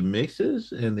updated the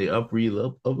mixes and they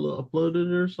uploaded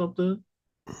it or something.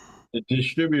 The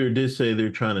distributor did say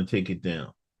they're trying to take it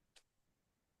down.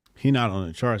 He not on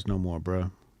the charts no more,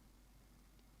 bro.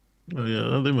 Oh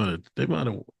yeah, they might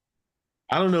have.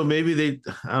 I don't know. Maybe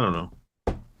I don't know.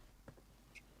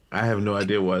 I have no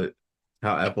idea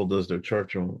how Apple does their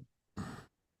chart on.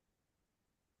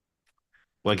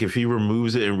 Like if he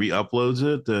removes it and re-uploads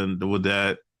it, then would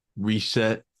that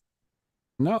reset?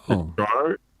 No.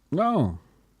 Chart? No.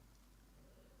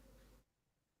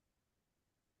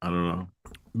 I don't know.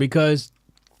 Because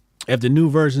if the new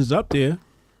version's up there,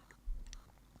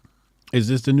 is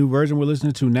this the new version we're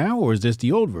listening to now, or is this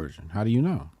the old version? How do you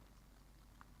know?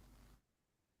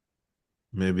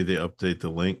 Maybe they update the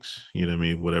links. You know what I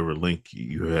mean? Whatever link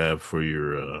you have for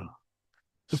your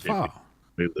the file.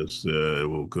 Maybe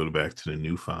we'll go back to the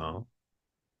new file.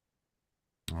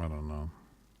 I don't know.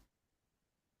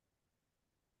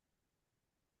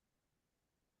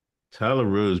 Tyler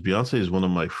Rose, Beyonce is one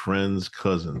of my friend's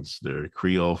cousins. They're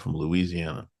Creole from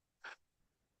Louisiana.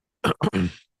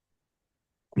 Didn't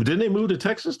they move to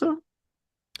Texas though?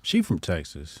 She from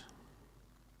Texas.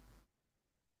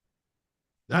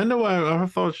 I know. I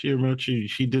thought she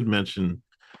did mention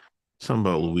something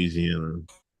about Louisiana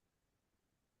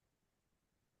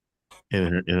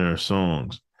in her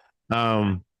songs.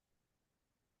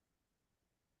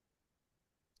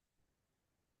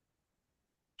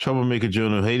 Troublemaker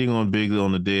Jonah hating on Big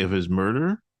on the day of his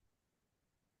murder.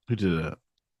 Who did that?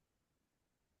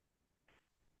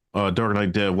 Dark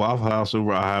Knight Dead, Waffle House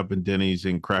over IHOP and Denny's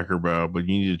and Cracker Barrel, but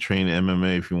you need to train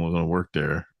MMA if you want to work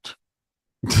there.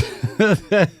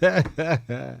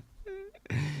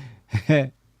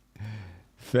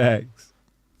 Facts.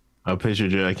 Picture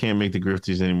J, I can't make the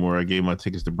Grifties anymore. I gave my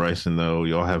tickets to Bryson though.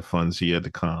 Y'all have fun. See you at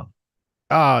the con.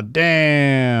 Oh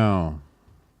damn.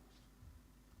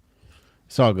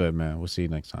 It's all good, man. We'll see you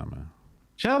next time, man.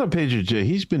 Shout out to Pedro J.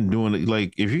 He's been doing it.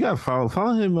 Like, if you got follow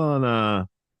him on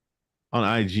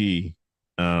IG.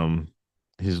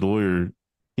 His lawyer,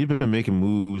 he's been making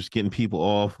moves, getting people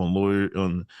off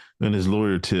on his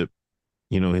lawyer tip.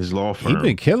 You know, his law firm. He's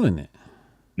been killing it.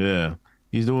 Yeah,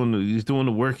 he's doing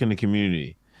the work in the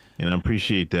community, and I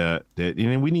appreciate that.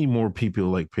 And we need more people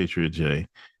like Patriot J.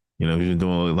 You know, he's been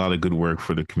doing a lot of good work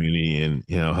for the community, and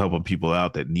you know, helping people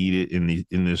out that need it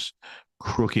in this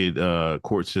crooked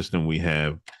court system we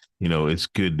have. You know, it's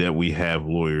good that we have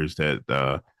lawyers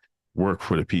that work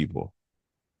for the people.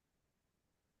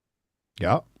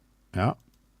 Yep.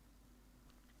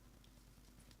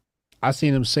 I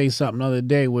seen him say something the other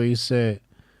day where he said,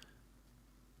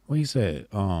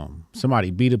 somebody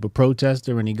beat up a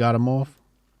protester and he got him off.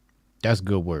 That's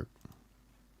good work.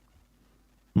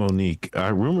 Monique,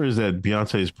 rumor is that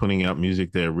Beyonce is putting out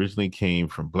music that originally came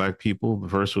from Black people. The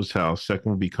first was house, second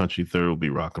will be country, third will be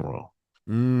rock and roll.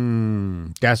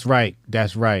 That's right.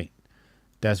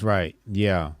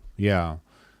 Yeah.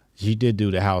 She did do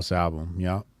the house album.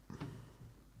 Yeah.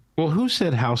 Well, who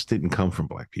said house didn't come from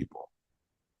Black people?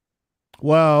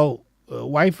 Well,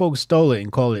 white folks stole it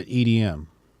and called it EDM.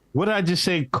 What did I just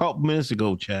say a couple minutes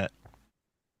ago, chat?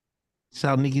 That's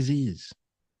how niggas is.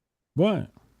 What?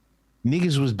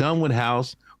 Niggas was done with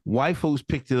house. White folks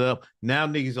picked it up. Now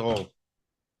niggas all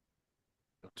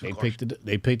they picked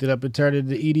it up and turned it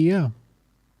into EDM.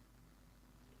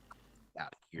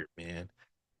 Out of here, man.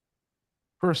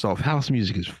 First off, house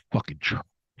music is fucking trash.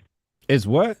 It's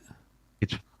what?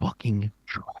 It's fucking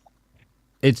trash.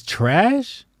 It's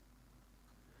trash?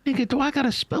 Nigga, do I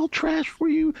gotta spell trash for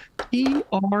you?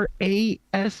 TRASH.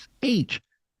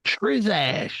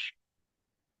 Trizash.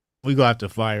 We gonna have to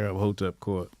fire up Hotep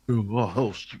Court.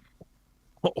 No.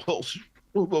 You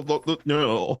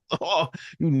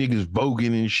niggas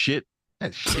voguing and shit.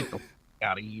 That shit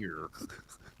out of here.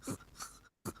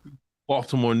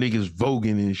 Baltimore niggas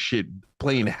voguing and shit,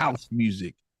 playing house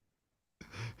music.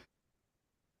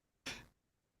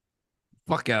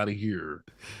 Fuck out of here.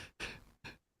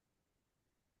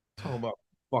 Talking about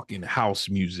fucking house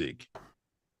music.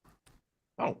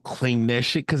 I don't claim that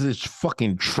shit because it's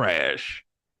fucking trash.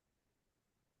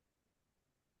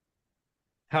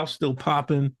 House still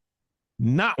popping.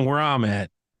 Not where I'm at.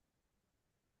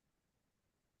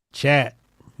 Chat.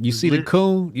 You see the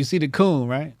coon? You see the coon,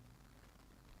 right?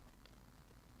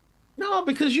 No,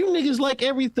 because you niggas like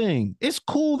everything. It's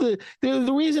cool that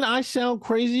the reason I sound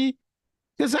crazy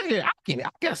because I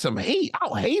got some hate.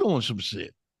 I'll hate on some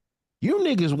shit. You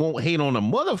niggas won't hate on a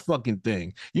motherfucking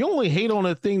thing. You only hate on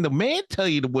a thing the man tell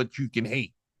you what you can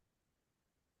hate.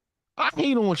 I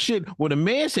hate on shit where the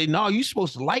man say, "No, you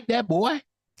supposed to like that, boy."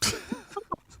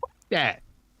 That.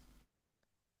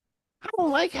 I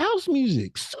don't like house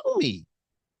music. Sue me.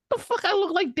 The fuck I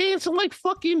look like dancing like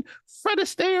fucking Fred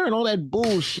Astaire and all that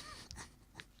bullshit.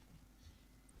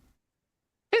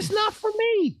 It's not for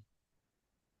me.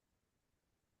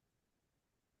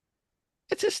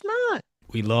 It's just not.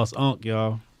 We lost Unc,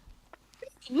 y'all.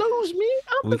 Lose me.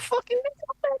 I'm the fucking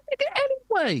nigga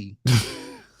anyway.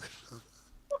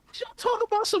 Y'all talk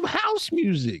about some house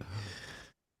music.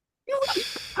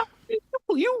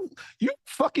 You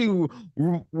fucking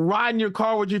riding your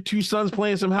car with your two sons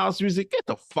playing some house music. Get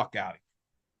the fuck out of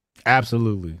here.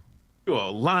 Absolutely. You're a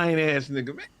lying ass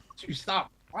nigga, man. You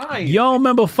stop lying. You don't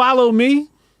remember Follow Me?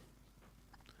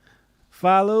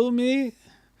 Follow me.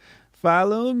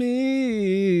 Follow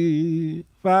me.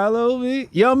 Follow me.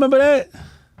 You don't remember that?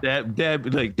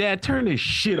 Dad, turn this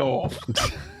shit off.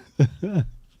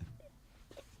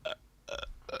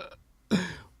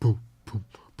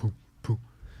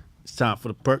 It's time for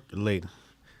the percolator.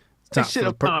 It's time for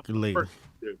the percolator.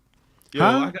 Yo,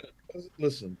 I got a cousin.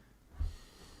 Listen,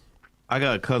 I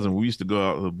got a cousin. We used to go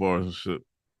out to the bars and shit.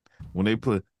 When they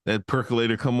put that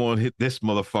percolator come on, hit this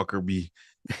motherfucker be.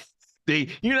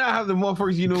 You know how the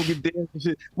motherfuckers, get dance and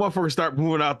shit. Motherfuckers start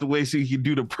moving out the way so you can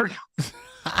do the percolator.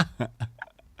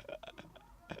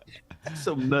 That's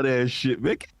some nut ass shit,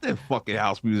 man. Get that fucking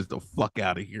house music the fuck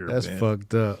out of here. That's man.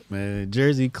 Fucked up, man.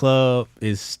 Jersey Club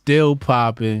is still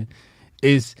popping.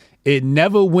 It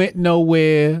never went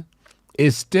nowhere.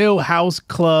 It's still house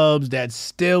clubs that's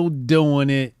still doing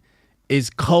it. It's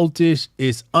cultish.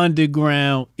 It's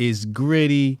underground. It's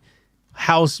gritty.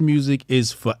 House music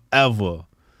is forever.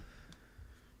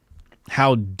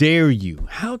 How dare you?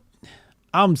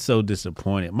 I'm so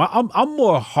disappointed. I'm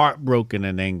more heartbroken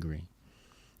than angry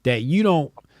that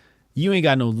you ain't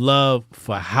got no love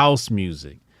for house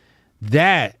music.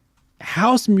 That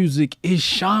house music is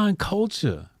Sean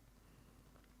culture.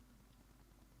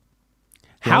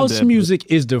 House music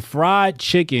is the fried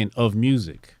chicken of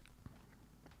music.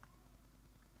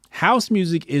 House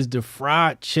music is the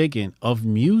fried chicken of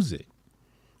music.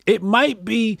 It might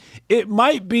be, no,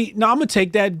 I'm gonna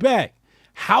take that back.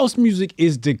 House music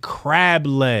is the crab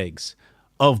legs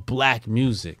of black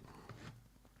music.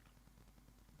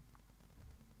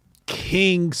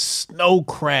 King snow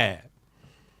crab.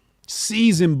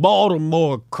 Seasoned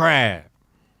Baltimore crab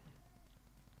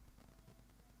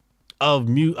of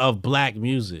black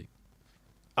music.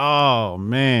 Oh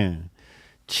man.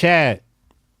 Chat.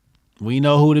 We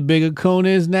know who the bigger coon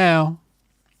is now.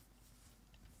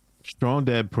 Strong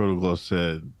Dad Protocol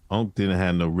said Unc didn't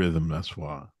have no rhythm, that's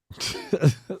why.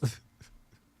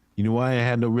 You know why I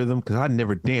had no rhythm? Because I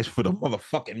never danced for the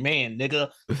motherfucking man,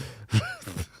 nigga.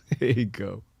 Here you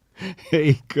go. Here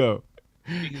you go.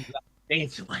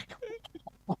 Dancing like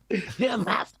yeah,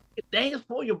 I can dance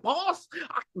for your boss.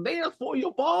 I can dance for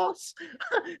your boss.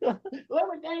 Let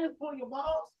me dance for your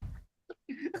boss.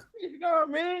 You know what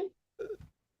I mean?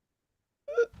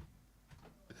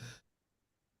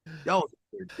 Yo,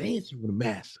 you're dancing with the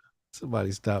master.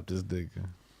 Somebody stop this nigga.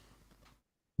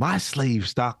 My slave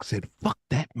stock said, fuck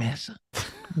that master. I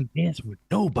ain't dancing with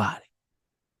nobody.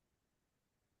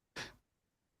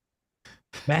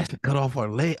 Master cut off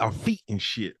our feet and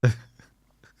shit.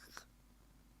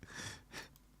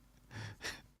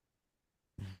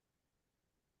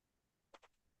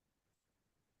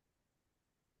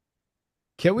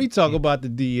 Can we talk about the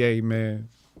DA, man?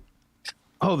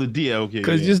 Oh, the DA, okay.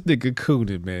 Because this nigga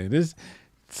cooted, man. This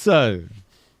son,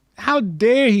 how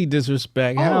dare he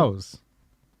disrespect House?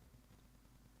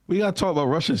 We gotta talk about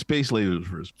Russian space lasers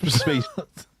first. Space.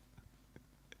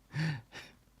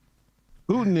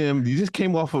 Putin him. He just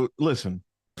came off of. Listen,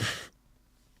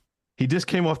 he just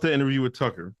came off the interview with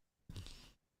Tucker.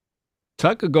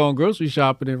 Tucker going grocery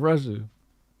shopping in Russia.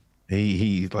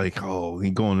 He like, oh,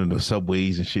 he going into the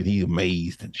subways and shit. He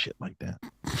amazed and shit like that.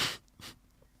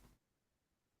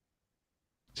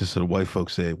 Just so the white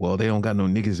folks said, well, they don't got no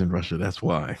niggas in Russia. That's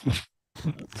why.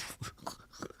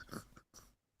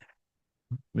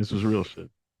 This was real shit.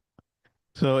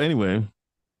 So anyway,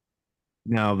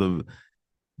 now the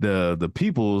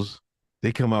peoples,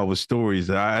 they come out with stories.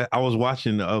 I was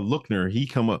watching Lookner. He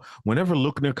come up whenever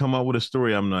Lookner come out with a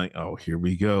story. I'm like, oh, here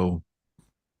we go.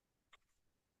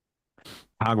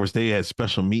 Congress, they had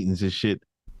special meetings and shit.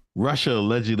 Russia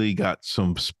allegedly got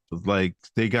some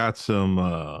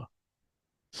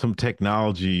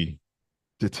technology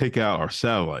to take out our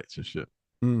satellites and shit.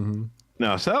 Mm-hmm.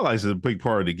 Now, satellites is a big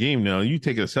part of the game. Now, you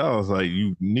take a satellite, like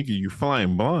you're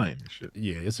flying blind and shit.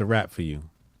 Yeah, it's a wrap for you.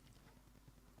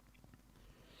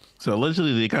 So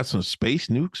allegedly, they got some space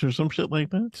nukes or some shit like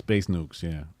that. Space nukes,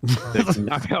 yeah. They can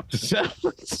knock out the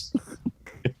satellites.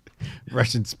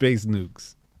 Russian space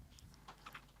nukes.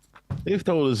 They've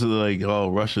told us like, oh,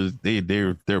 Russia,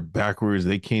 they're backwards.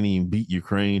 They can't even beat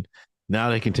Ukraine. Now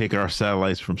they can take our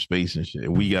satellites from space and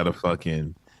shit. We gotta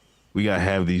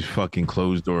have these fucking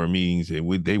closed door meetings,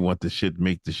 and they want the shit,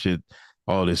 make the shit,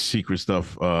 all this secret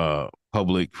stuff,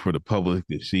 public for the public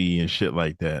to see and shit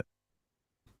like that.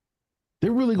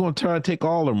 They're really gonna try to take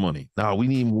all our money. No, we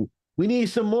need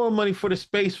some more money for the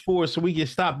Space Force so we can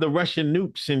stop the Russian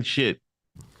nukes and shit.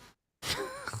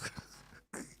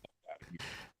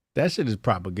 That shit is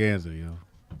propaganda, yo.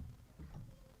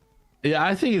 Yeah,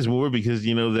 I think it's more because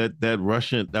that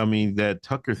Russian, that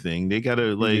Tucker thing. They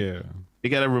gotta they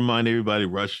gotta remind everybody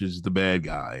Russia's the bad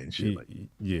guy and shit.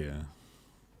 Yeah,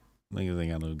 niggas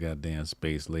ain't got no goddamn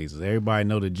space lasers. Everybody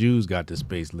know the Jews got the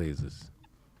space lasers.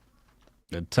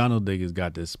 The tunnel diggers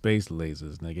got the space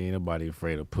lasers. Nigga, ain't nobody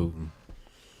afraid of Putin.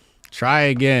 Try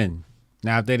again.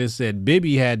 Now, if they just said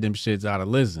Bibi had them shits, I'd have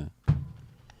listened.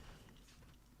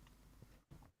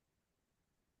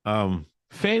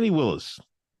 Fani Willis.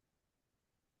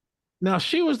 Now,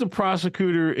 she was the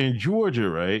prosecutor in Georgia,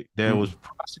 right? That was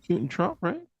prosecuting Trump,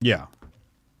 right? Yeah.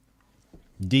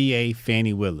 DA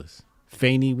Fani Willis.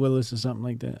 Fani Willis or something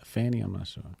like that. Fani, I'm not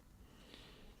sure.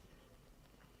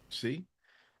 See?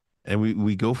 And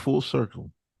we go full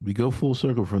circle. We go full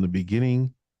circle from the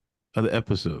beginning of the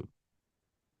episode.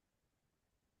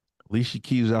 Alicia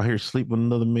Keys out here sleeping with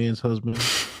another man's husband.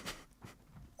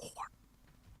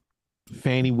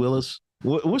 Fani Willis.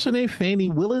 What's her name? Fani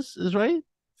Willis is right?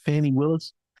 Fani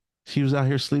Willis. She was out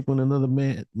here sleeping with another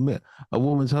a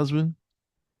woman's husband.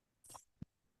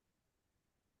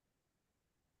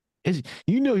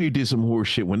 You did some horse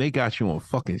shit when they got you on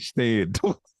fucking stand.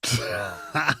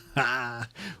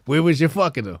 Where was you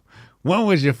fucking her? When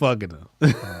was you fucking her?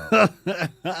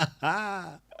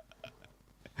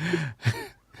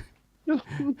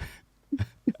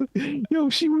 Yo,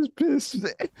 she was pissed.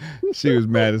 She was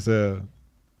mad as hell.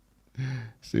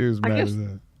 She was mad as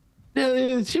hell.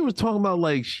 Yeah, she was talking about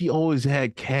like she always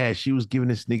had cash. She was giving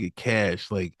this nigga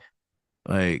cash, like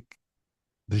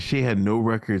she had no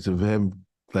records of him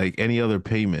like any other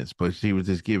payments, but she was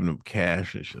just giving him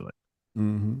cash and shit. Like,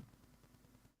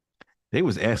 they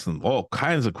was asking all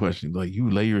kinds of questions. Like, you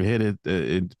lay your head at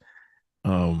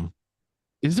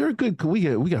is there a good? We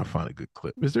gotta find a good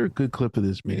clip. Is there a good clip of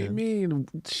this, man? What do you mean,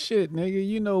 shit,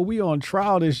 nigga? We on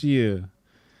trial this year.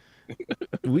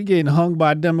 We getting hung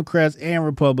by Democrats and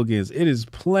Republicans. It is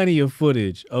plenty of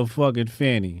footage of fucking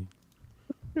Fani.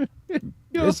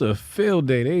 It's a field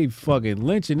day. They fucking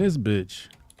lynching this bitch.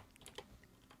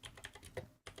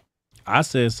 I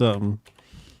said something.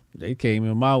 They came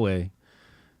in my way.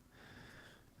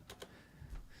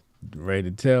 Ready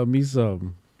to tell me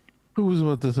something. Who was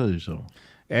about to tell you something?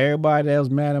 Everybody that was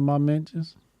mad at my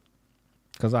mentions.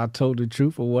 Because I told the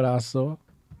truth of what I saw.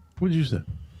 What'd you say?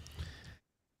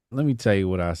 Let me tell you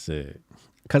what I said.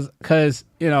 Cause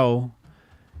Nerd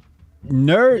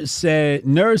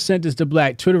sent us the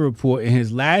Black Twitter report, and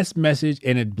his last message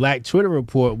in a Black Twitter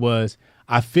report was,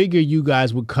 I figured you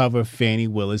guys would cover Fani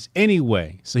Willis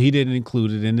anyway. So he didn't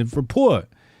include it in the report.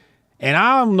 And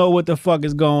I don't know what the fuck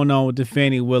is going on with the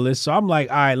Fani Willis. So I'm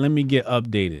like, all right, let me get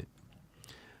updated.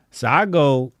 So I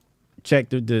go check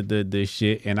the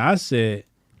shit, and I said,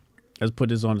 let's put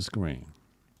this on the screen.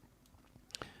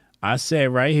 I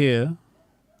said right here,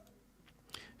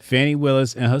 Fani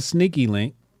Willis and her sneaky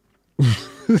link.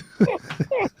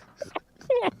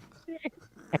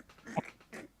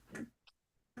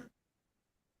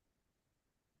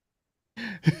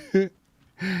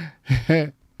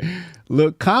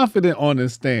 Look confident on the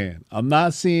stand. I'm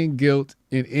not seeing guilt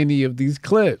in any of these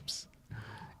clips.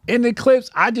 In the clips,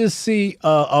 I just see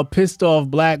a pissed off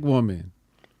black woman.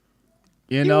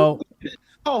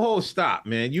 Oh, stop,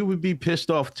 man. You would be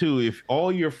pissed off too if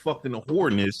all your fucking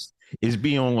whoreness is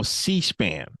being on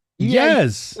C-SPAN.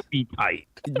 Yes. Be tight.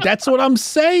 That's what I'm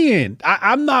saying.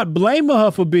 I'm not blaming her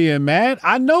for being mad.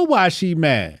 I know why she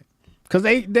mad. Because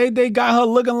they got her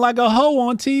looking like a hoe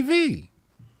on TV.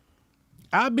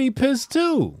 I'd be pissed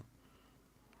too.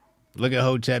 Look at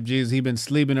Hotep Jesus. He been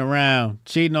sleeping around,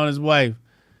 cheating on his wife.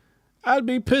 I'd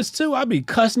be pissed too. I'd be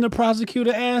cussing the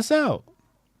prosecutor ass out.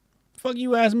 Fuck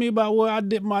you ask me about where I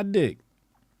dipped my dick.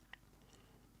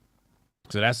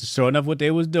 So that's sure enough what they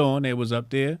was doing. They was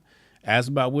up there, asked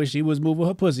about where she was moving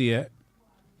her pussy at.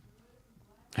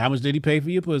 How much did he pay for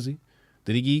your pussy?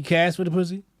 Did he give you cash for the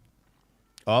pussy?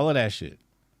 All of that shit.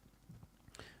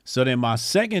 So then my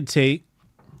second take,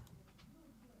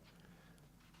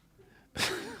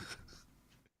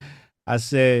 I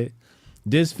said,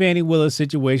 this Fani Willis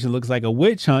situation looks like a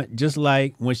witch hunt, just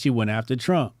like when she went after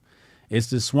Trump. It's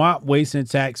the swamp wasting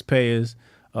taxpayers'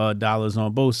 dollars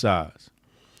on both sides.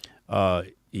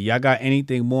 y'all got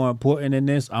anything more important than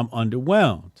this? I'm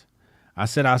underwhelmed. I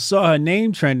said I saw her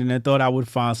name trending and thought I would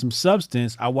find some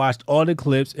substance. I watched all the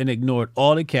clips and ignored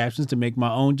all the captions to make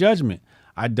my own judgment.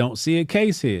 I don't see a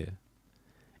case here.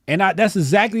 And that's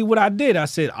exactly what I did. I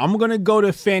said, I'm going to go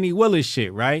to Fani Willis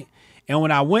shit, right? And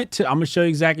when I went to, I'm going to show you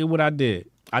exactly what I did.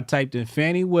 I typed in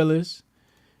Fani Willis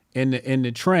in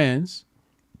the trends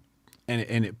and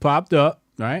it popped up,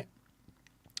 right?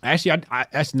 Actually,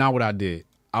 that's not what I did.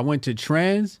 I went to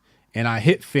trends and I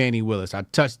hit Fani Willis. I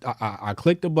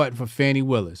clicked the button for Fani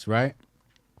Willis, right?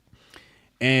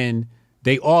 And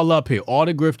they all up here. All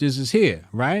the grifters is here,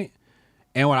 right?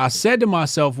 And what I said to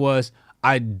myself was,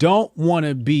 I don't want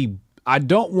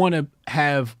to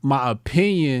have my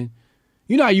opinion.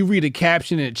 You know how you read a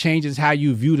caption and it changes how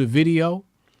you view the video?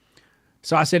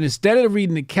 So I said, instead of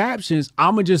reading the captions,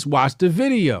 I'm going to just watch the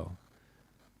video.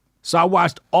 So I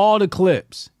watched all the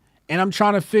clips and I'm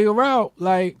trying to figure out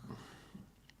like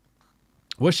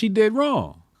what she did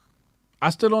wrong.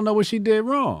 I still don't know what she did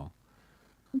wrong.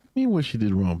 What do you mean what she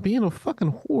did wrong? Being a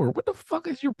fucking whore. What the fuck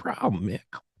is your problem, man?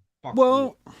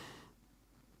 Well,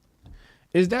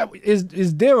 is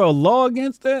there a law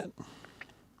against that?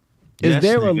 Is Yes,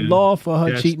 there a nigga. law for her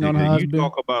Yes, cheating on her nigga. husband? You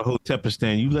talk about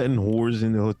Hotepistan. You letting whores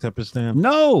into Hotepistan?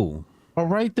 No. All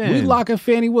right then. We locking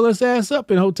Fani Willis ass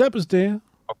up in Hotepistan.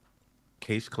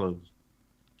 Case closed.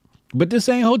 But this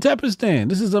ain't Hotepistan.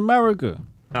 This is America.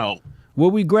 No. Where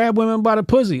we grab women by the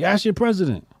pussy. Ask your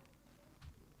president.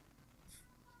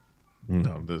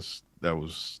 No, that's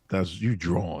you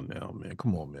drawing now, man.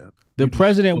 Come on, man. The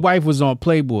president wife was on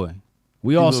Playboy.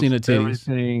 We all seen the titties.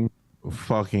 Everything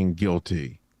fucking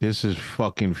guilty. This is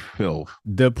fucking filth.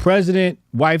 The president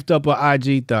wifed up a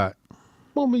IG thought.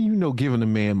 Woman, you know, giving a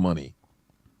man money.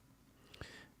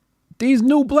 These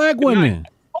new black women.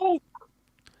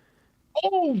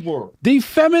 Over. The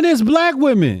feminist black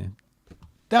women.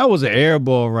 That was an air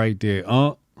ball right there,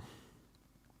 Wrap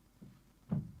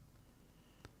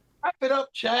it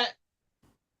up, chat.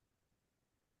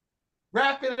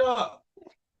 Wrap it up.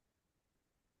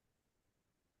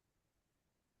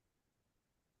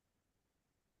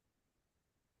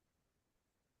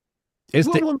 It's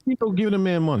What women people giving a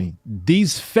man money?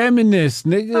 these feminists,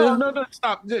 nigga. No,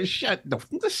 stop. Just shut the.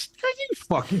 You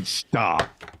fucking stop.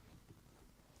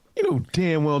 You know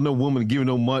damn well no woman giving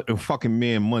a fucking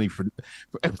man money for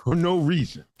no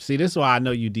reason. See, this is why I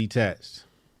know you detached.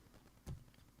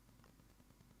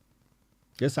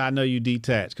 This how I know you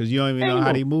detached, because you don't even know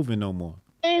how they moving no more.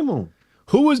 Amo.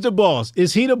 Who is the boss?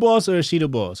 Is he the boss or is she the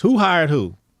boss? Who hired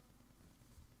who?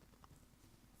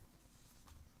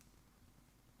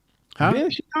 Huh?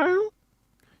 Didn't she hire him?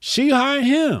 She hired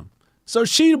him. So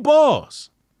she the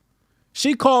boss.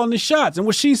 She calling the shots. And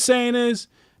what she's saying is,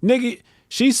 nigga,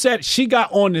 she said she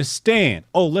got on the stand.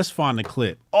 Oh, let's find the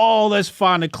clip.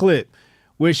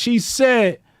 Where she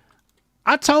said,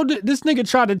 I told this nigga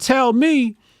tried to tell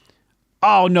me,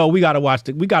 oh no, we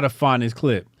gotta find this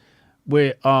clip.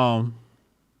 Where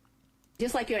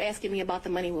Just like you're asking me about the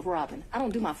money with Robin. I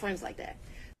don't do my friends like that.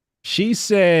 she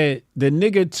said the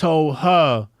nigga told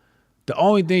her the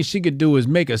only thing she could do is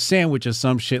make a sandwich or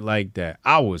some shit like that.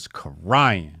 I was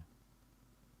crying.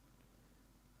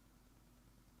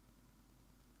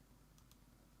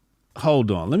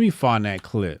 Hold on, let me find that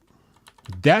clip.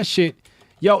 That shit,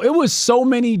 yo, it was so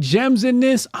many gems in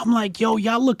this. I'm like, yo,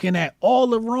 y'all looking at all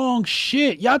the wrong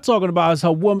shit. Y'all talking about is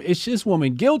her woman, is this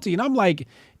woman guilty? And I'm like,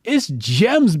 it's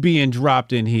gems being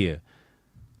dropped in here.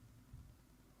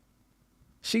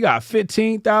 She got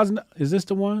 15,000. Is this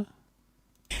the one?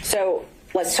 So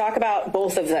let's talk about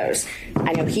both of those.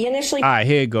 I know he initially. All right,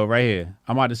 here you go, right here.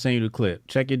 I'm about to send you the clip.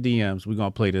 Check your DMs. We're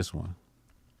going to play this one.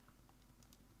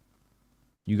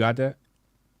 You got that?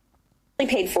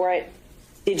 Paid for it.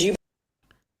 Did you?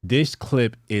 This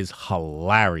clip is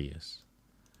hilarious.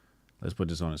 Let's put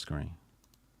this on the screen.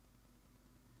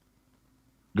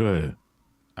 Go ahead.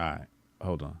 All right,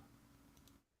 hold on.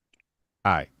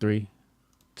 All right, 3,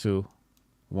 2,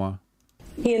 1.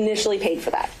 He initially paid for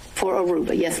that. For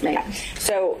Aruba, yes, ma'am.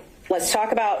 So let's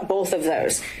talk about both of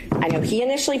those. I know he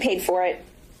initially paid for it.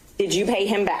 Did you pay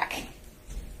him back?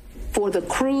 For the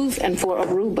cruise and for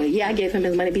Aruba, yeah, I gave him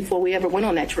his money before we ever went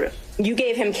on that trip. You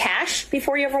gave him cash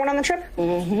before you ever went on the trip?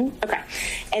 Mm-hmm. Okay.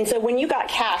 And so when you got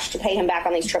cash to pay him back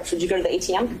on these trips, would you go to the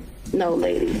ATM? No,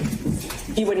 lady.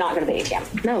 You would not go to the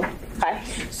ATM? No. Okay.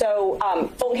 So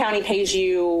Fulton County pays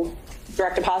you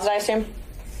direct deposit, I assume?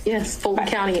 Yes, Fulton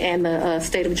County and the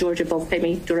state of Georgia both pay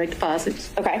me direct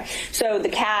deposits. Okay. So the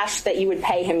cash that you would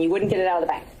pay him, you wouldn't get it out of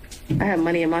the bank? I have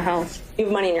money in my house. You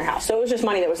have money in your house. So it was just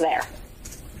money that was there?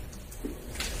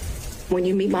 When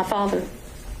you meet my father,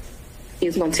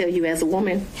 he's going to tell you as a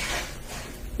woman,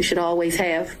 You should always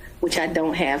have, which I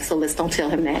don't have, so let's don't tell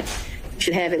him that. You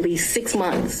should have at least 6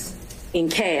 months in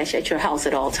cash at your house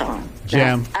at all times.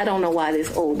 Jam. I don't know why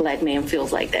this old black man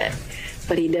feels like that,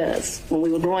 but he does. When we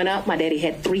were growing up, my daddy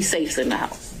had 3 safes in the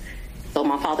house. So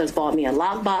my father's bought me a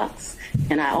lockbox,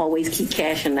 and I always keep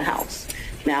cash in the house.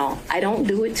 Now, I don't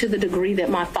do it to the degree that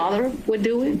my father would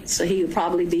do it, so he would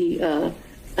probably be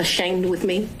ashamed with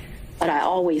me, but I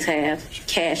always have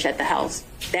cash at the house.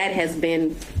 That has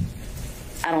been,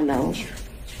 I don't know,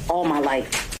 all my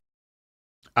life.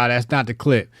 Oh, that's not the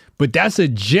clip, but that's a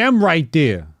gem right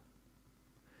there.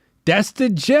 That's the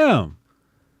gem.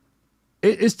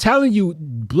 It's telling you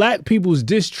black people's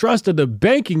distrust of the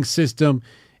banking system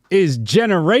is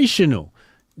generational.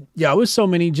 Yo, there's so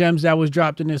many gems that was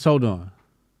dropped in this. Hold on.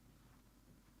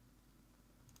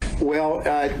 Well,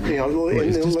 you know,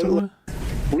 Is this the one?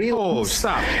 Oh,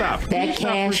 stop. That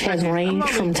cash has ranged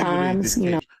from times, you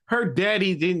know. Her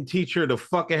daddy didn't teach her to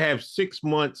fucking have 6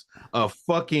 months of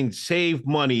fucking save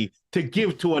money to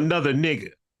give to another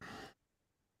nigga.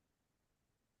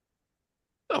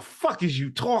 The fuck is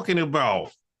you talking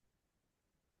about?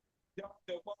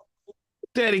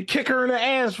 Daddy kick her in the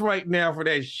ass right now for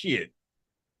that shit.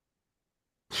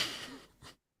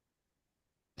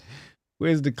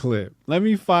 Where's the clip? Let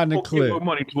me find the Don't clip. give her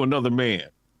money to another man.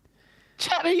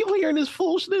 Chad, are you hearing this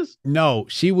foolishness? No,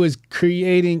 she was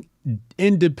creating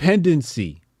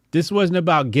independency. This wasn't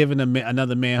about giving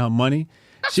another man her money.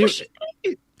 She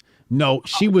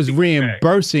was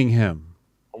reimbursing him.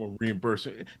 I'm gonna reimburse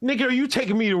it. Nigga, are you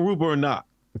taking me to Aruba or not?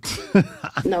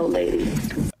 No, lady.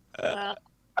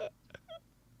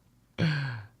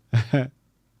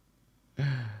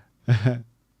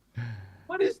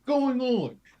 What is going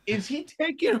on? Is he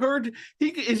taking her?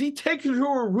 Is he taking her to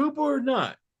Aruba or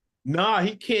not? Nah,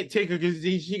 he can't take her because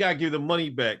she gotta give the money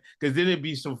back. Because then it'd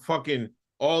be some fucking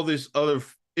all this other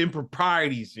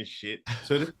improprieties and shit.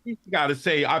 So he gotta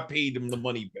say I paid him the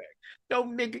money back. No,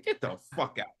 nigga, get the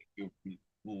fuck out of here with this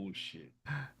bullshit.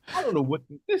 I don't know what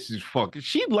this is. Fucking,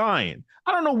 she lying.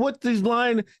 I don't know what this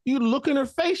lying. You look in her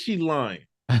face, she lying.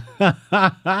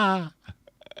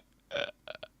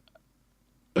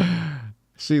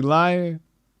 She lying.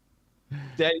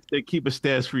 Daddy said, keep a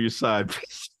stash for your side.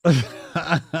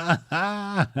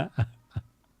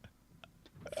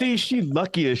 See, she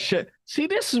lucky as shit. See,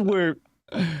 this is where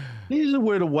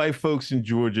the white folks in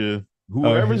Georgia,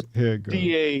 whoever's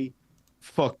DA,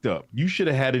 fucked up. You should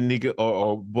have had a nigga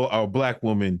or a black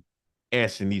woman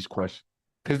asking these questions,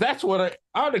 because that's what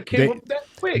I would have came up that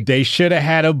quick. They should have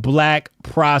had a black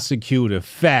prosecutor.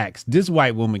 Facts. This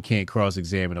white woman can't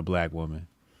cross-examine a black woman.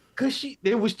 Because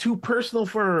it was too personal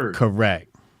for her. Correct.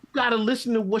 You gotta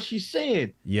listen to what she's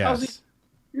saying. Yes.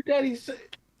 Your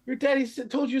daddy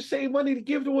told you to save money to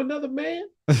give to another man.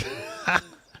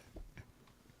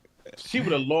 She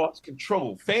would have lost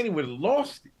control. Fani would have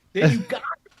lost it. Then you got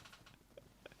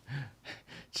it.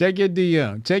 Check your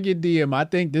DM. Check your DM. I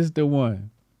think this is the one.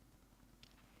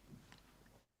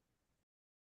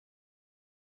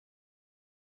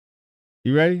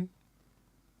 You ready?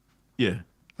 Yeah.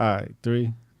 All right.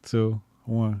 3, 2,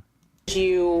 1. Did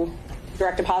you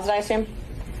direct deposit, I assume?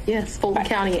 Yes, Fulton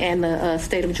County and the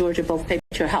state of Georgia both pay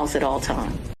at your house at all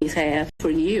times. These have for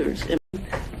years.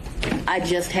 I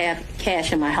just have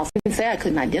cash in my house. I didn't say I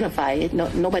couldn't identify it. No,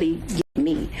 nobody gave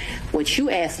me. What you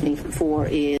asked me for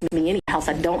is any house.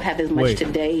 I don't have as much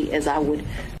today as I would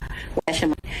cash in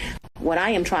my. What I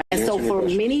am trying, and so for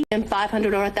many, $500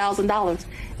 or $1,000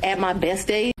 at my best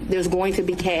day, there's going to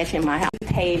be cash in my house.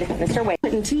 Paid Mr. Wade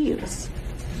In 2 years.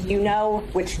 You know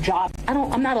which job?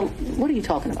 What are you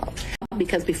talking about?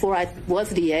 Because before I was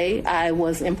DA, I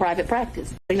was in private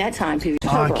practice. During that time period.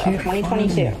 October of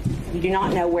 2022. You do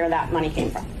not know where that money came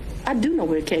from. I do know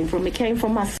where it came from. It came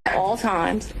from my at all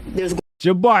times. There's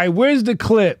Jabari, where's the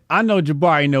clip? I know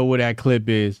Jabari know where that clip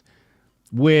is.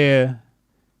 Where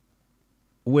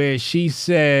she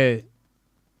said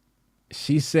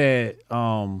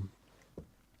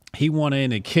he wanted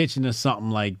in the kitchen or something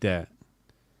like that.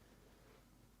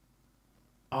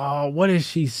 Oh, what did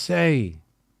she say?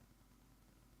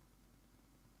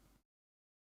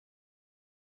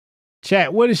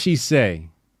 Chat, what did she say?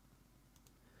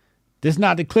 This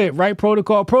not the clip, right?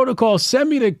 Protocol, send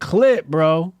me the clip,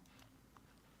 bro.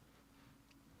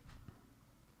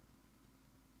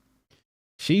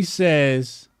 She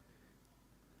says,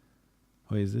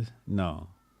 what is this? No.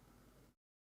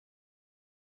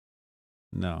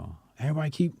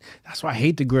 That's why I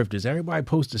hate the grifters. Everybody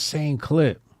posts the same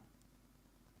clip.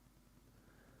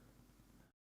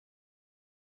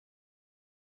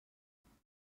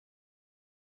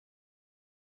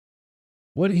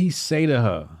 What did he say to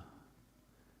her?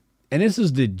 And this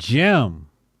is the gem.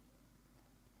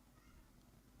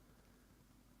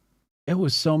 It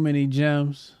was so many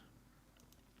gems.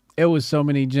 It was so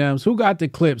many gems. Who got the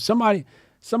clip? Somebody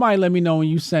let me know when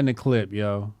you send the clip,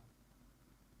 yo.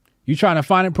 You trying to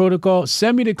find a protocol?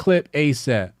 Send me the clip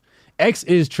ASAP. X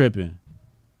is tripping.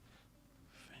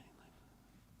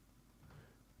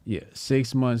 Yeah,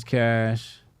 6 months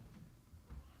cash.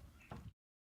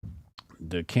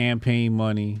 The campaign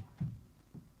money.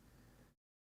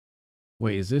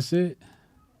 Wait, is this it?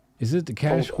 Is it the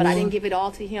cash? But I didn't give it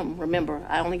all to him. Remember,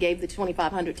 I only gave the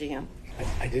 $2,500 to him.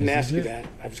 I didn't ask you that.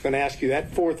 I was going to ask you that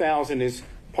 $4,000 is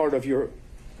part of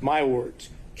my words,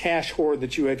 cash hoard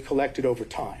that you had collected over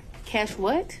time. Cash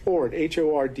what? Hoard,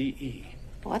 H-O-R-D-E.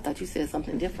 Oh, I thought you said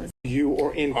something different. You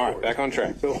or in All right, back on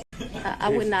track. So, I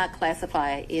would not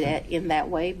classify it in that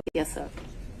way, but yes, sir.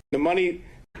 the money.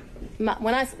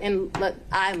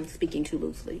 I'm speaking too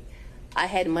loosely. I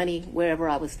had money wherever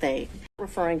I was staying.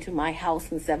 Referring to my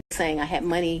house instead of saying I had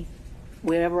money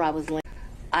wherever I was living.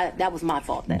 That was my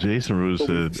fault. Jason Rose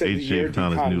said HJ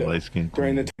found his new light skin.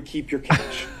 During the time, keep your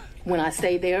cash. When I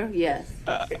stayed there, yes.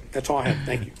 Okay, that's all I have.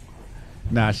 Thank you.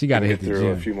 Nah, she got to hit the gym.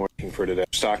 A few more for today.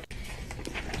 Stock.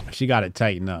 She got to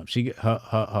tighten up. She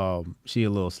a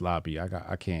little sloppy.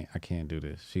 I can't do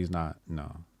this. She's not. No.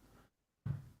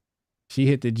 She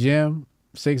hit the gym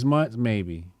 6 months,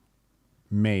 maybe,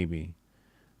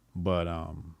 but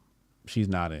she's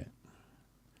not it.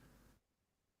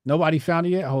 Nobody found it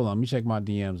yet. Hold on, let me check my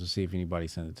DMs to see if anybody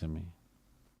sent it to me.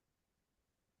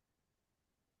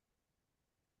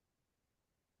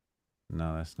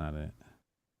 No, that's not it.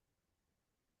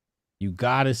 You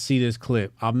gotta see this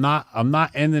clip. I'm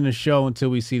not ending the show until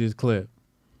we see this clip.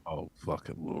 Oh,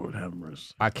 fucking Lord have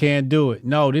mercy. I can't do it.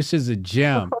 No, this is a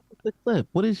gem. The clip.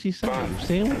 What did she say?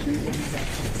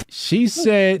 Sandwiches? She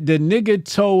said the nigga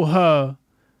told her,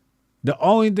 the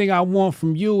only thing I want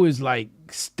from you is like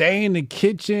stay in the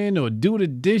kitchen or do the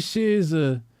dishes.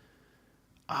 Or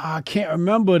I can't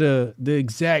remember the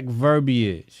exact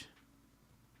verbiage.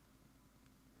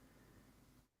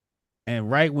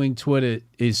 And right-wing Twitter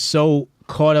is so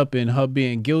caught up in her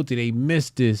being guilty, they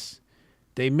missed this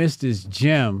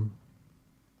gem.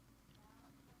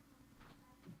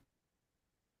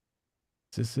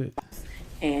 Is this it?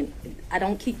 And I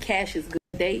don't keep cash as good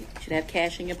date. You should have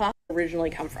cash in your pocket. Originally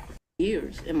come from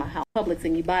years in my house. Publix,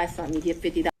 and you buy something, you get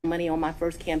 $50 money on my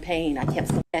first campaign. I kept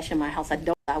some cash in my house.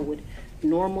 I would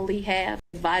normally have.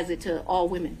 Advise it to all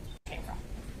women.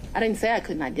 I didn't say I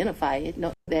couldn't identify it.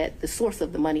 No, that the source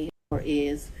of the money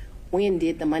is when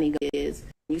did the money go is.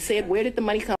 You said where did the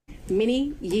money come?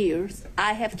 Many years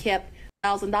I have kept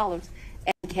 $1,000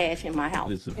 as cash in my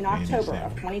house. In October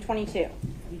of 2022.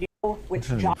 Which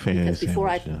job? Because before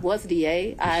I was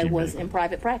DA, I was in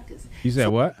private practice. You said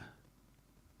what?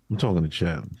 I'm talking to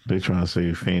chat. They trying to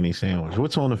say Fanny sandwich.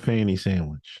 What's on the Fanny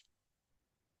sandwich?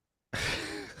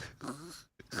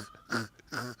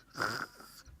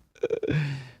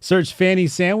 Search Fanny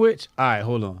sandwich. All right,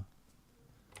 hold on.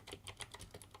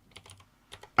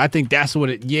 I think that's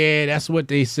what that's what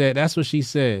they said. That's what she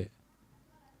said.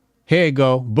 Here you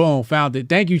go. Boom. Found it.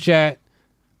 Thank you, chat.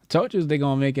 I told you they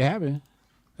gonna make it happen.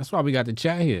 That's why we got the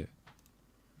chat here.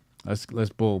 Let's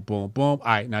boom. All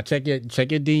right, now check your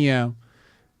DM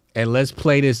and let's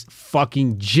play this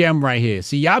fucking gem right here.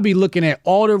 See, y'all be looking at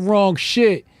all the wrong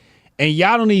shit and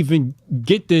y'all don't even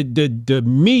get the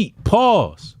meat.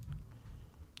 Pause.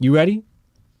 You ready?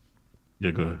 Yeah,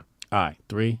 go ahead. All right,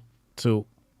 3, 2,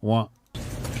 1.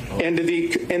 And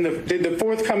did the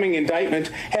forthcoming indictment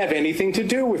have anything to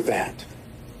do with that?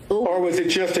 Or was it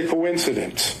just a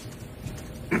coincidence?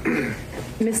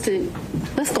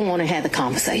 Let's go on and have the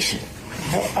conversation.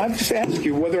 I'm just asking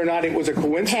you whether or not it was a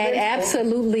coincidence. Had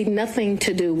absolutely nothing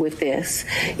to do with this.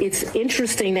 It's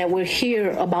interesting that we're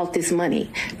here about this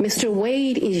money. Mr.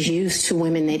 Wade is used to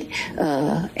women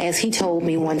that, as he told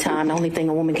me one time, the only thing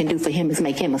a woman can do for him is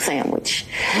make him a sandwich.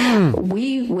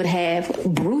 We would have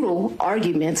brutal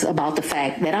arguments about the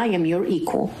fact that I am your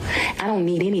equal. I don't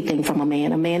need anything from a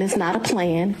man. A man is not a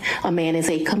plan. A man is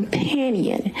a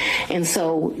companion. And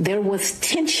so there was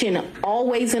tension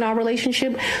always in our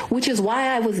relationship, which is why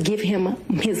I would give him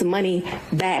his money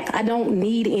back. I don't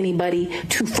need anybody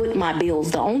to foot my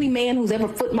bills. The only man who's ever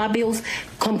foot my bills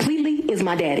completely is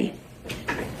my daddy.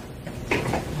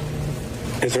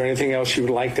 Is there anything else you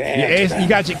would like to add? To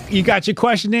that? You got your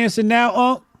question answered now,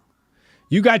 Unc?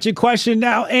 You got your question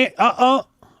now,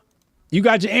 You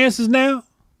got your answers now?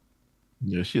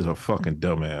 Yeah, she's a fucking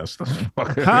dumbass.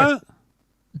 Huh?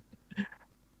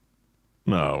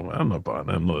 No, I'm not buying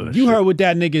that. You heard what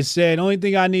that nigga said. Only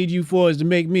thing I need you for is to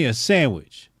make me a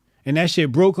sandwich. And that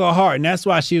shit broke her heart. And that's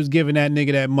why she was giving that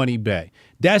nigga that money back.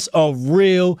 That's a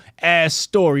real ass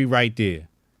story right there.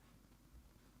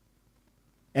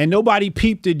 And nobody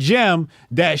peeped the gem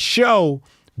that show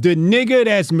the nigga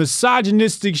that's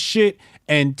misogynistic shit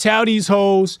and tell these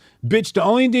hoes, bitch, the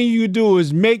only thing you do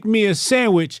is make me a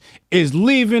sandwich, is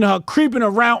leaving her creeping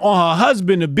around on her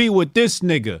husband to be with this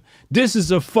nigga. This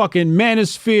is a fucking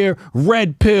manosphere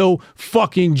red pill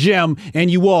fucking gem, and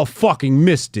you all fucking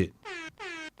missed it.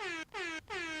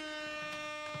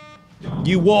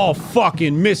 You all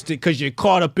fucking missed it because you're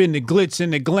caught up in the glitz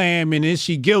and the glam, and is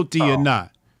she guilty or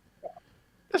not?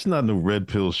 That's not no red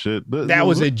pill shit. That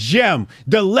was a gem.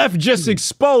 The left just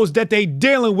exposed that they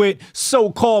dealing with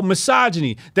so-called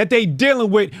misogyny, that they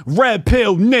dealing with red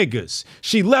pill niggas.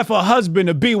 She left her husband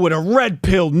to be with a red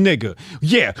pill nigga.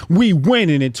 Yeah, we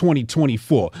winning in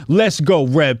 2024. Let's go,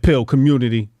 red pill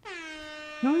community.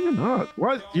 No, you're not.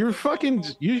 What? You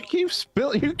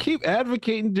keep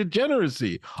advocating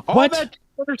degeneracy. All that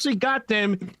degeneracy got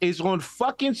them is on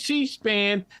fucking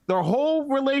C-SPAN. Their whole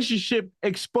relationship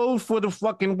exposed for the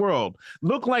fucking world.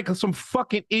 Look like some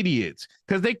fucking idiots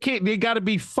because they got to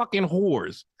be fucking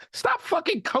whores. Stop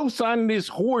fucking co-signing this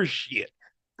whore shit.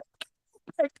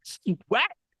 She's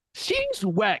whack. She's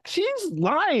whack. She's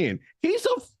lying. He's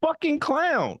a fucking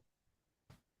clown.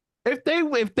 If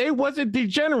they wasn't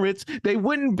degenerates, they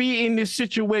wouldn't be in this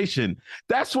situation.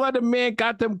 That's why the man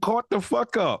got them caught the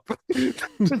fuck up.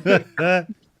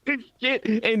 Shit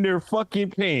in their fucking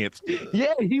pants.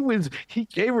 Yeah, he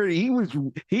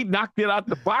knocked it out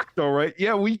the box, all right.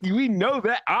 Yeah, we know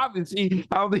that obviously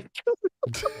how they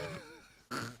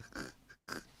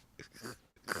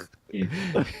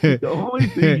the only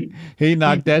thing he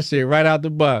knocked that shit right out the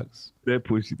box. That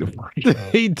pussy the fuck.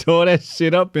 He tore that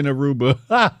shit up in Aruba.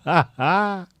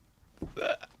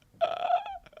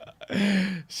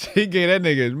 She gave that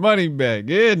nigga his money back.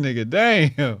 Yeah, nigga,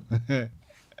 damn.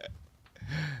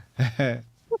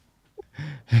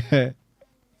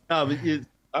 I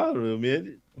don't know,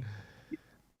 man.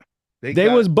 They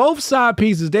was both side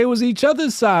pieces. They was each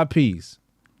other's side piece.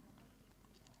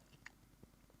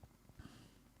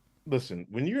 Listen,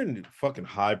 when you're in fucking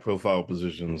high profile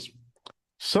positions,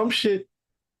 some shit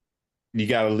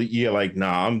you're like,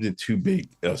 nah, I'm in too big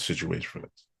a situation for this.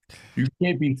 You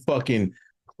can't be fucking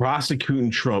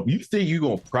prosecuting Trump. You think you're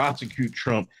gonna prosecute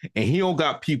Trump and he don't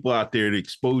got people out there to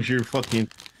expose your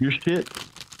shit?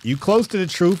 You close to the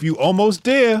truth. You almost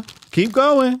there. Keep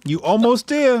going. You almost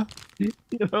there. You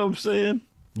know what I'm saying?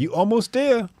 You almost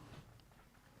there.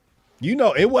 You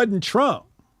know, it wasn't Trump.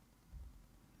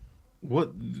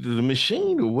 What, the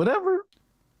machine or whatever?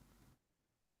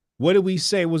 What did we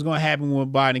say was going to happen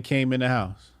when Biden came in the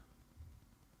house?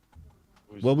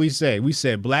 What we say? We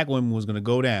said black women was going to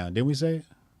go down. Didn't we say it?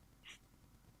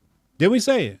 Did we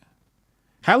say it?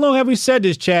 How long have we said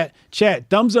this, chat? Chat,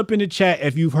 thumbs up in the chat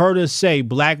if you've heard us say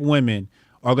black women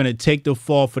are going to take the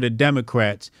fall for the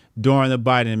Democrats during the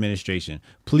Biden administration.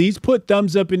 Please put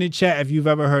thumbs up in the chat if you've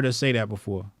ever heard us say that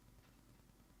before.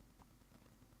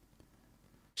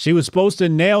 She was supposed to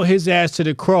nail his ass to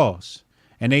the cross,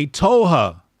 and they told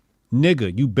her,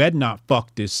 nigga, you better not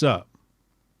fuck this up.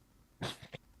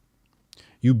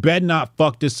 You better not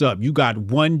fuck this up. You got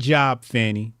one job,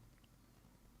 Fani.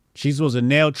 She's supposed to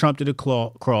nail Trump to the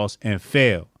cross and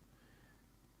fail.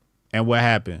 And what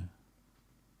happened?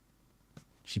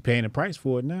 She paying the price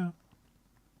for it now.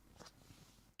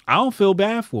 I don't feel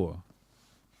bad for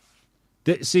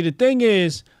her. See, the thing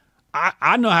is,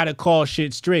 I know how to call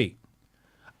shit straight.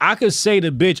 I could say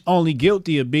the bitch only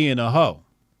guilty of being a hoe.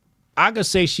 I could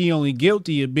say she only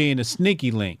guilty of being a sneaky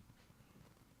link.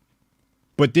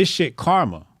 But this shit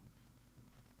karma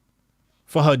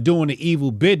for her doing the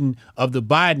evil bidding of the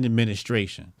Biden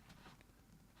administration.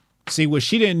 See, what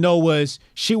she didn't know was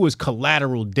she was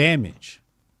collateral damage.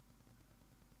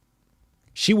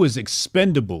 She was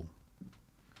expendable.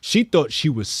 She thought she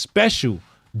was special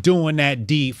doing that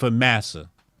deed for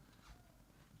massa.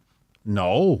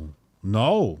 No.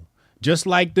 Just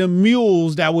like the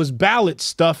mules that was ballot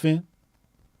stuffing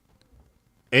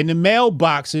in the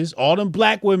mailboxes, all them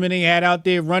black women they had out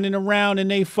there running around in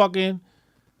they fucking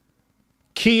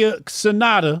Kia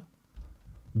Sonata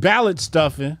ballot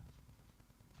stuffing.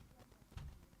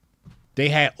 They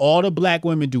had all the black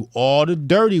women do all the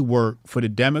dirty work for the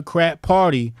Democrat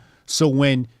Party. So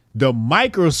when the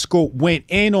microscope went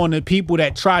in on the people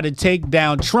that tried to take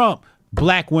down Trump,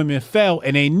 black women fell,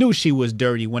 and they knew she was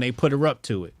dirty when they put her up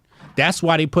to it. That's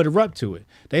why they put her up to it.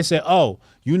 They said, oh,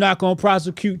 you're not going to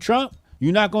prosecute Trump?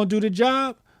 You're not going to do the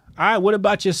job? All right, what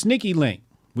about your sneaky link?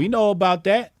 We know about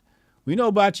that. We know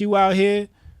about you out here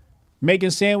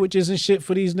making sandwiches and shit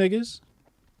for these niggas.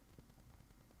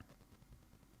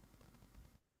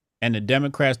 And the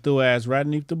Democrats threw her ass right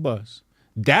underneath the bus.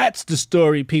 That's the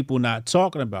story people not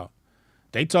talking about.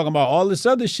 They talking about all this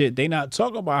other shit. They not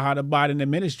talking about how the Biden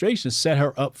administration set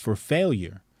her up for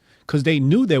failure because they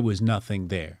knew there was nothing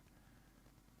there.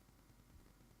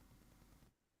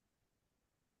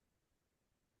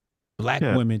 Black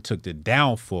women took the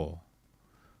downfall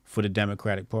for the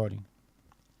Democratic Party.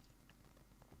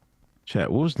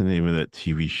 Chat, what was the name of that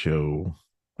TV show?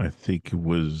 I think it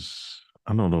was,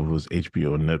 I don't know if it was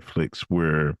HBO or Netflix,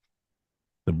 where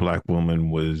the black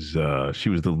woman was, she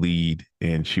was the lead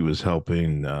and she was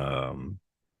helping the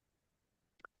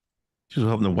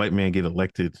white man get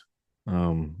elected.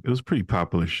 It was a pretty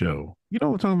popular show. You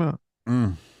know what I'm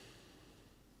talking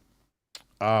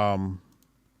about?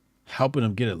 Helping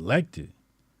him get elected.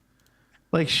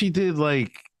 Like she did,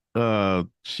 like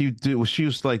she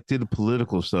was like did the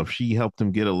political stuff. She helped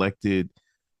him get elected.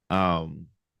 Fuck.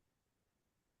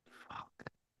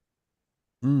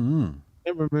 Mm-hmm. I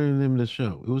never remember the name of the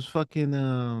show. It was fucking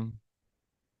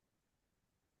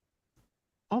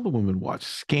all the women watch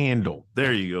Scandal.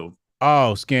 There you go.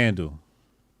 Oh, Scandal.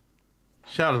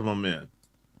 Shout out to my man.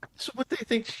 So what they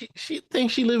think she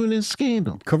thinks she living in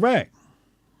Scandal. Correct.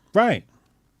 Right.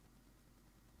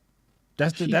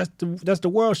 That's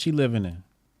the world she living in.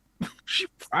 She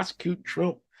prosecute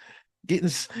Trump,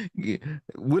 getting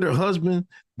with her husband,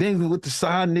 then with the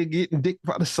side nigga, getting dick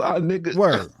by the side nigga.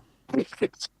 Word.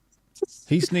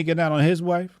 He sneaking out on his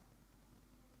wife.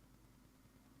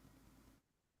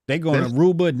 They going to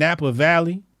Aruba, Napa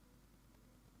Valley.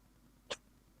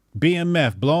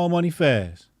 BMF, blowing money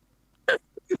fast.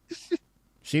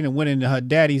 She done went into her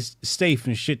daddy's safe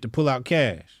and shit to pull out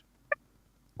cash.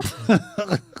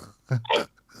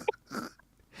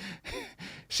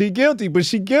 She guilty, but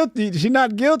she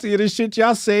not guilty of the shit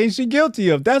y'all saying she guilty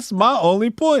of. That's my only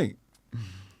point.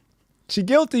 She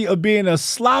guilty of being a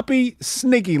sloppy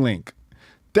sneaky link.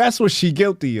 That's what she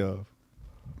guilty of.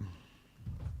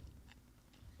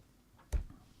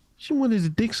 She wanted the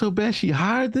dick so bad she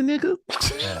hired the nigga.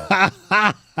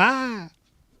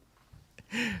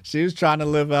 She was trying to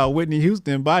live out Whitney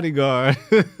Houston Bodyguard.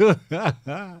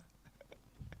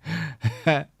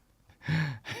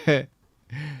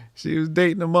 She was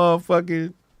dating a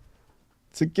motherfucking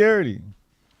security.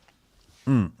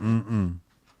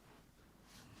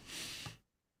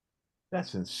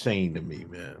 That's insane to me,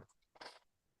 man.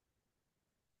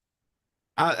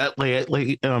 I mean,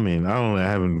 I don't know. I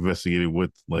haven't investigated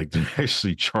what like to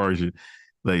actually charge it,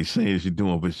 like saying she's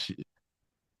doing, but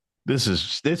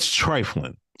it's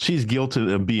trifling. She's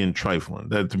guilty of being trifling.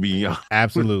 That to be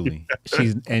absolutely.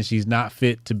 She's not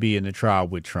fit to be in the trial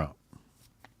with Trump.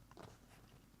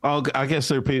 Oh, I guess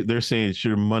they're saying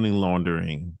she's money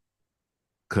laundering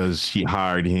because she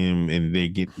hired him and they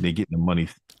get the money.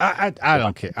 I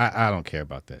don't care. I don't care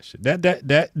about that shit.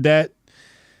 That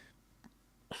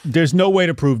there's no way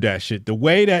to prove that shit. The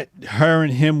way that her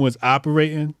and him was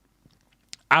operating,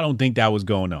 I don't think that was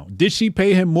going on. Did she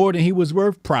pay him more than he was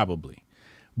worth? Probably.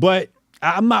 But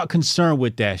I'm not concerned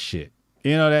with that shit.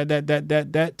 You know,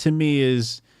 that to me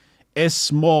is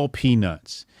small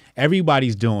peanuts.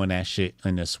 Everybody's doing that shit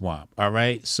in the swamp. All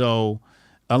right. So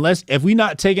if we're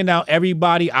not taking out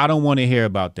everybody, I don't want to hear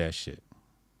about that shit.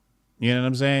 You know what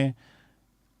I'm saying?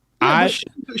 Yeah,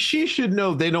 she should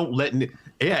know they don't let.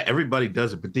 Yeah, everybody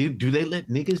does it, but do they let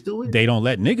niggas do it? They don't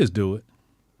let niggas do it.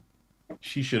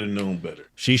 She should have known better.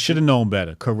 She should have known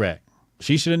better. Correct.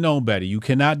 She should have known better. You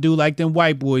cannot do like them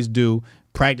white boys do,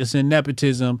 practicing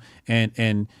nepotism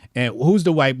and who's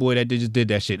the white boy that just did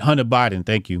that shit? Hunter Biden.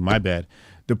 Thank you. My bad.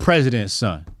 The president's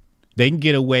son. They can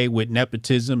get away with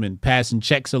nepotism and passing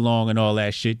checks along and all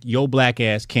that shit. Your black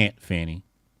ass can't, Fanny.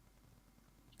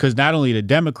 Because not only the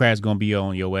Democrats going to be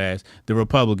on your ass, the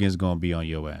Republicans going to be on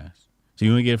your ass. So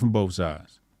you going to get it from both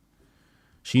sides.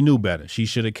 She knew better. She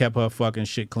should have kept her fucking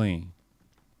shit clean.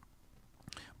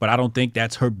 But I don't think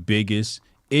that's her biggest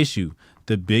issue.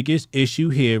 The biggest issue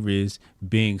here is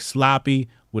being sloppy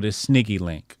with a sneaky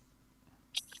link.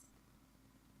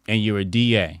 And you're a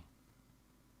DA.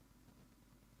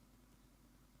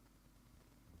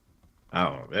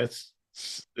 Oh, it's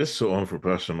so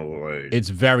unprofessional. Like, it's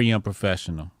very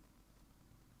unprofessional.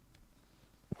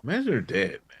 Imagine her dad,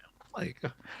 man. Like,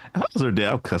 if I was her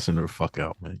dad, I'm cussing her fuck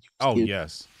out, man.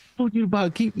 Yes. Told you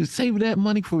about keep saving that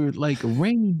money for like a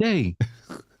rainy day.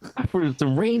 For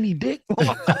some rainy dick.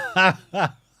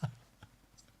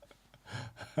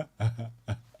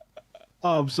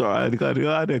 Oh, I'm sorry.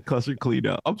 I had to cuss her clean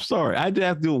out. I'm sorry. I did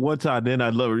have to do it one time. Then I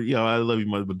love her. You know, I love you,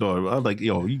 my daughter. I was like,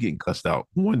 yo, you getting cussed out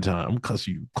one time. I'm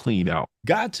cussing you clean out.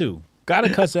 Got to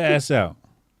cuss her ass out.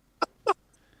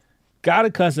 Got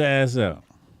to cuss her ass out.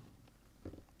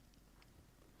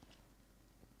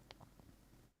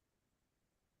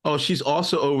 Oh, she's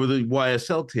also over the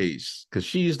YSL case because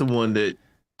she's the one that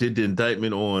did the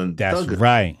indictment on. That's Thugger.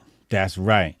 right. That's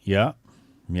right. Yep.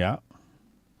 Yep.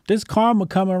 This karma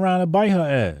coming around to bite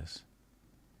her ass.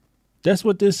 That's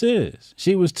what this is.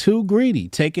 She was too greedy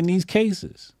taking these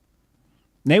cases.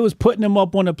 They was putting them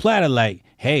up on the platter like,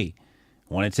 hey,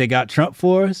 want to take out Trump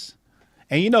for us?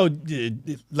 And you know,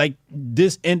 like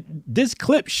this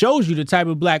clip shows you the type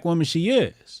of black woman she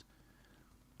is.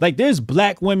 Like there's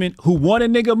black women who want a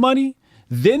nigga money.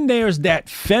 Then there's that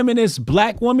feminist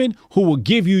black woman who will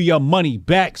give you your money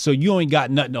back so you ain't got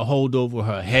nothing to hold over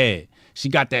her head. She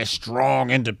got that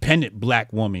strong, independent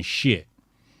black woman shit.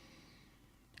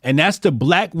 And that's the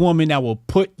black woman that will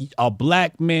put a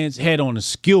black man's head on a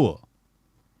skewer.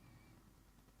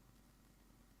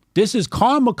 This is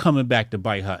karma coming back to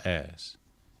bite her ass.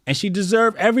 And she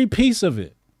deserved every piece of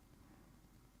it.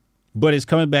 But it's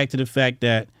coming back to the fact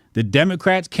that the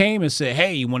Democrats came and said,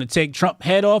 hey, you want to take Trump's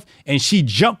head off? And she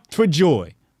jumped for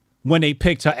joy when they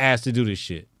picked her ass to do this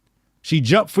shit. She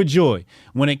jumped for joy.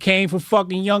 When it came for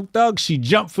fucking Young Thug, she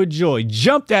jumped for joy.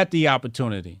 Jumped at the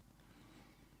opportunity.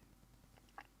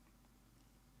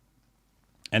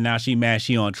 And now she mad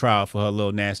she on trial for her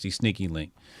little nasty sneaky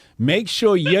link. Make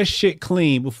sure your shit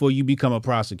clean before you become a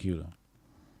prosecutor.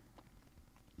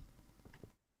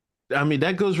 I mean,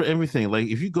 that goes for everything. Like,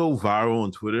 if you go viral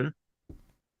on Twitter,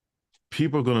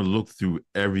 people are going to look through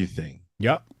everything.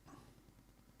 Yep.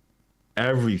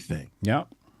 Everything. Yep.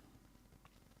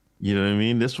 You know what I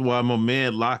mean? That's why my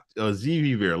man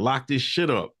ZV Bear locked this shit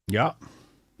up. Yep.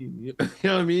 You know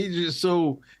what I mean? Just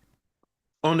so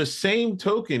on the same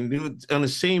token, on the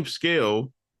same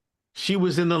scale, she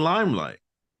was in the limelight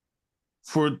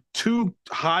for 2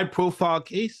 high-profile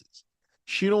cases.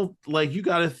 She don't, like, you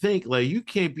got to think, like, you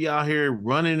can't be out here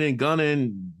running and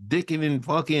gunning, dicking and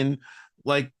fucking,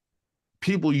 like,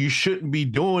 people you shouldn't be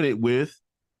doing it with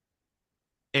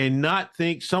and not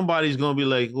think somebody's going to be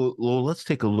like, well, let's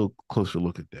take a closer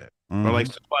look at that. Mm-hmm. Or, like,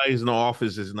 somebody's in the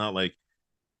office is not like,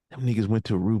 them niggas went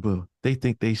to Aruba. They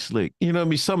think they slick. You know what I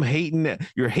mean? Some hating,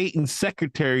 your hating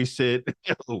secretary said,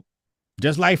 yo.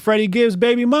 Just like Freddie Gibbs'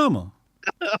 baby mama.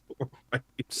 Right.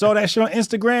 Saw that shit on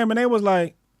Instagram and they was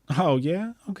like, oh,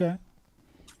 yeah? Okay.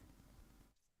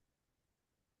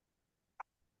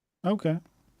 Okay.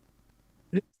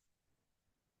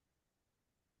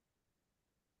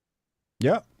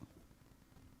 Yep.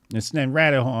 And then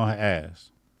ratted on her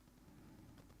ass.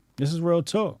 This is real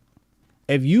talk.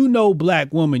 If you know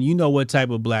black woman, you know what type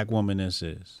of black woman this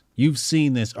is. You've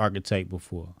seen this archetype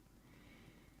before.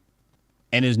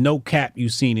 And there's no cap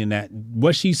you've seen in that.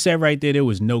 What she said right there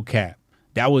was no cap.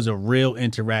 That was a real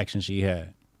interaction she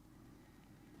had.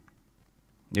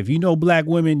 If you know black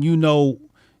women, you know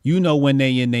when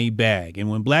they in a bag. And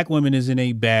when black women is in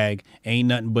a bag, ain't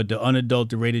nothing but the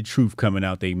unadulterated truth coming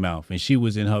out their mouth. And she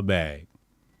was in her bag.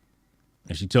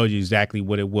 And she told you exactly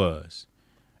what it was.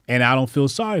 And I don't feel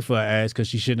sorry for her ass because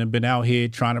she shouldn't have been out here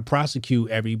trying to prosecute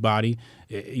everybody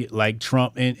like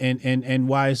Trump and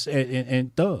Wise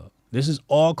and Thug. This is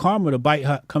all karma to bite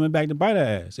her, coming back to bite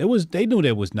her ass. They knew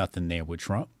there was nothing there with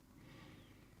Trump.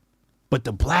 But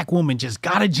the black woman just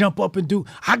gotta jump up and do,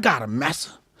 I got a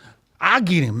massa. I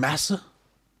get him, massa.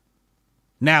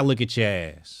 Now look at your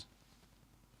ass.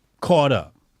 Caught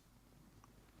up.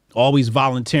 Always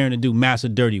volunteering to do massa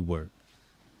dirty work.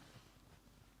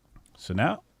 So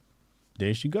now,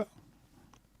 there she go.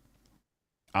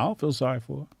 I don't feel sorry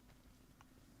for her.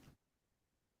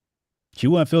 She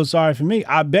wouldn't feel sorry for me.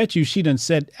 I bet you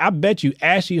I bet you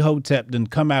Ashley Hotep didn't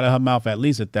come out of her mouth at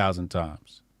least 1,000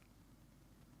 times.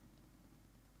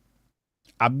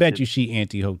 I bet you she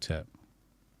anti-Hotep.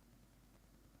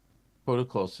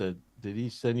 Protocol said, did he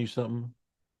send you something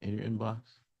in your inbox?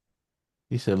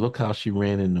 He said, look how she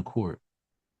ran in the court.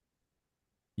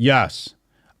 Yes.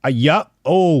 Yup.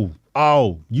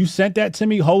 Oh, you sent that to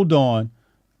me? Hold on.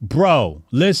 Bro,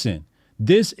 listen.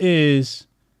 This is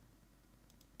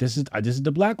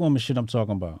the black woman shit I'm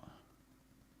talking about.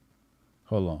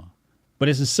 Hold on. But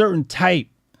it's a certain type.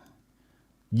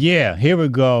 Yeah, here we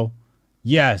go.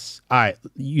 Yes. All right.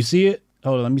 You see it?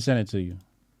 Hold on. Let me send it to you.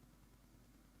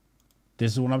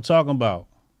 This is what I'm talking about.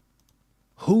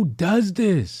 Who does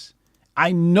this?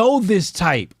 I know this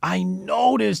type.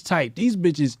 These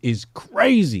bitches is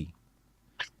crazy.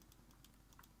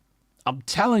 I'm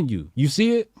telling you. You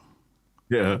see it?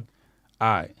 Yeah.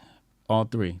 All right. On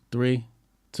 3. 3,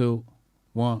 2,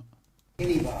 1.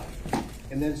 Anybody.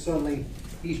 And then suddenly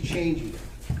he's changing it.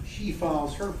 She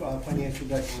files her financial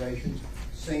declarations,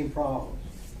 same problems.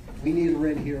 We need her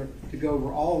in here to go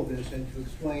over all of this and to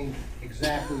explain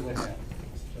exactly what happened.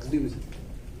 So we would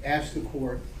ask the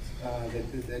court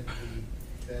that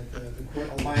that the court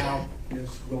allow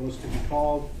Ms. Willis to be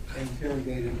called and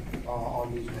interrogated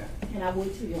on these matters. And I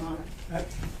would too, Your Honor.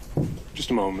 Just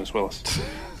a moment, Ms. Willis.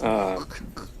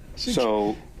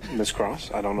 So, Ms.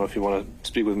 Cross, I don't know if you want to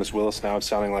speak with Ms. Willis now. It's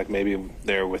sounding like maybe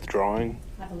they're withdrawing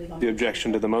the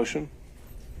objection to the motion.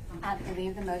 I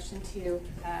believe the motion to...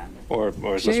 Or is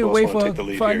Ms. She ain't Willis wait want to take the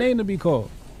lead for her here? name to be called.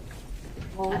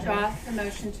 We'll withdraw the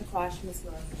motion to quash Ms.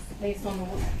 Willis. Based on the...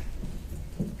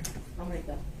 I'm ready to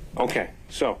go. Okay,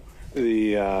 so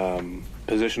the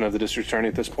position of the district attorney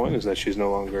at this point is that she's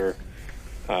no longer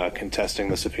contesting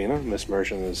the subpoena. Ms.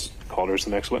 Mershon has called her as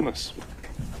the next witness.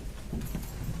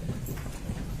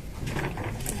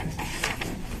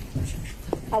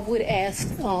 I would ask,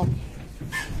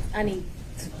 I need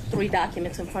 3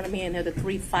 documents in front of me, and they're the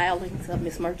 3 filings of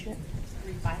Ms. Merchant.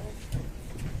 3 filings.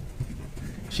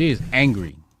 She is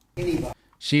angry.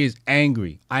 She is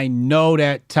angry. I know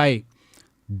that type.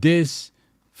 This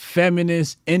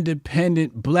feminist,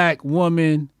 independent black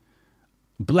woman,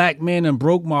 black man and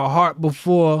broke my heart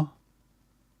before.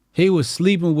 He was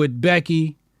sleeping with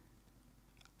Becky.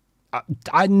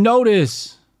 I know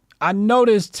this. I know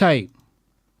this type.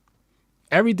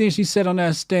 Everything she said on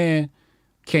that stand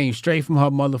came straight from her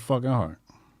motherfucking heart.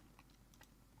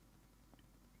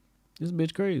 This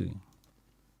bitch crazy.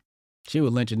 She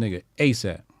would lynch a nigga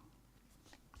ASAP.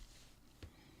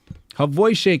 Her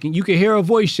voice shaking. You can hear her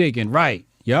voice shaking. Right.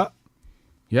 Yup.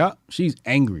 Yup. She's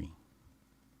angry.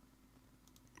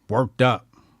 Worked up.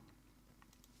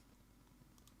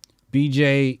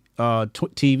 BJ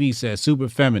TV says super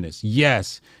feminist.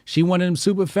 Yes. She one of them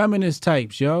super feminist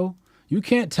types, yo. You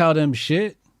can't tell them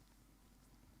shit.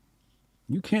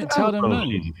 You can't tell them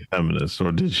nothing. Feminist,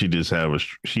 or did she just have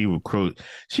she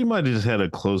might have just had a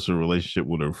closer relationship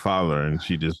with her father, and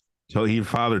her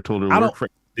father told her work for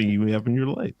everything you have in your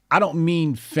life. I don't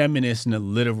mean feminist in a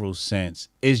literal sense.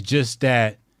 It's just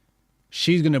that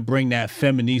she's gonna bring that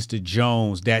feminista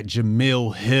Jones, that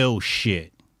Jamil Hill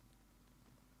shit.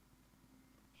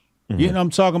 Mm-hmm. You know what I'm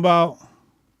talking about?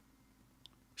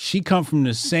 She come from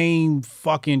the same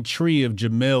fucking tree of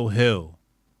Jamil Hill,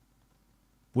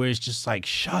 where it's just like,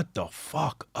 shut the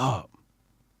fuck up.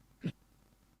 You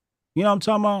know what I'm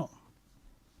talking about?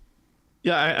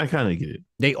 Yeah, I kind of get it.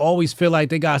 They always feel like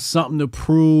they got something to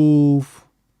prove.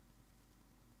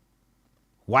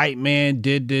 White man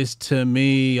did this to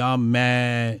me, I'm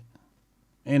mad,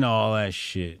 and all that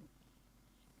shit.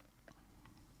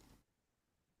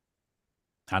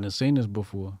 I done seen this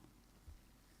before.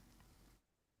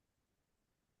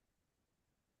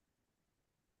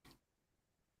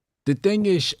 The thing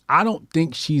is, I don't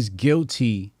think she's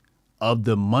guilty of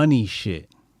the money shit.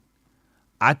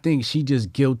 I think she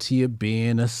just guilty of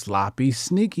being a sloppy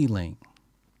sneaky link.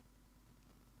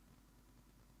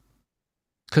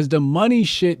 Because the money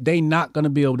shit, they not going to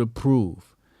be able to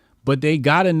prove. But they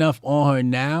got enough on her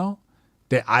now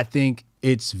that I think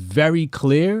it's very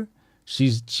clear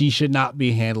she should not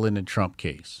be handling the Trump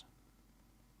case.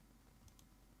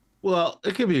 Well,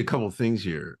 it could be a couple things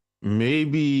here.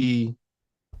 Maybe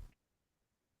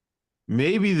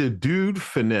the dude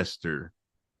finessed her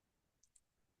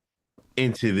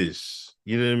into this.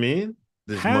 You know what I mean?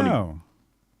 This how? Money.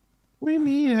 What do you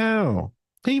mean how?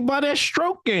 He bought that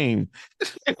stroke game.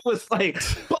 It was like,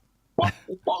 boom,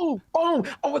 boom, boom.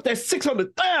 I want that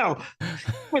 600,000.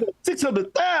 With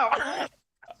 600,000.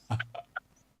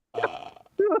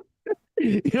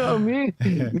 You know what I mean?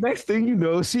 Next thing you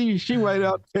know, she write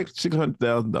out text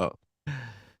 $600,000.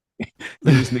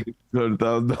 This nigga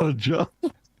 $600,000 job.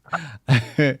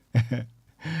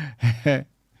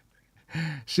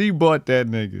 She bought that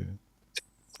nigga.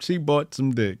 She bought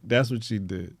some dick. That's what she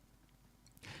did.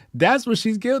 That's what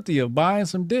she's guilty of, buying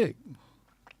some dick.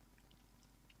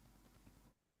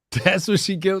 That's what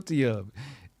she's guilty of.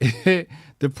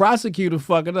 The prosecutor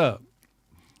fuck it up.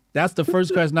 That's the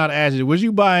first question I'd ask you. Was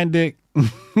you buying dick?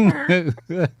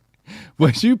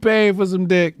 Was you paying for some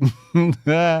dick?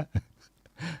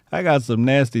 I got some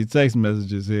nasty text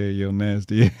messages here, yo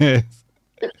nasty ass.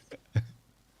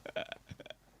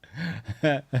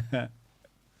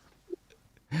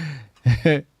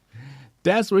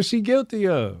 That's what she guilty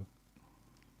of.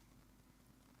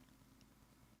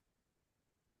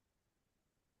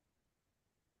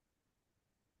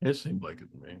 It seemed like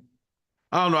it to me.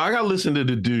 I don't know. I gotta listen to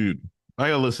the dude. I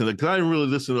gotta listen to, because I didn't really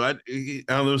listen to. I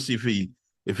don't know, see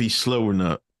if he's slow or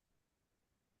not.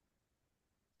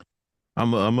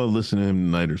 I'm gonna listen to him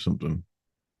tonight or something.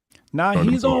 Nah,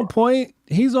 he's on point.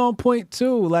 He's on point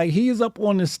too. Like, he's up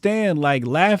on the stand, like,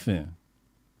 laughing.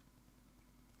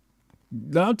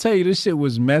 I'll tell you, this shit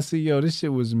was messy, yo. This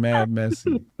shit was mad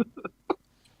messy.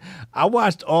 I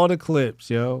watched all the clips,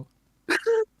 yo.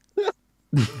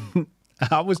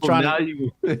 I was trying now to.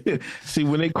 You, see,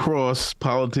 when they cross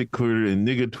politic Twitter and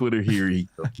nigga Twitter here,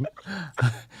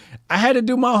 I had to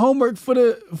do my homework for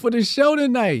the show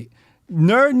tonight.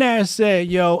 Nerd Nash said,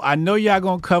 "Yo, I know y'all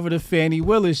gonna cover the Fani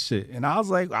Willis shit," and I was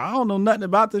like, "I don't know nothing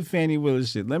about the Fani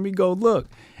Willis shit. Let me go look."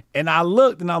 And I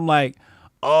looked, and I'm like,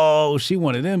 "Oh, she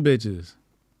one of them bitches."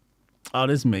 Oh,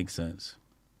 this makes sense.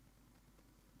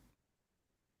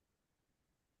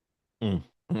 I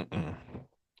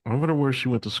wonder where she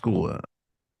went to school at.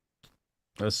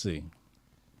 Let's see.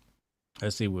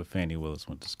 Let's see where Fani Willis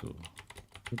went to school.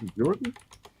 Jordan?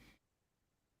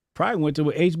 Probably went to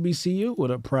an HBCU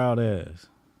with a proud ass.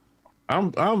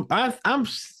 I'm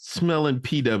smelling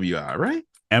PWI, right?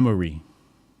 Emory.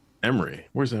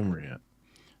 Where's Emory at?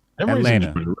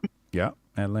 Atlanta. Yeah,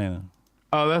 Atlanta.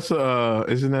 Oh, that's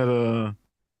isn't that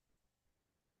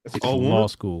it's law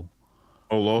school.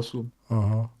 Oh, law school.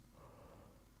 Uh-huh.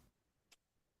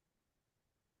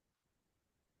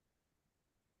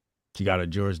 She got a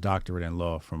Juris Doctorate in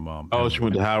law from she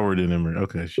went to Howard and Emory.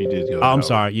 Okay, she did go. I'm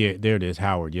sorry. Yeah, there it is.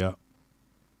 Howard. Yep.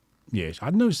 Yes, I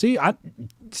knew. See, I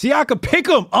could pick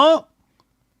them.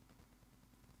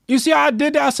 You see how I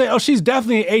did that? I said, oh, she's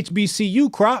definitely an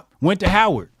HBCU crop. Went to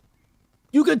Howard.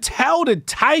 You could tell the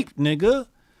type, nigga.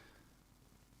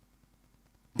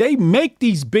 They make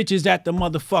these bitches at the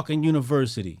motherfucking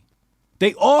university.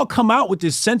 They all come out with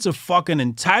this sense of fucking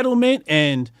entitlement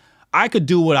and I could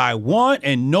do what I want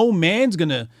and no man's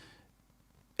gonna.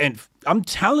 And I'm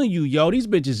telling you, yo, these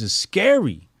bitches is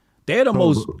scary. They're the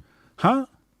most, huh?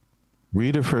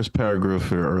 Read the first paragraph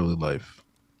for your early life.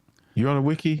 You on a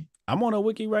wiki? I'm on a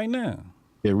wiki right now.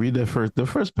 Yeah, read that first. The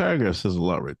first paragraph says a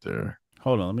lot right there.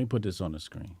 Hold on, let me put this on the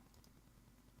screen.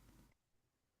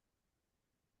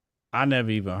 I never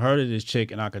even heard of this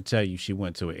chick, and I could tell you she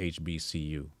went to a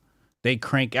HBCU. They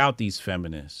crank out these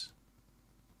feminists.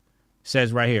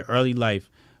 Says right here, early life.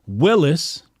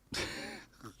 Willis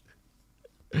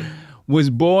was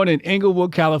born in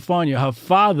Inglewood, California. Her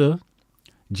father,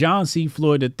 John C.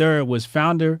 Floyd III, was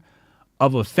founder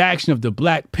of a faction of the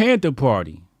Black Panther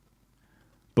Party,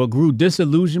 but grew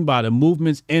disillusioned by the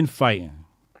movement's infighting.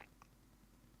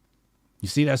 You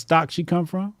see that stock she come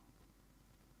from?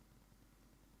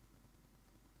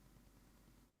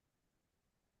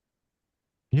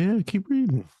 Yeah, keep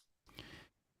reading.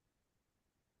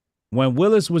 When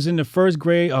Willis was in the first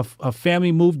grade, her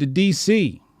family moved to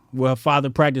D.C., where her father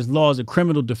practiced law as a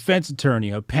criminal defense attorney.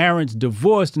 Her parents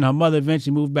divorced, and her mother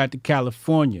eventually moved back to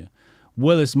California.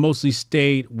 Willis mostly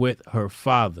stayed with her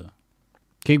father.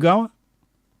 Keep going?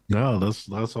 No, that's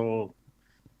all.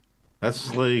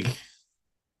 That's like...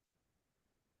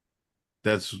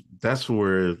 That's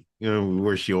where,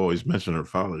 where she always mentioned her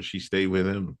father. She stayed with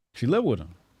him. She lived with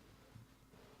him.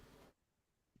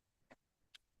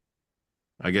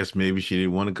 I guess maybe she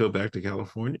didn't want to go back to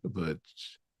California, but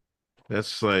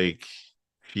that's like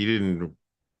that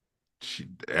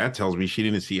tells me she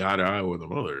didn't see eye to eye with her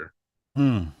mother.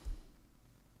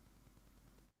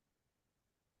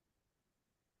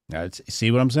 Now, see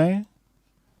what I'm saying?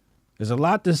 There's a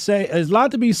lot to say. There's a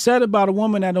lot to be said about a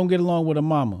woman that don't get along with her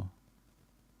mama.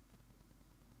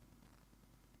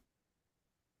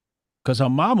 Because her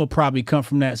mama probably come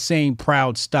from that same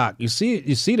proud stock. You see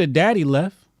the daddy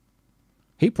left.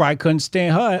 He probably couldn't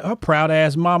stand her proud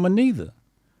ass mama neither.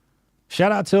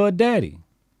 Shout out to her daddy.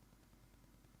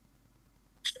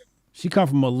 She come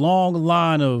from a long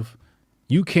line of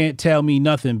you can't tell me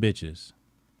nothing bitches.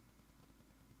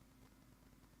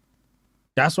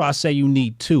 That's why I say you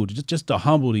need two, just to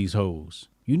humble these hoes.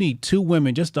 You need two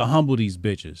women just to humble these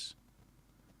bitches.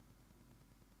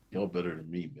 Y'all better than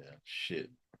me, man.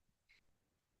 Shit.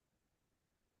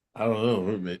 I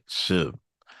don't know. Shit.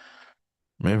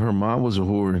 Maybe her mom was a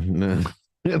whore.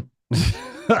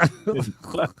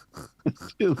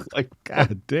 Like,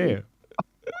 God damn. You know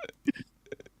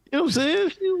what I'm saying?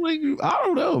 She like, I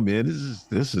don't know, man.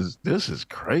 This is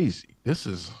crazy. This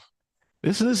is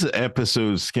an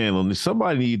episode scandal.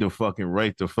 Somebody need to fucking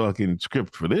write the fucking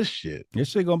script for this shit. This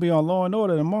shit gonna be on Law and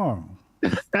Order tomorrow.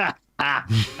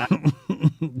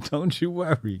 Don't you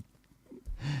worry.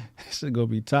 This shit gonna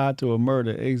be tied to a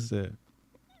murder ASAP.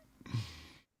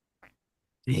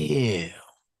 Damn.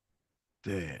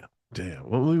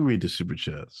 Well, let me read the super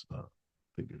chats. I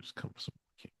think there's come some.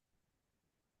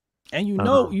 And you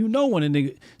know when a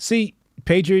nigga see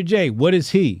Patriot J, what is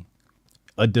he?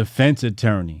 A defense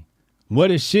attorney.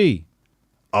 What is she?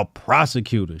 A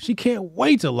prosecutor. She can't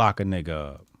wait to lock a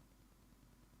nigga up.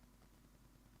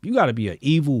 You got to be an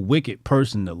evil, wicked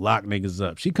person to lock niggas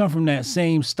up. She come from that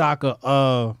same stock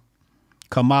of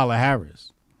Kamala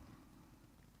Harris.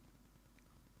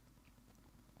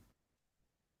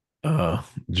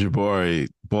 Jabari,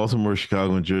 Baltimore,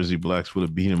 Chicago, and Jersey blacks would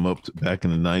have beat him up back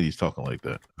in the 90s talking like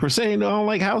that. For saying I don't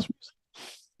like house music.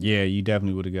 Yeah, you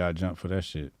definitely would have got jumped for that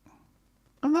shit.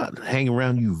 I'm not hanging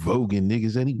around you voguing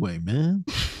niggas anyway, man.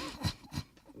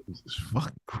 Jesus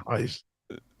fucking Christ.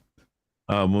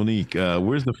 Monique,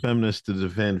 where's the feminists to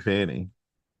defend Fanny?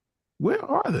 Where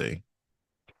are they?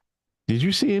 Did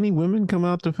you see any women come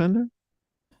out defend her?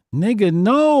 Nigga,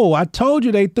 no. I told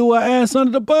you they threw her ass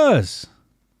under the bus.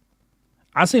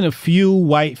 I seen a few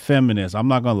white feminists. I'm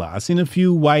not gonna lie. I seen a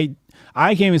few white. I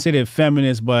can't even say they're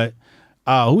feminists, but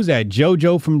who's that?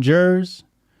 JoJo from Jers.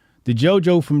 The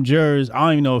JoJo from Jers. I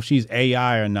don't even know if she's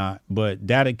AI or not, but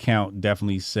that account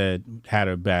definitely had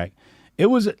her back. It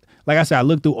was like I said. I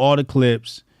looked through all the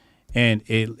clips, and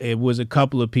it was a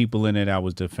couple of people in it that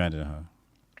was defending her.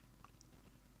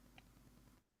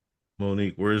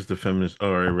 Monique, where's the feminist?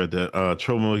 Oh, I read that.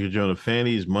 Troublemaker Jonah,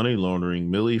 Fanny's money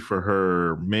laundering Millie for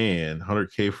her man,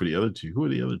 100K for the other two. Who are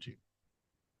the other two?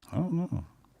 I don't know.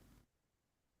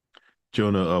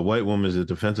 Jonah, a white woman is a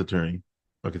defense attorney.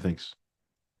 Okay, thanks.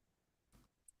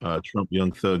 Trump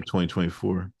Young Thug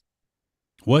 2024.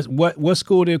 What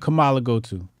school did Kamala go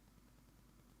to?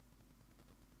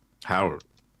 Howard.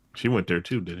 She went there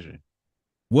too, didn't she?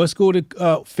 What school did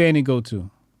Fanny go to?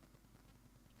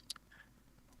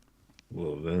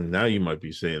 Well, then now you might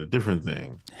be saying a different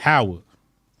thing. Howard.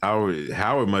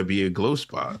 Howard might be a glow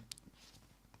spot.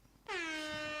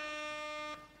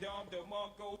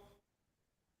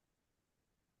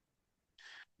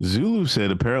 Zulu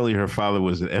said apparently her father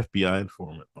was an FBI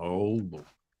informant. Oh, Lord.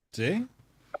 See?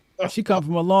 She come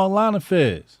from a long line of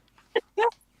feds.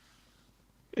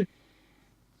 This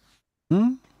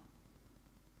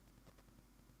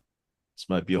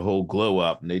might be a whole glow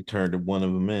up, and they turned one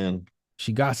of them in.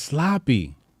 She got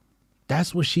sloppy.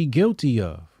 That's what she guilty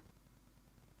of.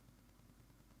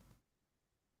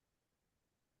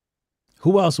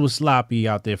 Who else was sloppy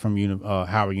out there from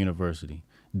Howard University?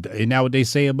 Isn't that what they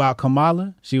say about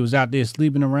Kamala? She was out there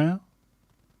sleeping around?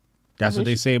 That's what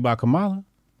they say about Kamala?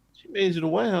 She made it to the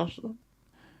White House.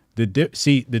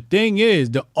 See, the thing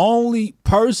is, the only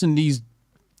person these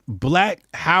black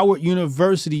Howard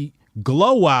University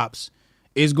glow ops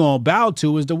is going to bow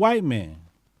to is the white man.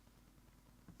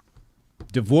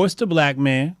 Divorced the black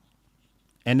man,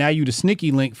 and now you the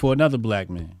sneaky link for another black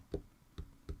man.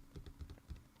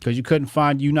 Because you couldn't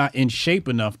find you not in shape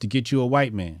enough to get you a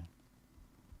white man.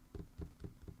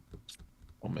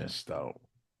 I messed out.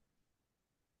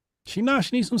 She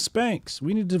needs some spanks.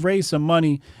 We need to raise some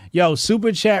money. Yo,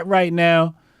 super chat right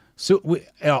now.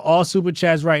 All super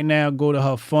chats right now go to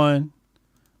her fund.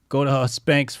 Go to her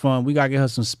Spanx fund. We got to get her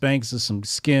some Spanx or some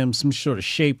Skims, some sort of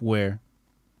shapewear.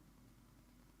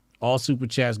 All super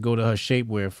chats go to her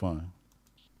shapewear fund.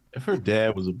 If her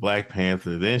dad was a Black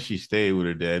Panther, then she stayed with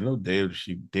her dad. No damn,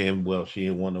 she damn well she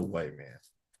didn't want a white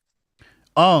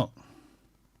man.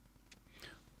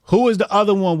 Who is the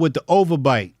other one with the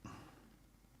overbite?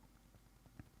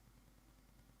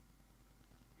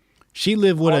 She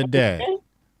lived with her dad.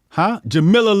 Huh?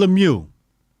 Jamila Lemieux.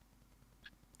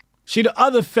 She the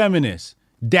other feminist.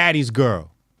 Daddy's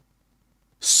girl.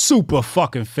 Super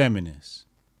fucking feminist.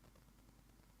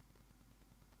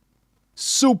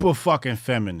 Super fucking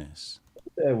feminist.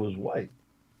 Dad was white.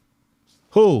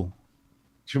 Who?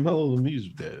 Jamila Lemieux's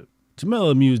dad.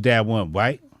 Jamila Lemieux's dad wasn't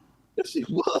white. Yes, he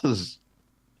was.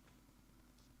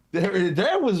 Their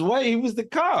dad was white. He was the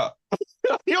cop.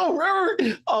 You don't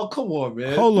remember? Oh, come on,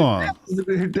 man. Hold on.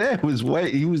 Her dad was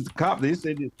white. He was the cop. They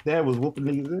said his dad was whooping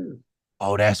niggas in.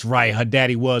 Oh, that's right. Her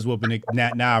daddy was whooping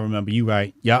niggas. Now I remember. You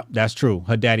right. Yup, that's true.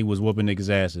 Her daddy was whooping niggas'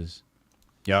 asses.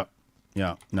 Yup.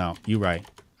 No, you right.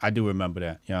 I do remember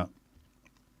that. Yeah.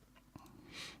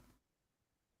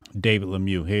 David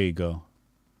Lemieux. Here you go.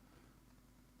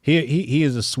 He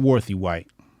is a swarthy white.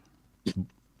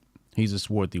 He's a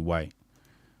swarthy white.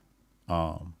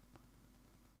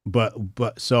 But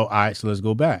so all right, so let's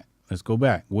go back.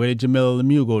 Where did Jamila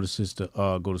Lemieux go to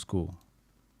school?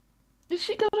 Did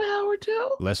she go to Howard too?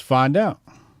 Let's find out.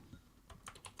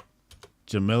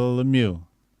 Jamila Lemieux.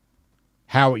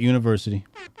 Howard University.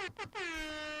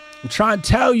 I'm trying to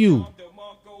tell you.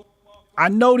 I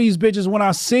know these bitches when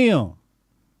I see them.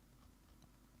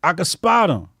 I can spot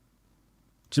them.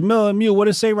 Jamila Lemieux, what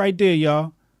it say right there,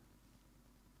 y'all?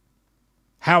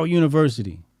 Howard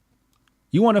University.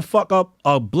 You want to fuck up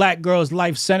a black girl's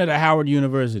life centered at Howard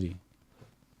University.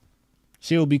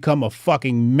 She'll become a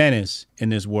fucking menace in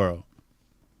this world.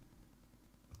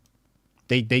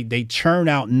 They churn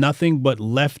out nothing but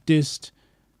leftist,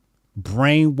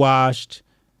 brainwashed,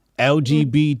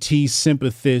 LGBT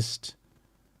sympathist,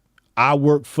 I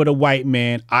work for the white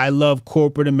man. I love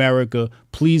corporate America.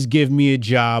 Please give me a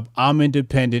job. I'm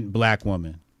independent black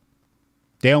woman.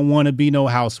 They don't want to be no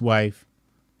housewife.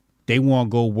 They want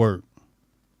to go work.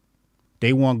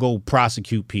 They want to go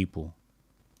prosecute people.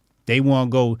 They want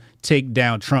to go take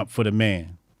down Trump for the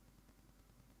man.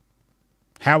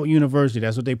 Howard University,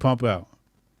 that's what they pump out.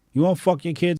 You want to fuck your kids?